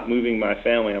said, "I'm not moving my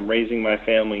family. I'm raising my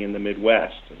family in the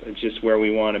Midwest. It's just where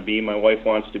we want to be. My wife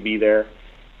wants to be there.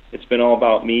 It's been all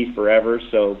about me forever,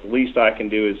 so the least I can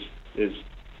do is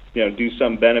do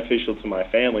something beneficial to my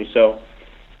family." So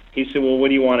he said, "Well, what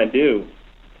do you want to do?"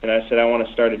 And I said, "I want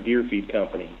to start a deer feed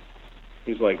company."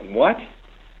 He's like, "What?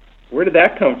 Where did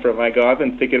that come from?" I go, "I've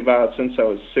been thinking about it since I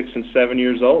was 6 and 7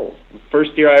 years old. The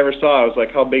first deer I ever saw, I was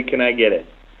like, how big can I get it?"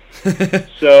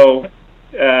 So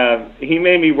he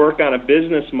made me work on a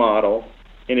business model,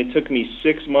 and it took me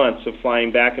 6 months of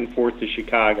flying back and forth to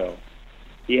Chicago.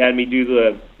 He had me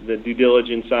do the due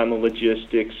diligence on the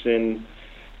logistics and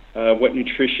what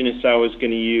nutritionists I was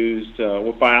going to use,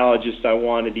 what biologists I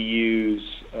wanted to use.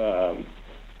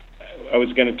 I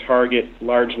was going to target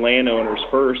large landowners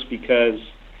first because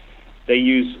they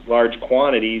use large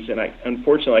quantities, and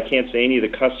unfortunately I can't say any of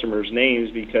the customers'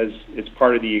 names because it's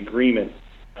part of the agreement.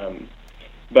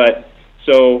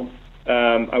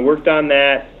 I worked on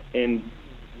that, and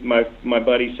my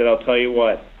buddy said, "I'll tell you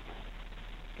what,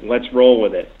 let's roll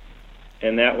with it."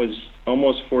 And that was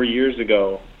almost 4 years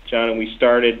ago, John, and we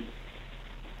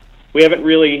haven't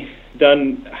really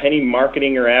done any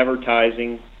marketing or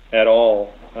advertising at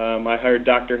all. I hired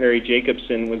Dr. Harry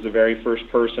Jacobson, was the very first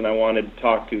person I wanted to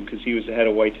talk to because he was the head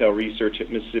of whitetail research at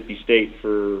Mississippi State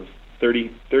for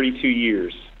 32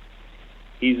 years.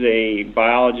 He's a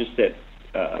biologist that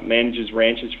manages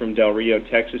ranches from Del Rio,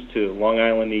 Texas to Long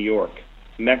Island, New York,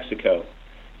 Mexico.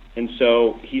 And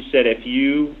so he said, if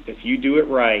you do it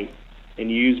right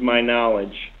and use my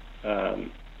knowledge,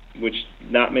 which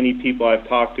not many people I've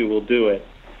talked to will do it,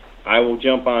 I will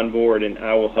jump on board and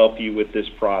I will help you with this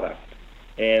product.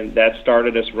 And that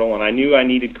started us rolling. I knew I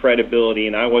needed credibility,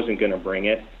 and I wasn't going to bring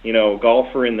it. A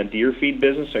golfer in the deer feed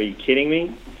business, are you kidding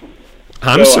me?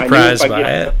 I'm surprised by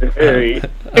it.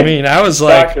 I mean, I was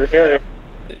like, Dr. Harry.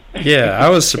 Yeah, I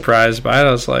was surprised by it.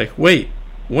 I was like, wait,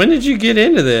 when did you get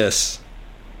into this?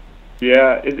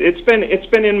 Yeah, it's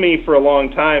been in me for a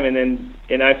long time,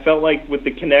 and I felt like with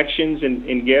the connections,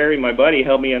 and Gary, my buddy,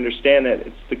 helped me understand that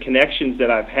it's the connections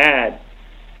that I've had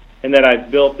and that I've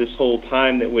built this whole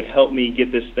time that would help me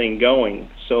get this thing going.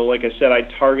 So like I said, I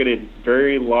targeted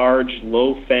very large,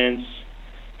 low-fence,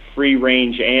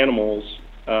 free-range animals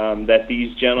that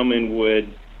these gentlemen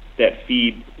would that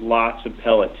feed lots of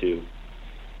pellet to.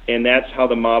 And that's how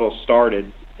the model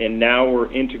started. And now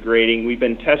we're integrating. We've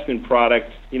been testing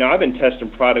product. I've been testing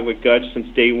product with Gudge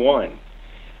since day one.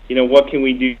 What can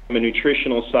we do from a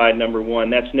nutritional side, number one?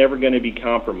 That's never going to be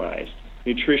compromised.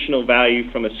 Nutritional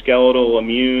value from a skeletal,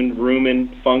 immune,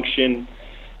 rumen, function,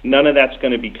 none of that's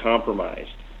going to be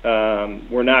compromised.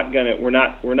 We're not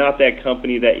that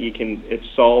company that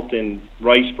it's salt and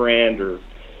rice brand, or,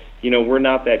 we're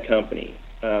not that company.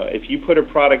 If you put a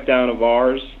product down of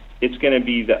ours, it's going to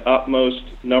be the utmost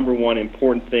number one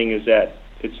important thing is that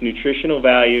it's nutritional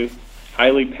value,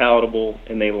 highly palatable,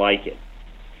 and they like it.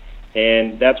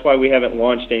 And that's why we haven't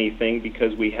launched anything,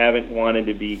 because we haven't wanted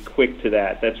to be quick to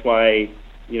that. That's why,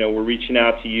 we're reaching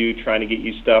out to you, trying to get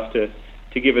you stuff to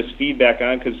give us feedback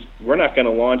on, because we're not going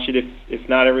to launch it if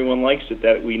not everyone likes it,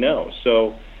 that we know.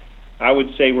 So I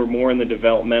would say we're more in the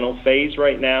developmental phase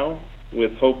right now,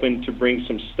 with hoping to bring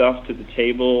some stuff to the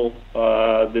table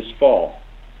this fall.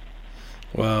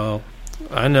 Well,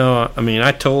 I know.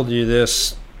 I told you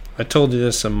this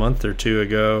a month or two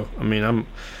ago.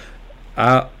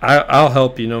 I'll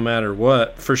help you no matter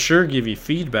what. For sure, give you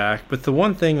feedback. But the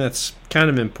one thing that's kind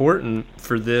of important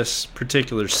for this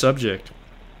particular subject,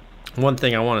 one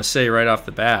thing I want to say right off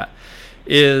the bat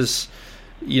is,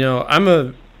 I'm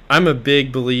a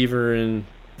big believer in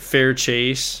fair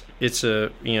chase. It's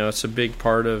a big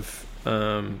part of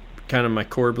kind of my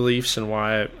core beliefs and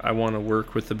why I want to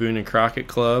work with the Boone and Crockett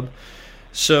Club.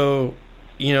 So,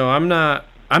 I'm not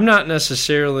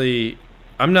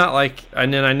like,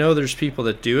 and then I know there's people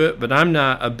that do it, but I'm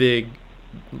not a big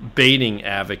baiting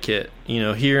advocate.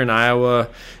 Here in Iowa,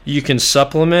 you can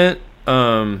supplement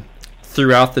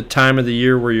throughout the time of the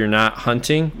year where you're not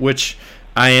hunting, which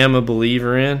I am a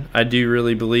believer in. I do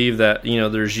really believe that,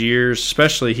 there's years,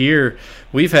 especially here,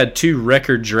 we've had 2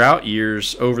 record drought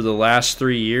years over the last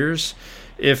 3 years.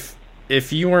 If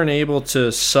you weren't able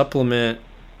to supplement,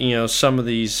 some of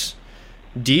these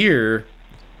deer,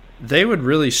 they would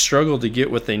really struggle to get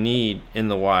what they need in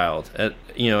the wild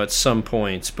at some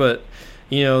points. But,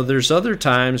 there's other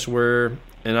times where,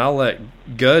 and I'll let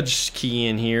Gudge key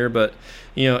in here, but,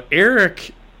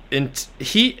 Eric,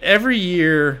 every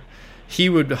year he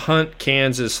would hunt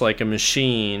Kansas like a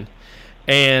machine,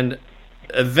 and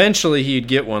eventually he'd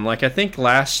get one. Like, I think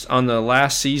on the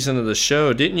last season of the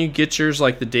show, didn't you get yours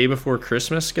like the day before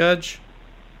Christmas, Gudge?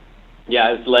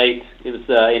 Yeah, it was late. It was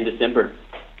in December.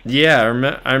 Yeah,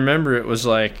 I remember it was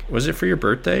like, was it for your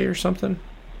birthday or something?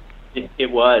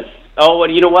 It was. Oh, well,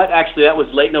 you know what? Actually, that was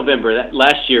late November.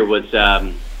 Last year was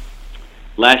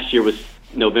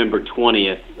November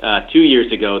 20th. 2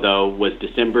 years ago, though, was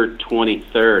December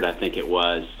 23rd, I think it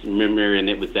was. Remember, and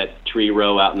it was that tree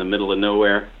row out in the middle of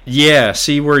nowhere? Yeah,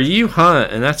 see, where you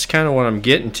hunt, and that's kind of what I'm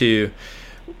getting to.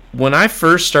 When I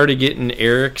first started getting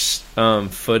Eric's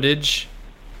footage,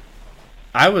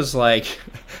 I was like,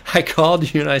 I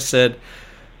called you and I said,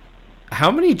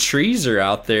 how many trees are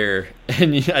out there?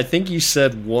 And I think you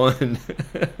said 1.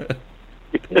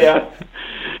 Yeah.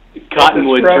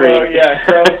 Cottonwood tree. Yeah,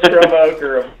 scrub oak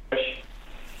or a bush.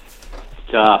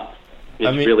 Tough.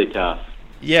 It's really tough.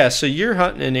 Yeah, so you're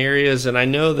hunting in areas, and I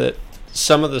know that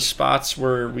some of the spots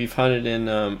where we've hunted in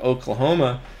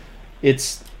Oklahoma,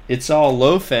 it's all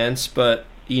low fence, but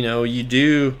you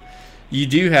do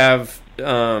have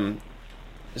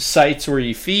sites where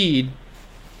you feed,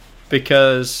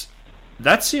 because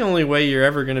that's the only way you're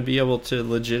ever going to be able to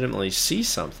legitimately see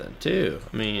something too.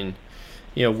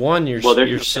 One,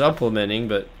 you're supplementing,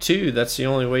 but 2, that's the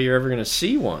only way you're ever going to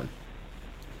see one.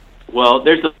 Well,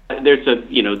 there's a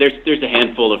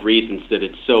handful of reasons that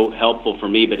it's so helpful for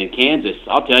me, but in Kansas,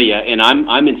 I'll tell you, and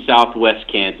I'm in southwest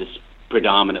Kansas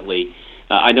predominantly.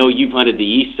 I know you've hunted the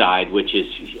east side, which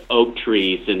is oak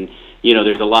trees, and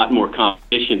there's a lot more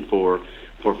competition for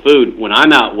food. When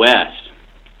I'm out west,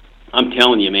 I'm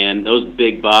telling you, man, those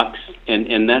big bucks,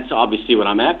 and that's obviously what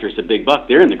I'm after, is a big buck.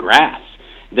 They're in the grass.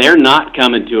 They're not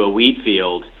coming to a wheat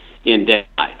field in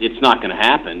daylight. It's not going to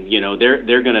happen.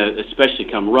 They're going to, especially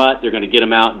come rut, they're going to get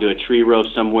them out and do a tree row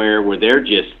somewhere where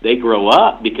they grow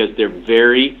up, because they're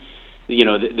very,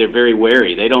 they're very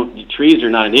wary. Trees are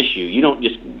not an issue. You don't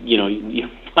just, you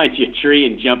find you a tree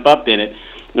and jump up in it.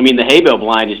 The hay bale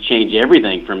blind has changed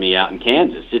everything for me out in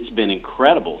Kansas. It's been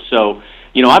incredible. So,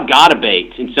 I've got a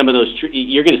bait in some of those trees.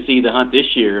 You're going to see the hunt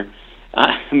this year.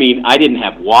 I didn't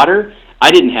have water.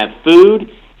 I didn't have food.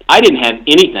 I didn't have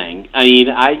anything.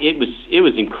 It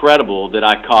was incredible that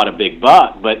I caught a big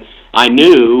buck, but I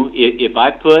knew if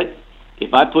I put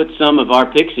some of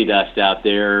our pixie dust out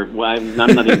there, I'm not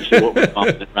even sure what we're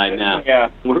calling it right now.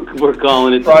 Yeah. We're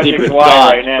calling it Project Secret Y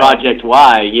Sauce, right now. Project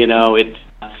Y.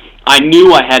 I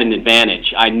knew I had an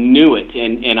advantage. I knew it,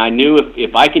 and I knew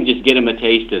if I can just get them a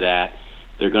taste of that,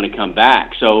 they're going to come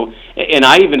back. So, and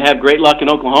I even have great luck in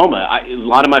Oklahoma. A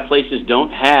lot of my places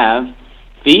don't have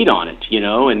feed on it,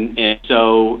 and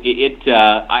so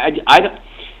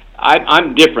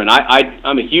I'm different.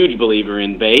 I'm a huge believer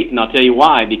in bait, and I'll tell you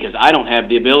why. Because I don't have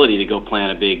the ability to go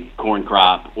plant a big corn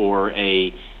crop or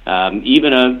even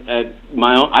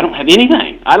my own. I don't have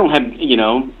anything. I don't have,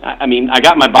 I mean, I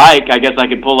got my bike. I guess I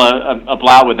could pull a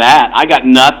plow with that. I got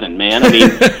nothing, man. I mean,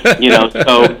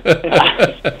 so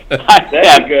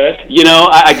that's good.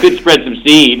 I could spread some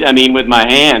seed. I mean, with my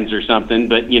hands or something,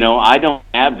 but I don't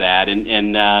have that,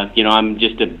 and I'm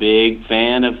just a big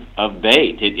fan of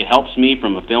bait. It helps me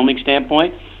from a filming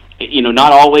standpoint.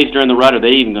 Not always during the rut are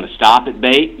they even going to stop at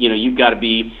bait. You've got to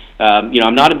be.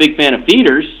 I'm not a big fan of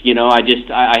feeders.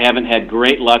 I haven't had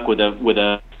great luck with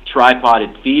a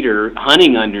tripoded feeder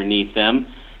hunting underneath them,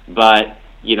 but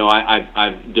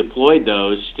I've deployed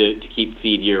those to keep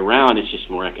feed year round. It's just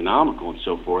more economical and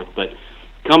so forth. But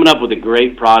coming up with a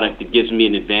great product that gives me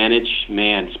an advantage,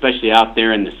 man, especially out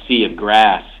there in the sea of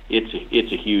grass,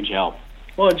 it's a huge help.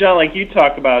 Well, John, like you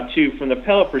talk about too, from the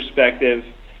pellet perspective,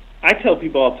 I tell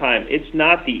people all the time, it's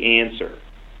not the answer.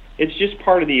 It's just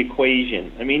part of the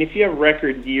equation. I mean, if you have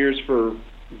record years for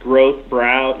growth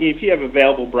browse, if you have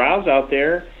available browse out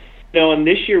there, and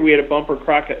this year we had a bumper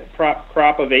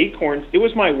crop of acorns. It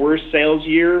was my worst sales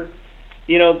year,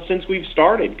 since we've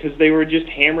started, because they were just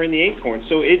hammering the acorns.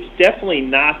 So it's definitely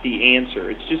not the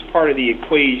answer. It's just part of the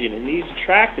equation. And these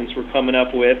attractants we're coming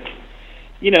up with,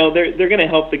 they're going to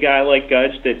help the guy like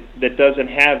Gudge that doesn't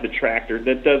have the tractor,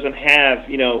 that doesn't have,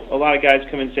 a lot of guys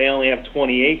come and say, I only have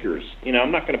 20 acres.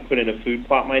 I'm not going to put in a food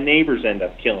plot. My neighbors end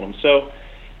up killing them. So,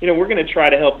 we're going to try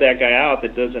to help that guy out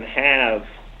that doesn't have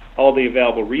all the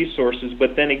available resources.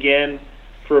 But then again,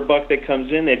 for a buck that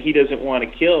comes in that he doesn't want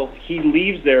to kill, he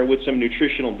leaves there with some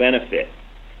nutritional benefit.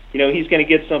 He's going to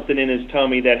get something in his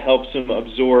tummy that helps him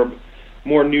absorb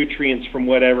more nutrients from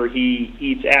whatever he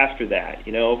eats after that.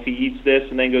 If he eats this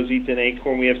and then goes eats an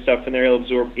acorn, we have stuff in there, he'll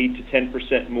absorb 8 to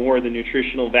 10% more of the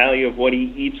nutritional value of what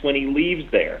he eats when he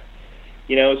leaves there.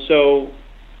 So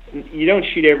you don't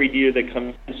shoot every deer that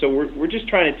comes in. So we're just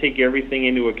trying to take everything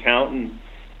into account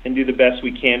and do the best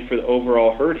we can for the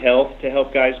overall herd health to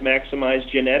help guys maximize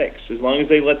genetics. As long as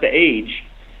they let the age,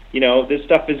 this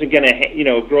stuff isn't going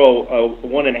to, grow a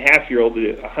 1.5-year-old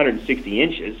to 160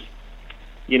 inches.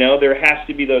 There has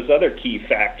to be those other key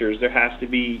factors. There has to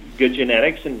be good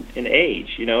genetics and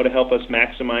age, to help us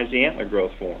maximize the antler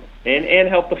growth for them and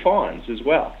help the fawns as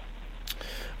well.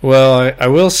 Well, I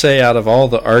will say out of all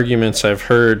the arguments I've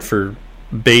heard for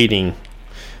baiting,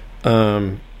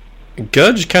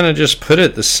 Gudge kind of just put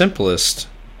it the simplest.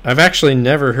 I've actually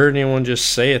never heard anyone just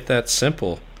say it that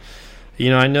simple.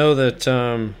 I know that,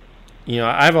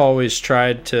 I've always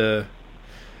tried to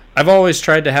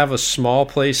have a small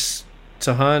place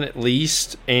to hunt at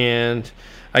least, and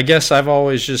I guess I've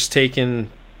always just taken,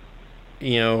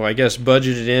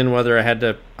 budgeted in whether I had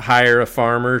to hire a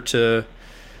farmer to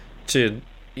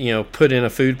put in a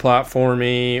food plot for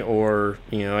me or,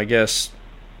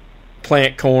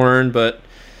 plant corn. But,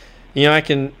 I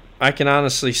can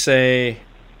honestly say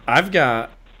I've got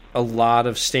a lot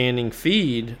of standing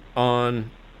feed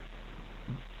on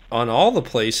all the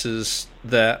places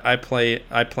that I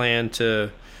plan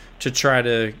to try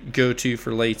to go to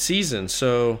for late season.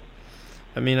 So,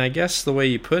 I guess the way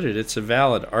you put it, it's a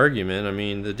valid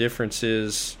argument. The difference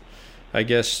is, I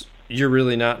guess you're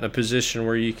really not in a position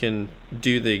where you can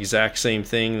do the exact same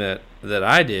thing that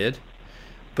I did,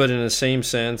 but in the same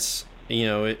sense,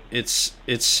 it's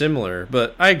similar.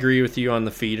 But I agree with you on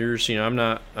the feeders. I'm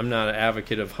not an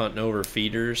advocate of hunting over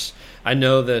feeders. I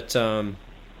know that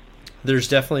there's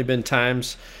definitely been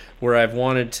times where I've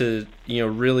wanted to,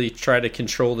 really try to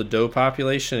control the doe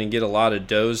population and get a lot of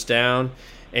does down.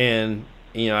 And,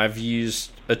 I've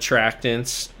used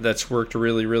attractants that's worked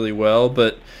really, really well.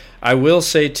 But I will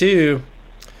say too,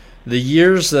 the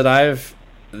years that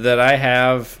I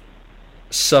have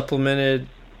supplemented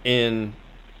in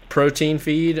protein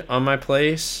feed on my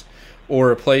place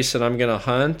or a place that I'm going to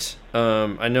hunt.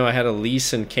 I know I had a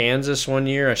lease in Kansas one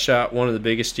year. I shot one of the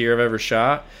biggest deer I've ever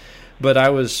shot. But I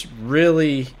was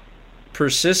really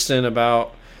persistent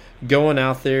about going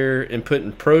out there and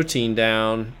putting protein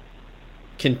down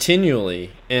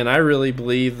continually, and I really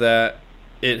believe that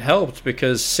it helped,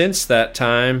 because since that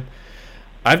time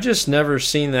I've just never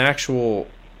seen the actual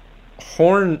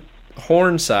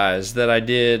horn size that I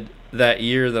did that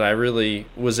year, that I really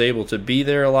was able to be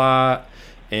there a lot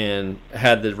and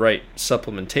had the right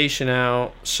supplementation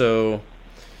out. So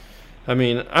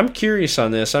I'm curious on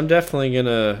this. I'm definitely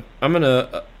gonna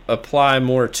apply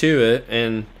more to it.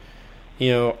 And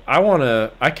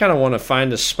I kind of want to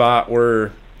find a spot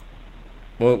where,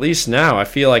 well, at least now I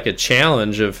feel like a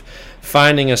challenge of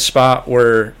finding a spot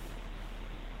where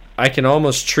I can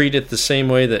almost treat it the same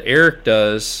way that Eric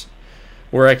does,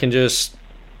 where I can just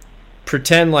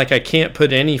pretend like I can't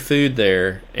put any food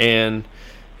there, and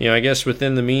I guess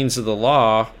within the means of the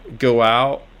law, go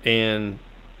out and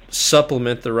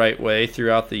supplement the right way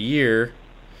throughout the year,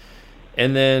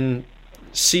 and then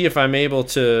see if I'm able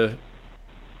to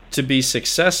be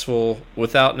successful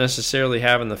without necessarily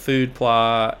having the food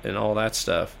plot and all that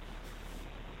stuff.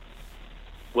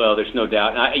 Well, there's no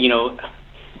doubt.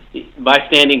 My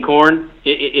standing corn,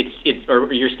 it's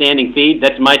or your standing feed,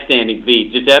 that's my standing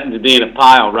feed. Just happens to be in a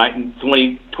pile right in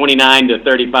 29 to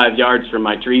 35 yards from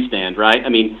my tree stand, right? I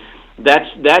mean,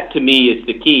 that to me is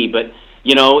the key. But,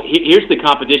 here's the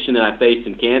competition that I faced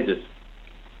in Kansas.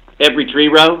 Every tree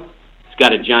row has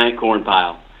got a giant corn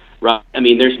pile, right? I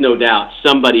mean, there's no doubt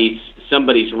somebody's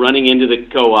running into the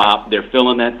co-op, they're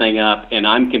filling that thing up, and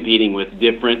I'm competing with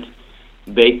different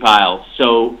bait piles.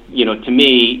 So, to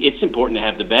me, it's important to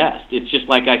have the best. It's just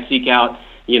like I seek out,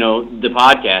 the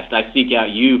podcast. I seek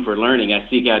out you for learning. I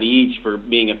seek out each for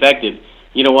being effective.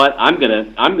 You know what? I'm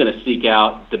gonna seek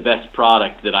out the best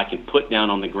product that I can put down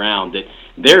on the ground. That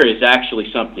there is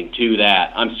actually something to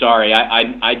that. I'm sorry.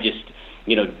 I just,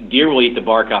 deer will eat the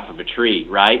bark off of a tree,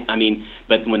 right? I mean,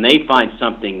 but when they find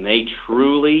something they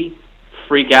truly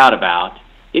freak out about,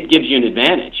 it gives you an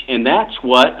advantage. And that's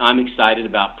what I'm excited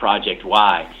about Project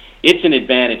Y. It's an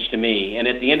advantage to me. And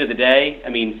at the end of the day, I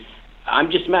mean,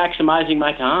 I'm just maximizing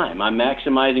my time. I'm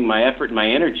maximizing my effort and my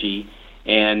energy,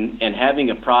 and having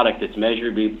a product that's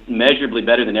measurably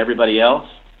better than everybody else.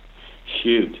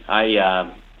 Shoot,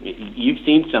 you've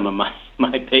seen some of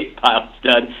my bait pile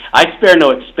stud. I spare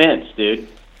no expense, dude.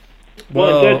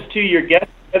 Well, and that's to your guest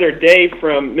the other day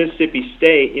from Mississippi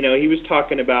State. He was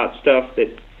talking about stuff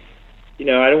that,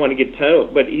 I don't want to get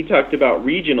told, but he talked about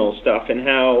regional stuff and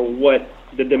how what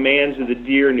the demands of the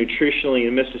deer nutritionally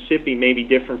in Mississippi may be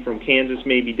different from Kansas,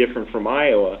 may be different from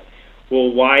Iowa.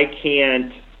 Well, why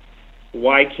can't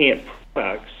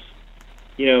products,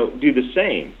 do the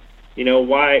same?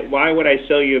 Why would I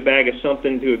sell you a bag of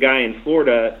something to a guy in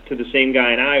Florida to the same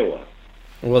guy in Iowa?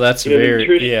 Well, that's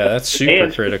that's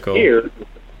super critical.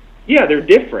 Yeah, they're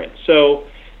different. So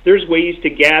there's ways to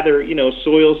gather,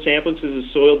 soil samples, because the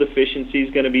soil deficiency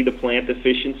is going to be the plant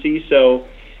deficiency. So,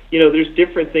 there's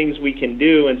different things we can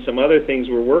do, and some other things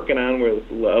we're working on with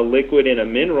a liquid and a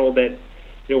mineral that,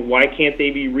 why can't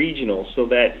they be regional so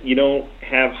that you don't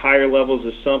have higher levels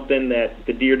of something that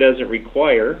the deer doesn't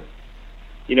require,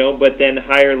 but then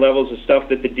higher levels of stuff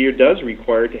that the deer does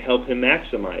require to help him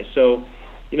maximize. So,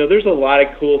 there's a lot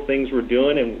of cool things we're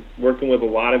doing and working with a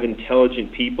lot of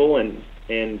intelligent people, and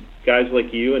guys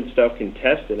like you and stuff can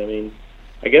test it. I mean,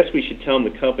 I guess we should tell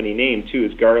them the company name, too,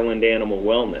 is Garland Animal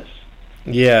Wellness.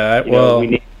 Yeah, we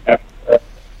need to have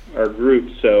our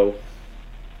group, so...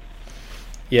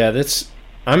 Yeah,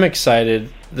 I'm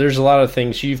excited. There's a lot of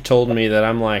things you've told me that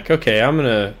I'm like, okay, I'm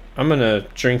gonna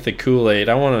drink the Kool-Aid.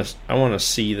 I wanna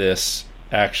see this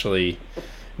actually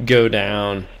go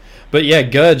down. But yeah,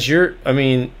 Gudge,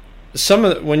 when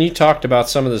you talked about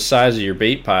some of the size of your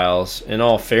bait piles, in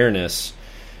all fairness,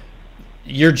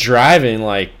 you're driving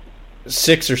like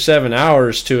 6 or 7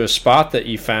 hours to a spot that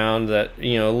you found, that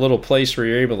a little place where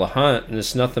you're able to hunt, and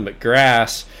it's nothing but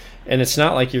grass, and it's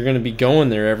not like you're going to be going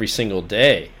there every single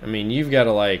day. I mean, you've got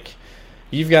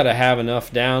to have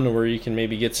enough down to where you can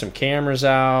maybe get some cameras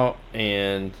out,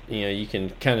 and you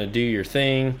can kind of do your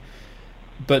thing,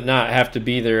 but not have to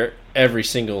be there every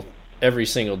single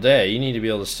day. You need to be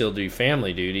able to still do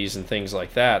family duties and things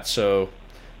like that. So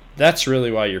that's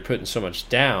really why you're putting so much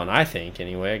down, I think,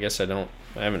 anyway. I guess I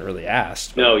haven't really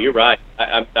asked. No, you're right.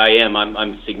 I am.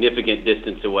 I'm significant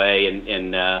distance away,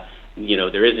 and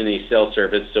there isn't any cell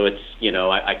service, so it's,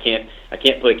 I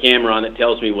can't put a camera on that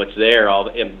tells me what's there.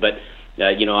 But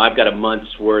I've got a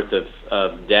month's worth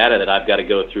of data that I've got to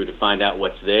go through to find out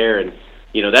what's there, and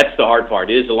that's the hard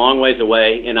part. It is a long ways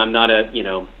away, and I'm not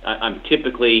I'm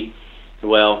typically,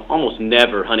 almost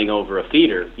never hunting over a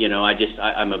feeder.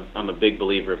 I'm a big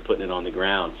believer of putting it on the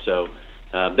ground. So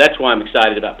that's why I'm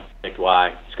excited about Project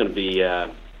Y. It's going to be,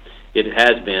 it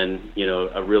has been,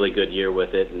 a really good year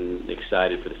with it, and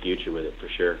excited for the future with it for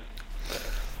sure.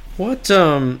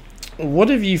 What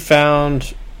have you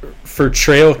found for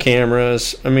trail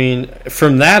cameras? I mean,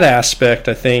 from that aspect,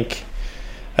 I think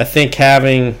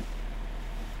having,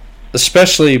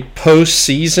 especially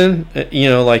post-season,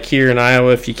 like here in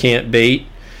Iowa, if you can't bait,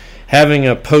 having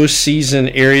a post-season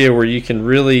area where you can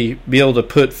really be able to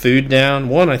put food down.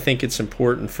 One, I think it's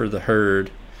important for the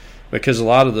herd. because a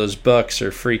lot of those bucks are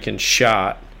freaking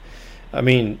shot. I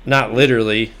mean, not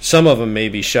literally. Some of them may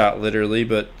be shot literally,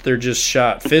 but they're just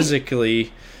shot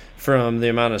physically from the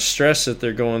amount of stress that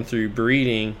they're going through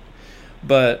breeding.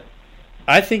 But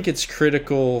I think it's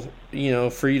critical,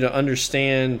 for you to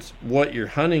understand what you're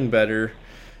hunting better,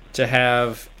 to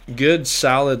have good,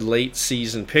 solid late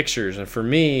season pictures. And for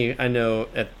me, I know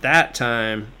at that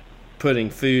time, putting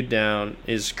food down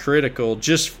is critical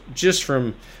just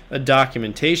from a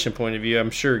documentation point of view. I'm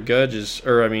sure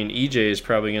EJ is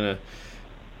probably going to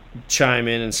chime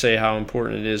in and say how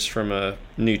important it is from a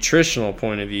nutritional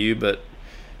point of view, but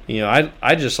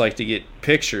I just like to get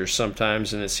pictures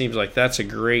sometimes, and it seems like that's a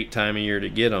great time of year to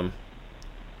get them.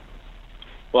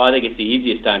 Well, I think it's the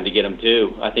easiest time to get them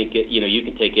too. I think you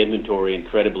can take inventory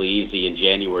incredibly easy in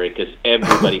January because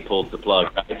everybody pulls the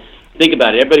plug. Right? Think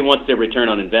about it. Everybody wants their return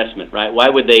on investment, right? Why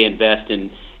would they invest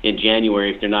in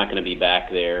January if they're not going to be back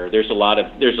there? There's a lot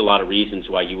of reasons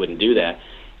why you wouldn't do that.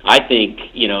 I think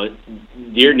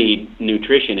deer need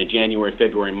nutrition in January,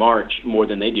 February, March more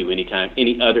than they do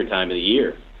any other time of the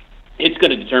year. It's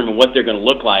going to determine what they're going to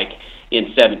look like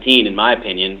in 17, in my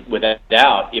opinion, without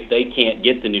doubt, if they can't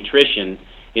get the nutrition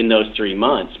in those 3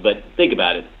 months. But think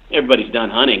about it. Everybody's done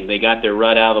hunting. They got their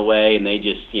rut out of the way, and they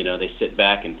just, they sit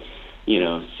back and,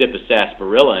 sip a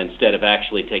sarsaparilla instead of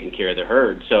actually taking care of the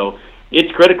herd. So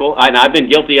it's critical. I've been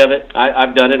guilty of it.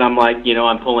 I've done it. I'm like,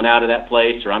 I'm pulling out of that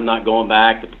place, or I'm not going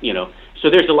back, So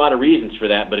there's a lot of reasons for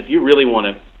that. But if you really want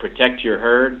to protect your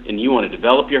herd and you want to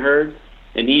develop your herd,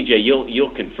 and EJ,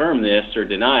 you'll confirm this or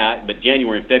deny it, but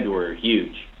January and February are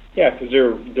huge. Yeah, because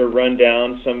they're run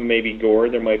down. Some may be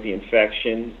gored. There might be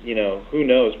infection. Who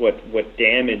knows what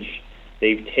damage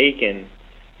they've taken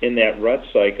in that rut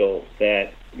cycle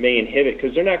that may inhibit,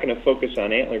 because they're not going to focus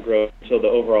on antler growth until the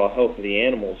overall health of the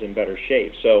animal is in better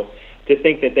shape. So to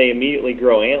think that they immediately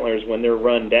grow antlers when they're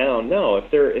run down, no.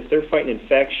 If they're fighting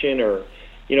infection or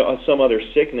some other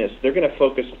sickness, they're going to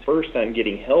focus first on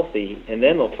getting healthy, and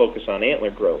then they'll focus on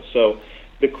antler growth. So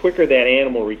the quicker that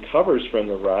animal recovers from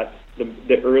the rut,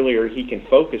 the earlier he can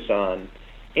focus on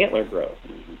antler growth.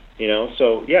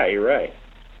 So yeah, you're right.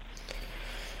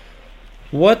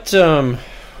 What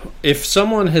if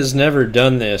someone has never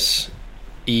done this,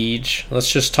 Eej?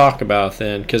 Let's just talk about it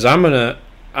then, because I'm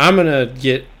gonna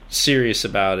get serious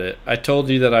about it. I told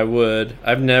you that I would.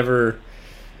 I've never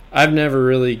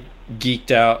really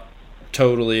geeked out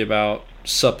totally about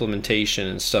supplementation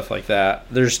and stuff like that.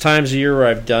 There's times a year where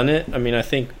I've done it. I mean, I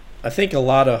think a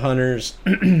lot of hunters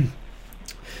and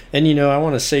I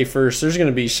want to say first, there's going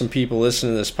to be some people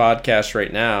listening to this podcast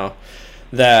right now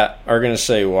that are going to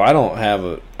say, well, I don't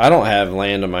have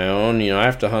land on my own. I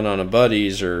have to hunt on a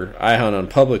buddy's, or I hunt on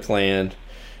public land.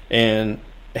 And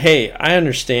hey, I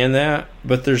understand that,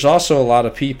 but there's also a lot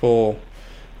of people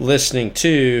listening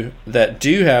too that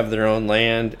do have their own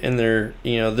land, and they're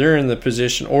in the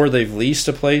position, or they've leased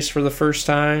a place for the first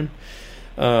time,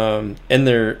 and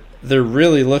they're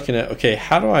really looking at, okay,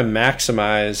 how do I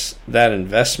maximize that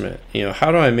investment?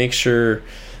 How do I make sure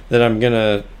that I'm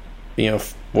gonna,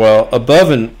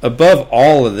 above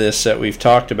all of this that we've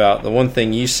talked about, the one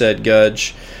thing you said,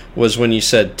 Gudge, was when you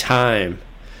said time.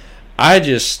 I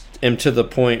just am to the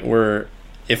point where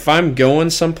if I'm going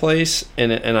someplace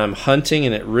and I'm hunting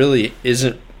and it really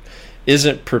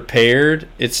isn't prepared,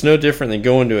 it's no different than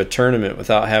going to a tournament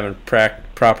without having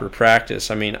proper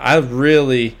practice. I mean, I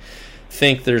really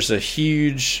think there's a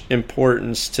huge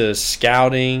importance to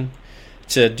scouting,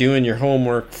 to doing your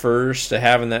homework first, to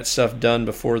having that stuff done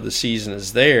before the season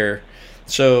is there.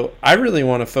 So I really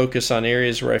want to focus on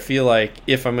areas where I feel like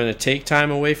if I'm going to take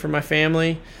time away from my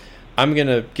family, I'm going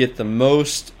to get the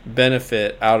most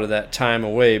benefit out of that time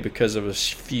away because of a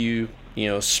few,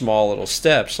 small little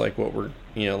steps like what we're,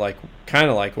 like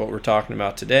what we're talking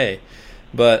about today.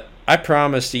 But I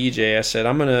promised EJ, I said,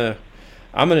 I'm going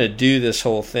to do this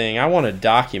whole thing. I want to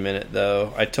document it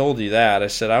though. I told you that. I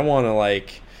said, I want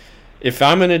to, if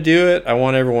I'm going to do it, I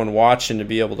want everyone watching to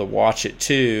be able to watch it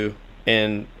too.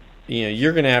 And,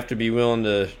 you're going to have to be willing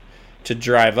to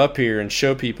drive up here and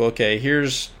show people, okay,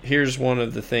 here's one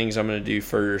of the things I'm going to do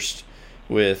first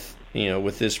with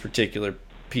this particular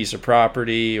piece of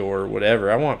property or whatever.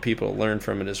 I want people to learn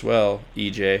from it as well,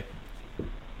 EJ.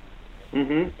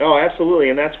 Oh, absolutely,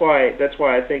 and that's why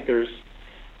I think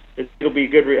it'll be a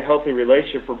good, healthy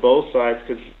relationship for both sides,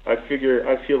 because I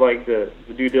feel like the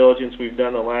due diligence we've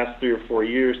done the last 3 or 4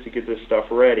 years to get this stuff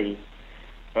ready,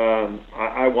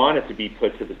 I want it to be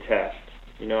put to the test.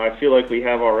 I feel like we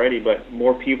have already, but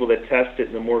more people that test it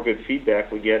and the more good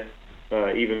feedback we get,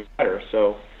 even better.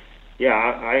 So, yeah,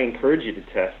 I encourage you to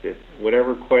test it.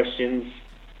 Whatever questions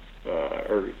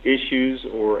or issues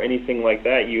or anything like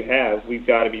that you have, we've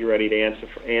got to be ready to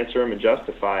answer them and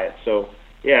justify it. So,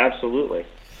 yeah, absolutely.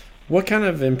 What kind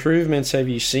of improvements have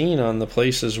you seen on the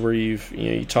places where you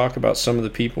talk about some of the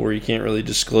people where you can't really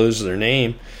disclose their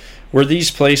name? Were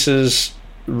these places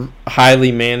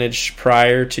highly managed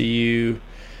prior to you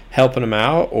helping them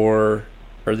out, or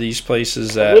are these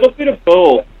places that... A little bit of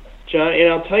both, John, and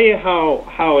I'll tell you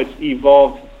how it's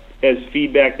evolved as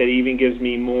feedback that even gives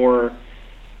me more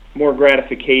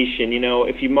gratification.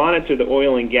 If you monitor the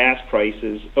oil and gas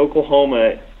prices,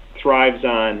 Oklahoma thrives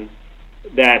on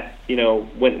that.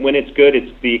 When it's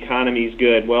good, the economy's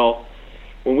good. Well,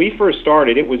 when we first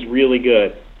started, it was really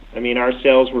good. I mean, our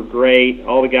sales were great.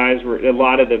 All the guys a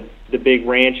lot of the big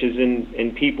ranches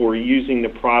and people were using the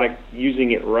product,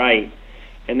 using it right.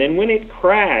 And then when it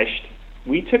crashed,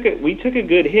 we took a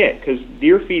good hit, because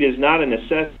deer feed is not a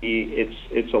necessity;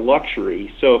 it's a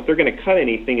luxury. So if they're going to cut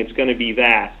anything, it's going to be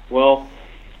that. Well,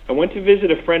 I went to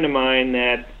visit a friend of mine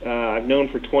that I've known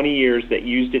for 20 years that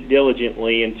used it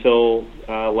diligently until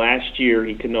last year.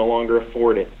 He could no longer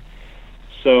afford it.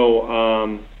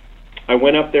 So I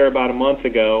went up there about a month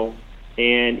ago,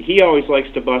 and he always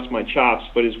likes to bust my chops,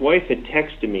 but his wife had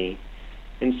texted me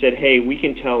and said, "Hey, we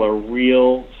can tell a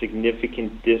real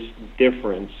significant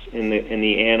difference in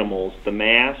the animals, the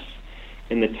mass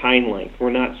and the tine length.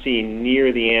 We're not seeing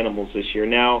near the animals this year."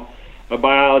 Now, a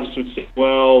biologist would say,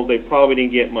 "Well, they probably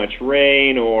didn't get much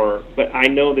rain," but I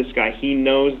know this guy. He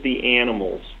knows the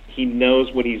animals. He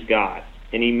knows what he's got,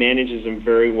 and he manages them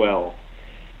very well.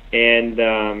 And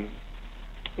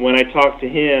when I talked to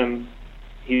him,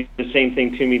 he did the same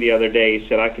thing to me the other day. He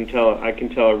said, I can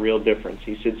tell a real difference.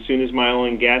 He said, as soon as my oil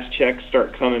and gas checks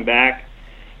start coming back,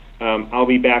 I'll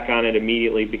be back on it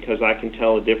immediately, because I can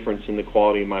tell a difference in the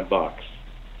quality of my bucks.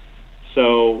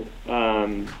 So,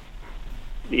 that's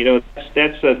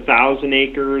 1,000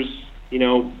 acres,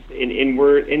 and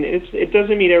it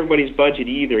doesn't meet everybody's budget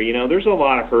either. There's a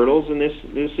lot of hurdles, and this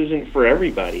isn't for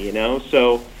everybody,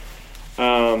 So,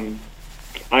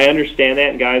 I understand that,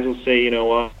 and guys will say,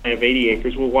 well, I have 80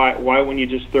 acres. Well, why wouldn't you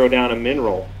just throw down a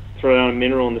mineral? Throw down a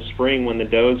mineral in the spring when the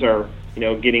does are,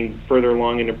 getting further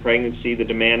along into pregnancy. The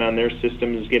demand on their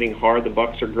system is getting hard. The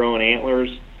bucks are growing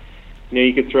antlers.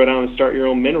 You could throw down and start your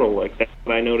own mineral. Like that.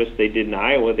 What I noticed they did in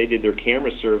Iowa, they did their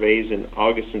camera surveys in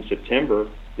August and September.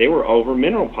 They were over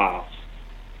mineral piles.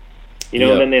 And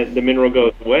then the mineral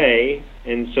goes away,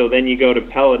 and so then you go to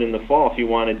pellet in the fall if you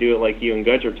want to do it like you and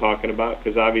Gudge are talking about,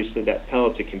 because obviously that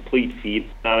pellet's a complete feed,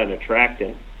 not an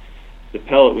attractant. The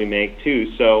pellet we make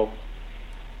too. So,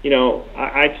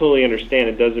 I totally understand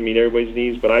it doesn't meet everybody's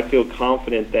needs, but I feel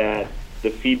confident that the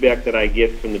feedback that I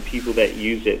get from the people that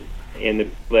use it and the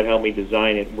people that help me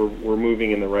design it, we're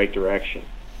moving in the right direction.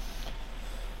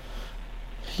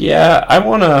 Yeah, I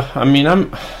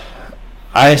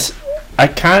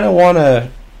kind of want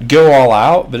to go all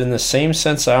out, but in the same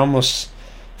sense, I almost,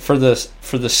 for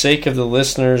the sake of the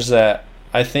listeners that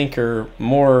I think are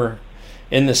more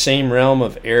in the same realm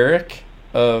of Eric,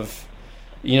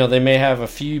 they may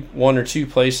have one or two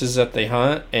places that they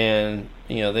hunt, and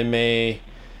they may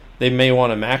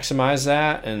want to maximize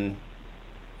that,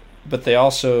 but they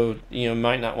also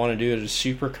might not want to do it at a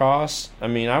super cost. I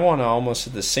want to almost,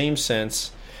 in the same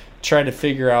sense, try to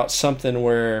figure out something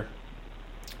where,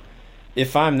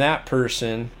 if I'm that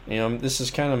person, this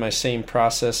is kind of my same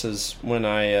process as when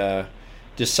I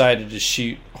decided to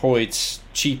shoot Hoyt's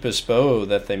cheapest bow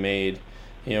that they made.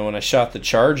 When I shot the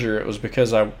Charger, it was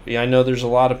because I know there's a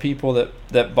lot of people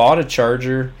that bought a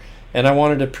Charger, and I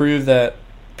wanted to prove that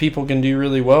people can do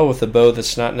really well with a bow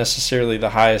that's not necessarily the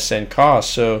highest end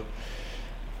cost. So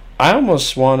I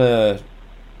almost want to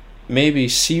maybe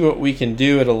see what we can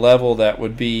do at a level that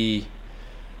would be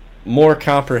more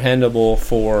comprehensible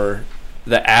for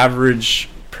the average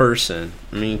person.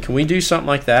 Can we do something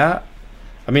like that?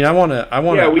 I want to. Yeah,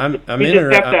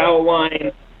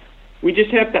 we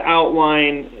just have to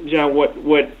outline, John, what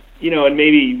and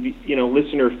maybe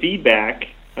listener feedback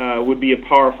would be a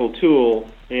powerful tool.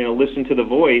 Listen to the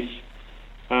voice.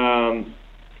 Like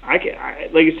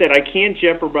I said, I can't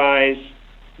jeopardize,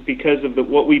 because of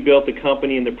what we built the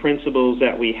company and the principles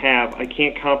that we have. I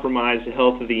can't compromise the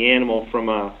health of the animal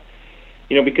from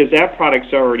because that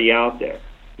product's already out there.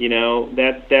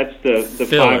 That's the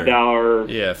filler. $5.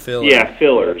 Yeah, filler. Yeah,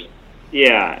 fillers.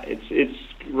 Yeah, it's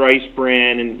rice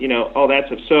bran and all that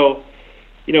stuff. So,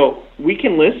 we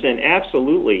can listen,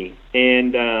 absolutely.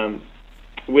 And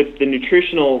with the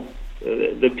nutritional,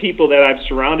 the people that I've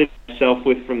surrounded myself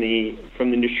with from the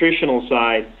nutritional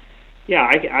side,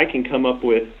 yeah, I can come up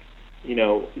with,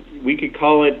 we could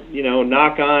call it,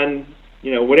 knock on,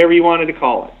 whatever you wanted to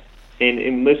call it.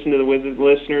 and listen to the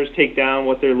listeners, take down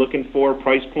what they're looking for,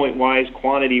 price point wise,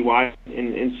 quantity wise,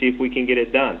 and see if we can get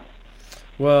it done.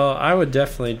 Well, I would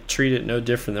definitely treat it no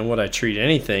different than what I treat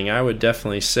anything. I would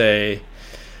definitely say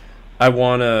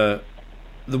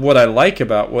what I like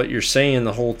about what you're saying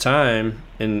the whole time,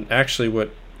 and actually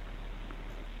what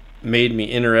made me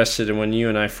interested in when you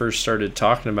and I first started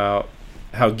talking about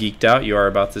how geeked out you are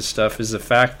about this stuff, is the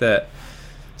fact that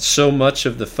so much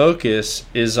of the focus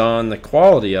is on the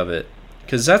quality of it,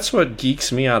 because that's what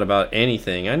geeks me out about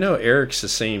anything. I know Eric's the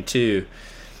same too.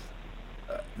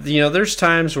 There's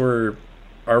times where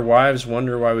our wives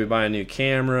wonder why we buy a new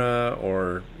camera,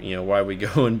 or why we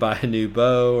go and buy a new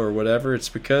bow or whatever. It's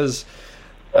because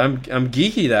I'm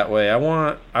geeky that way.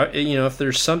 If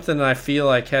there's something that I feel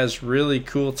like has really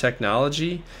cool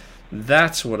technology,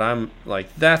 that's what I'm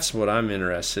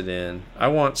interested in. I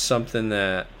want something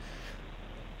that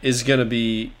is going to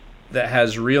be, that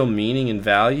has real meaning and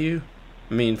value.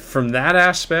 I mean, from that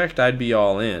aspect, I'd be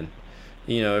all in.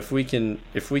 If we can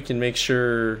make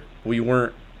sure we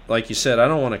weren't, like you said, I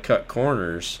don't want to cut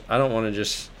corners. I don't want to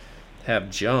just have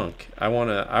junk. I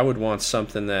would want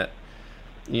something that,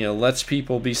 lets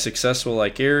people be successful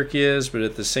like Eric is, but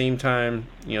at the same time,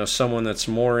 someone that's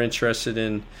more interested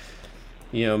in,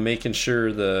 making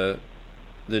sure the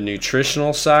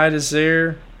nutritional side is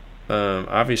there.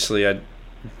 Obviously,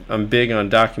 I'm big on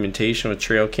documentation with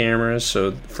trail cameras,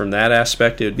 so from that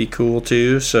aspect, it would be cool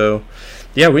too. So,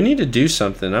 yeah, we need to do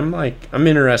something. I'm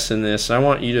interested in this.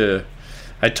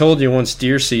 I told you once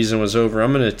deer season was over,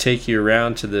 I'm going to take you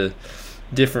around to the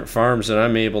different farms that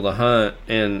I'm able to hunt,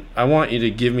 and I want you to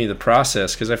give me the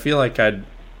process, because I feel like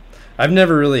I've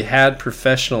never really had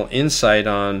professional insight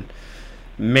on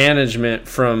management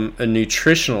from a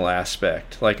nutritional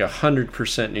aspect, like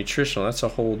 100% nutritional. That's a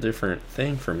whole different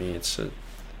thing for me.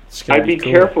 I'd be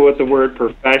cool. Careful with the word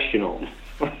professional.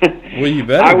 Well, you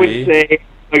better I would be. say,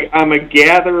 I'm a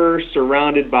gatherer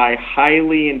surrounded by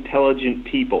highly intelligent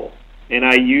people, and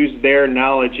I use their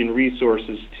knowledge and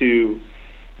resources to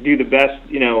do the best.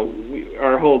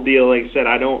 Our whole deal, like I said,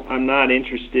 I'm not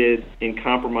interested in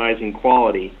compromising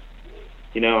quality.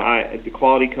 The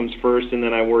quality comes first, and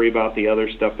then I worry about the other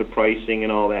stuff, the pricing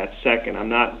and all that second. I'm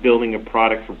not building a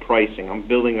product for pricing. I'm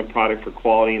building a product for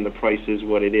quality, and the price is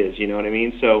what it is. You know what I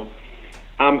mean? So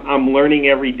I'm learning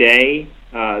every day.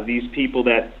 These people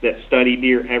that study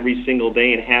deer every single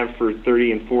day and have for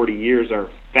 30 and 40 years are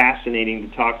fascinating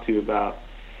to talk to about.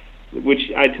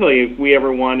 Which I tell you, if we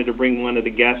ever wanted to bring one of the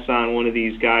guests on, one of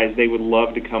these guys, they would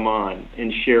love to come on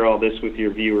and share all this with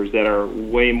your viewers that are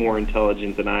way more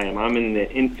intelligent than I am. I'm in the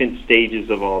infant stages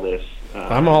of all this.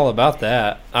 I'm all about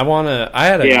that. I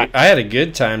had a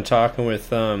good time talking with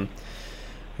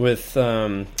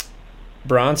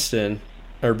Bronson.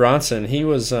 He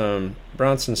was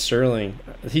Bronson Sterling.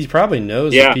 He probably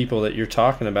knows the people that you're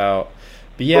talking about.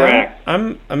 But yeah,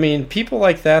 correct. People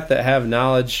like that have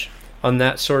knowledge on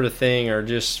that sort of thing are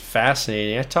just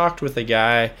fascinating. I talked with a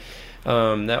guy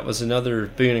that was another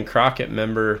Boone and Crockett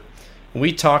member.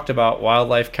 We talked about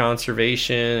wildlife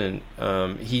conservation,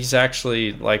 and he's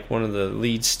actually like one of the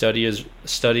lead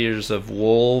studiers of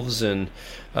wolves and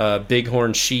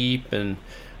bighorn sheep, and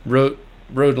wrote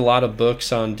a lot of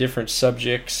books on different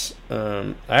subjects.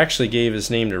 I actually gave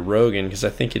his name to Rogan because I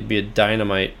think it'd be a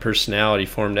dynamite personality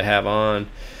for him to have on.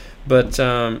 But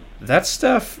that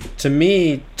stuff, to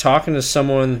me, talking to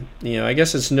someone, I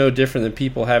guess it's no different than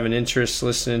people having interest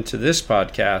listening to this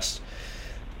podcast.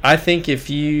 I think if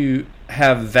you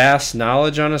have vast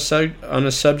knowledge on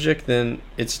a subject, then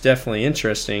it's definitely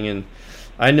interesting. And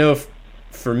I know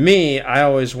for me, I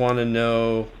always want to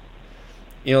know,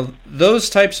 those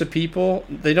types of people,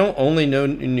 they don't only know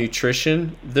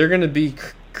nutrition. They're going to be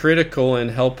critical in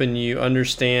helping you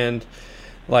understand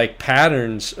like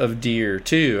patterns of deer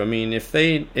too. If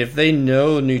they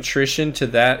know nutrition to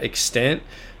that extent,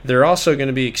 they're also going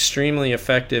to be extremely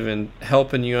effective in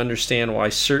helping you understand why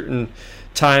certain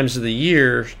times of the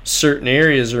year, certain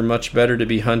areas are much better to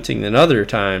be hunting than other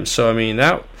times. So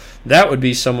that would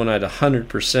be someone I'd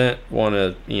 100% want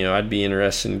to, I'd be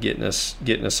interested in getting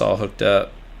us all hooked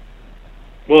up.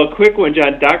 Well, a quick one,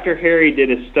 John. Dr. Harry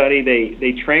did a study.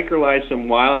 They tranquilized some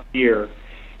wild deer,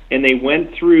 and they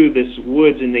went through this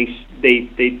woods, and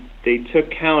they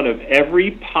took count of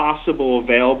every possible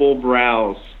available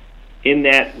browse in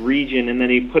that region, and then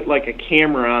they put like a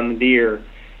camera on the deer,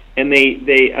 and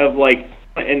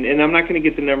and I'm not going to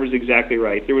get the numbers exactly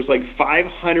right. There was like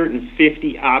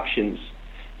 550 options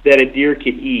that a deer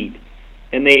could eat,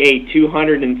 and they ate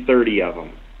 230 of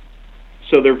them.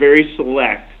 So they're very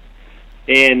select.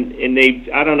 and they,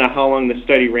 I don't know how long the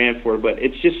study ran for, but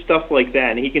it's just stuff like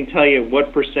that, and he can tell you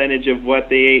what percentage of what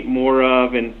they ate more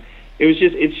of, and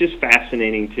it's just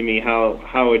fascinating to me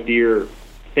how a deer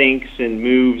thinks and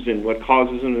moves and what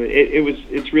causes them.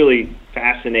 It's really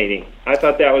fascinating. I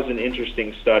thought that was an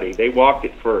interesting study. They walked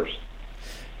it first.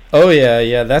 Oh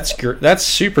yeah, that's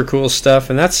super cool stuff,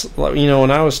 and that's, you know,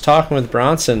 when I was talking with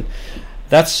Bronson,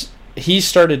 he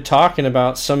started talking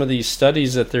about some of these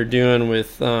studies that they're doing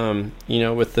with you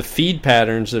know, with the feed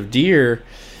patterns of deer,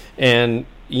 and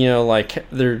you know, like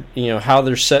they're, you know, how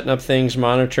they're setting up things,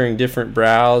 monitoring different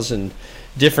browse and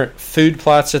different food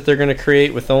plots that they're going to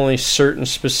create with only certain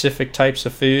specific types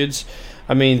of foods.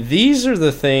 I mean, these are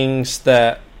the things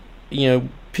that, you know,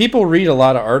 people read a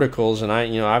lot of articles, and I,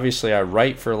 you know, obviously I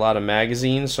write for a lot of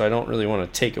magazines, so I don't really want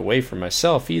to take away from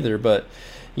myself either, but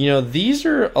you know, these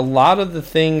are a lot of the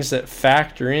things that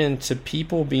factor into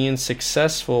people being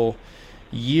successful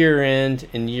year in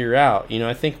and year out. You know,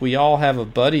 I think we all have a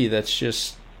buddy that's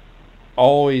just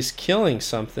always killing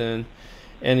something,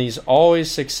 and he's always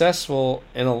successful,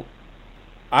 and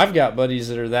I've got buddies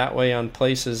that are that way on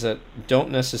places that don't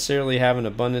necessarily have an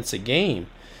abundance of game.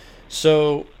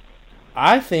 So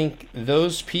I think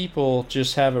those people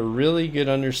just have a really good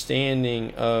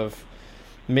understanding of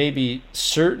maybe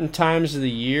certain times of the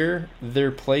year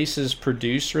their places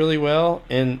produce really well,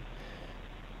 and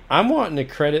I'm wanting to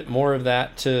credit more of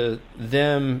that to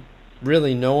them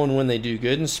really knowing when they do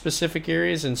good in specific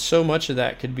areas, and so much of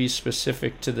that could be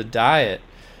specific to the diet,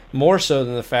 more so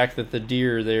than the fact that the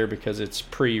deer are there because it's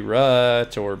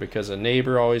pre-rut or because a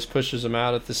neighbor always pushes them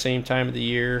out at the same time of the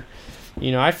year.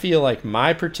 You know, I feel like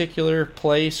my particular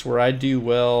place where I do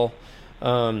well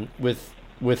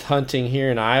with hunting here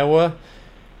in Iowa,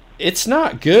 it's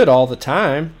not good all the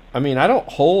time. I mean, I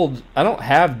don't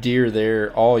have deer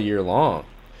there all year long.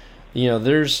 You know,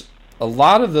 there's a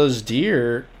lot of those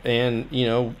deer, and you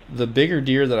know, the bigger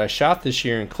deer that I shot this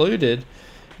year included,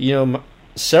 you know,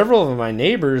 several of my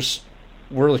neighbors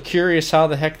were curious how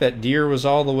the heck that deer was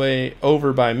all the way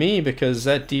over by me, because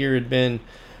that deer had been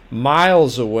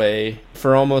miles away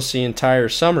for almost the entire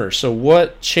summer. So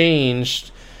what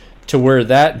changed to where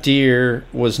that deer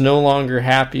was no longer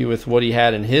happy with what he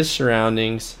had in his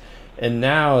surroundings, and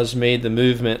now has made the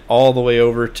movement all the way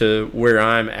over to where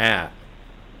I'm at?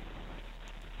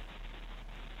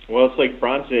 Well, it's like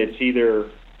Bronson. It's either,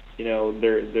 you know,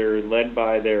 they're led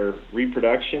by their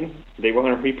reproduction. They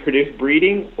want to reproduce,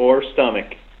 breeding, or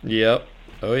stomach. Yep.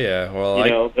 Oh yeah. Well,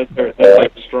 you know, that's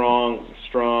like strong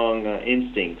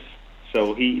instincts.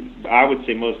 So I would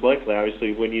say most likely,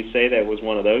 obviously, when you say that, was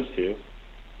one of those two.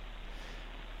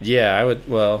 Yeah, I would.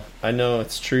 Well, I know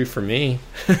it's true for me.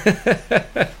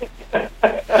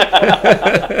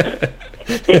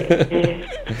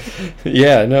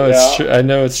 Yeah, no, it's true. I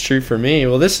know it's true for me.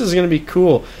 Well, this is going to be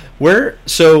cool.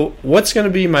 So what's going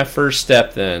to be my first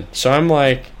step then? So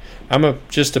I'm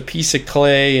just a piece of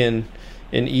clay in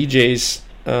EJ's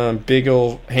big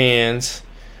old hands,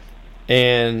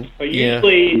 and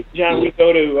usually, John, we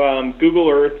go to Google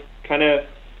Earth, kind of,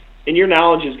 and your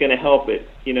knowledge is going to help it.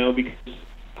 You know, because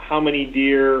how many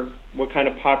deer, what kind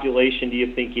of population do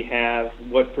you think you have?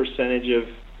 What percentage of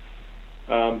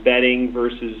bedding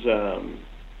versus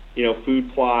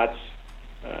food plots,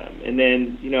 and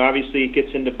then obviously it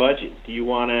gets into budget. Do you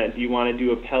want to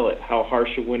do a pellet? How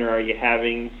harsh a winter are you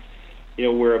having?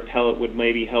 Where a pellet would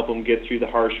maybe help them get through the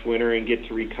harsh winter and get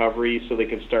to recovery, so they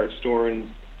can start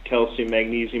storing calcium,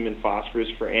 magnesium, and phosphorus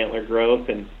for antler growth,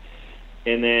 and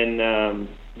then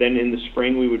in the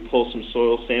spring we would pull some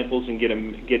soil samples and get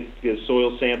a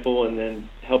soil sample, and then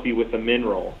help you with a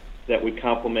mineral that would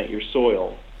complement your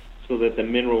soil, so that the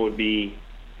mineral would be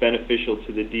beneficial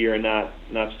to the deer and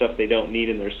not stuff they don't need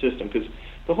in their system. Because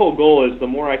the whole goal is the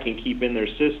more I can keep in their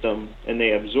system and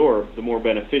they absorb, the more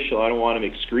beneficial. I don't want them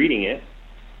excreting it.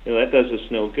 That does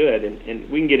us no good. And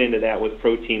we can get into that with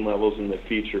protein levels in the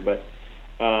future. But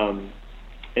and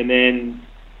then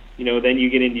then you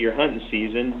get into your hunting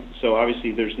season. So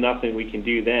obviously there's nothing we can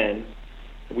do then.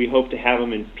 We hope to have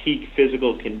them in peak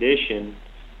physical condition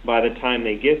by the time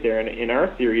they get there. And our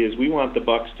theory is we want the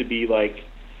bucks to be like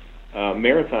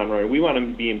marathon runner. We want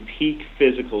them to be in peak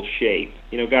physical shape.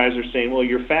 Guys are saying, well,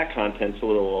 your fat content's a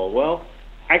little low. Well,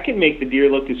 I can make the deer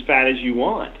look as fat as you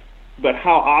want, but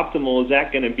how optimal is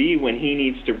that going to be when he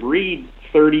needs to breed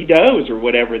 30 does or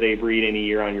whatever they breed in a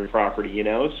year on your property?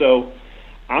 So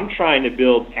I'm trying to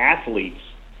build athletes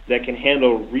that can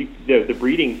handle the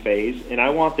breeding phase, and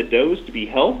I want the does to be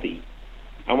healthy.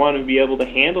 I want them to be able to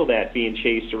handle that being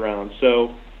chased around.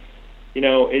 So,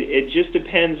 it just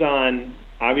depends on,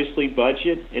 obviously,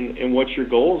 budget and what your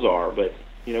goals are. But,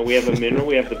 we have a mineral,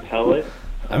 we have the pellet.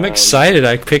 I'm excited.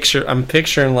 I'm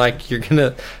picturing like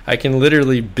I can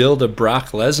literally build a Brock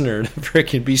Lesnar to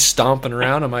freaking be stomping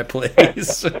around on my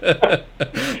place.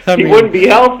 He wouldn't be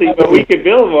healthy, but we could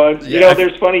build one. Yeah.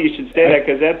 There's funny you should say that,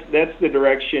 because that's the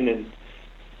direction and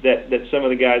that some of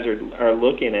the guys are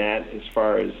looking at as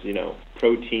far as,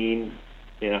 protein,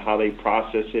 how they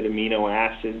process it, amino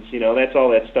acids, that's all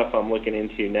that stuff I'm looking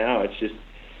into now.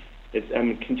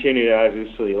 I'm continuing,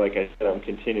 obviously, like I said, I'm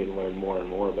continuing to learn more and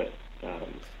more, but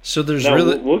so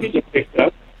we'll get you picked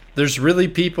up. There's really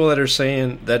people that are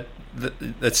saying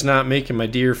that's not making my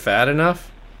deer fat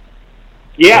enough.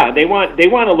 Yeah, they want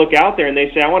to look out there and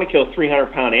they say, I want to kill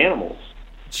 300-pound animals.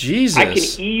 Jesus. I can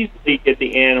easily get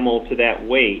the animal to that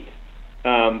weight,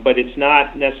 but it's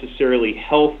not necessarily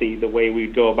healthy the way we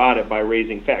go about it by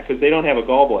raising fat, because they don't have a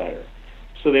gallbladder,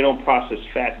 so they don't process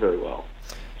fat very well.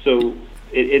 So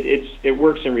it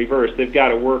works in reverse. They've got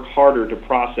to work harder to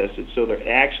process it, so there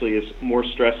actually is more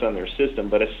stress on their system.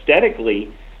 But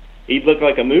aesthetically, he'd look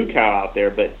like a moo cow out there,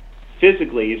 but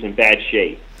physically he's in bad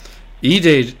shape.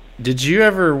 EJ, did you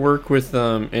ever work with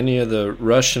any of the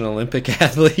Russian Olympic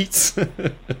athletes?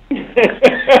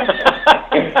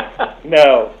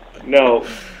 No.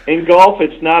 In golf,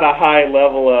 it's not a high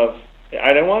level of,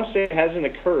 I don't want to say it hasn't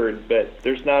occurred, but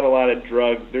there's not a lot of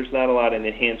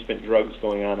enhancement drugs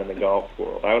going on in the golf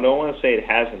world. I don't want to say it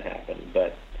hasn't happened,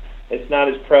 but it's not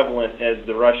as prevalent as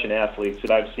the Russian athletes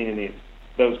that I've seen in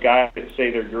those guys that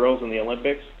say they're girls in the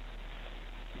Olympics,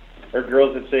 or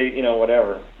girls that say,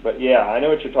 whatever. But yeah, I know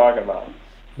what you're talking about.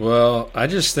 Well, I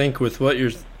just think with what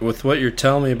you're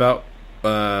telling me about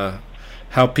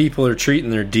how people are treating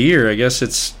their deer, I guess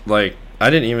it's like I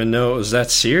didn't even know it was that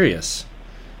serious.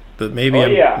 But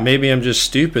maybe I'm just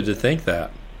stupid to think that.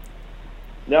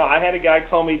 No, I had a guy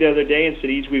call me the other day and said,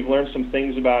 we've learned some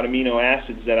things about amino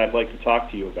acids that I'd like to talk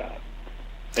to you about,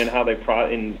 and how they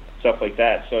and stuff like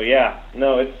that. So yeah,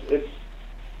 no, it's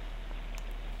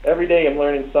every day I'm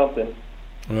learning something.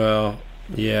 Well,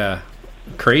 yeah,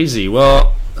 crazy.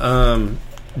 Well,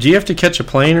 do you have to catch a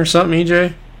plane or something,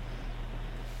 EJ?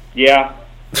 Yeah.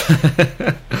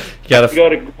 Gotta go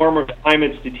to warmer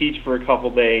climates to teach for a couple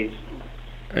days.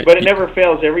 But it never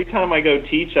fails. Every time I go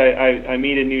teach, I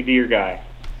meet a new deer guy.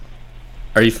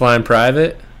 Are you flying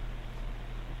private?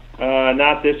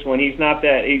 Not this one. He's not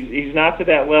to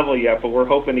that level yet, but we're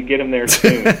hoping to get him there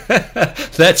soon.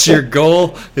 That's your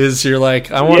goal? Is you're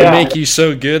like, I want to make you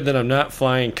so good that I'm not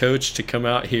flying coach to come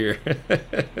out here.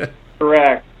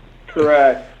 Correct.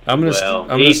 I'm gonna start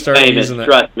famous, using that.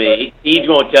 Trust me. He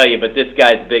won't tell you, but this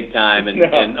guy's big time,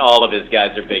 and all of his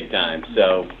guys are big time.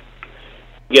 So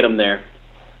get him there.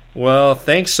 Well,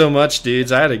 thanks so much,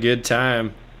 dudes. I had a good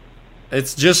time.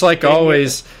 It's just like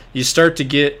always, you start to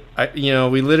get,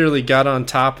 we literally got on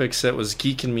topics that was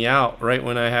geeking me out right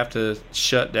when I have to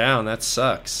shut down. That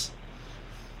sucks.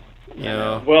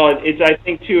 Well, I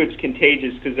think, too, it's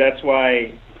contagious, because that's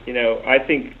why,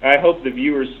 I hope the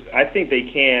viewers, I think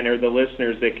they can, or the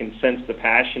listeners that can sense the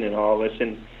passion in all this.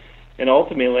 And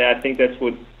ultimately, I think that's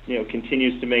what,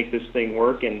 continues to make this thing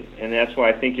work, and that's why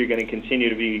I think you're going to continue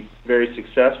to be very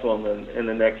successful in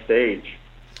the next stage.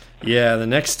 Yeah, the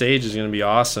next stage is going to be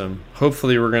awesome.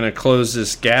 Hopefully we're going to close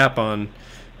this gap on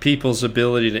people's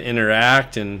ability to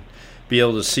interact and be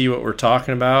able to see what we're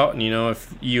talking about. And,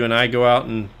 if you and I go out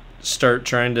and start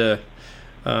trying to,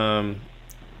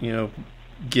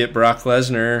 get Brock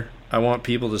Lesnar, I want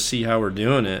people to see how we're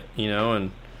doing it,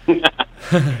 and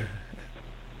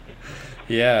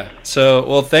yeah. So,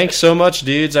 well, thanks so much,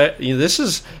 dudes.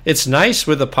 It's nice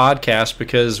with a podcast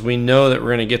because we know that we're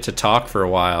going to get to talk for a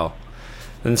while.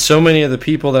 And so many of the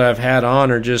people that I've had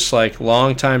on are just like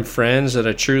longtime friends that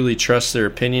I truly trust their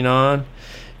opinion on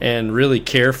and really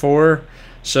care for.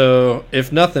 So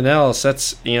if nothing else,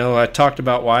 that's, I talked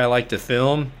about why I like to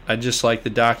film. I just like the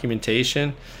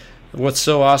documentation. What's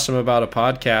so awesome about a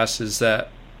podcast is that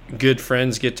good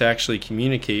friends get to actually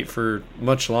communicate for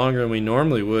much longer than we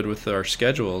normally would with our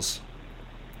schedules.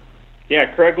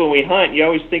 Yeah, Craig, when we hunt, you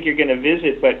always think you're going to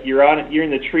visit, but you're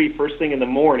in the tree first thing in the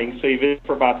morning, so you visit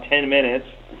for about 10 minutes.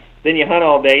 Then you hunt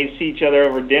all day, you see each other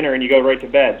over dinner, and you go right to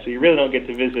bed. So you really don't get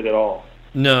to visit at all.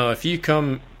 No, if you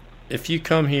come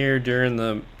here during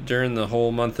the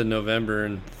whole month of November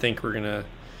and think we're going to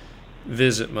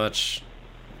visit much,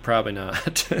 probably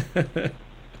not.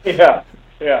 Yeah.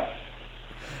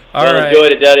 All right.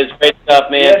 Enjoyed it, Dad. It's great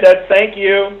stuff, man. Yeah, Dad, thank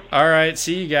you. All right,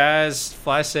 see you guys.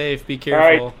 Fly safe. Be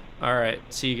careful. All right,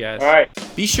 see you guys. All right.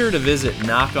 Be sure to visit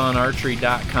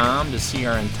knockonarchery.com to see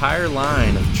our entire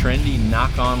line of trendy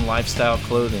knock-on lifestyle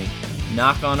clothing.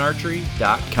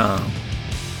 knockonarchery.com.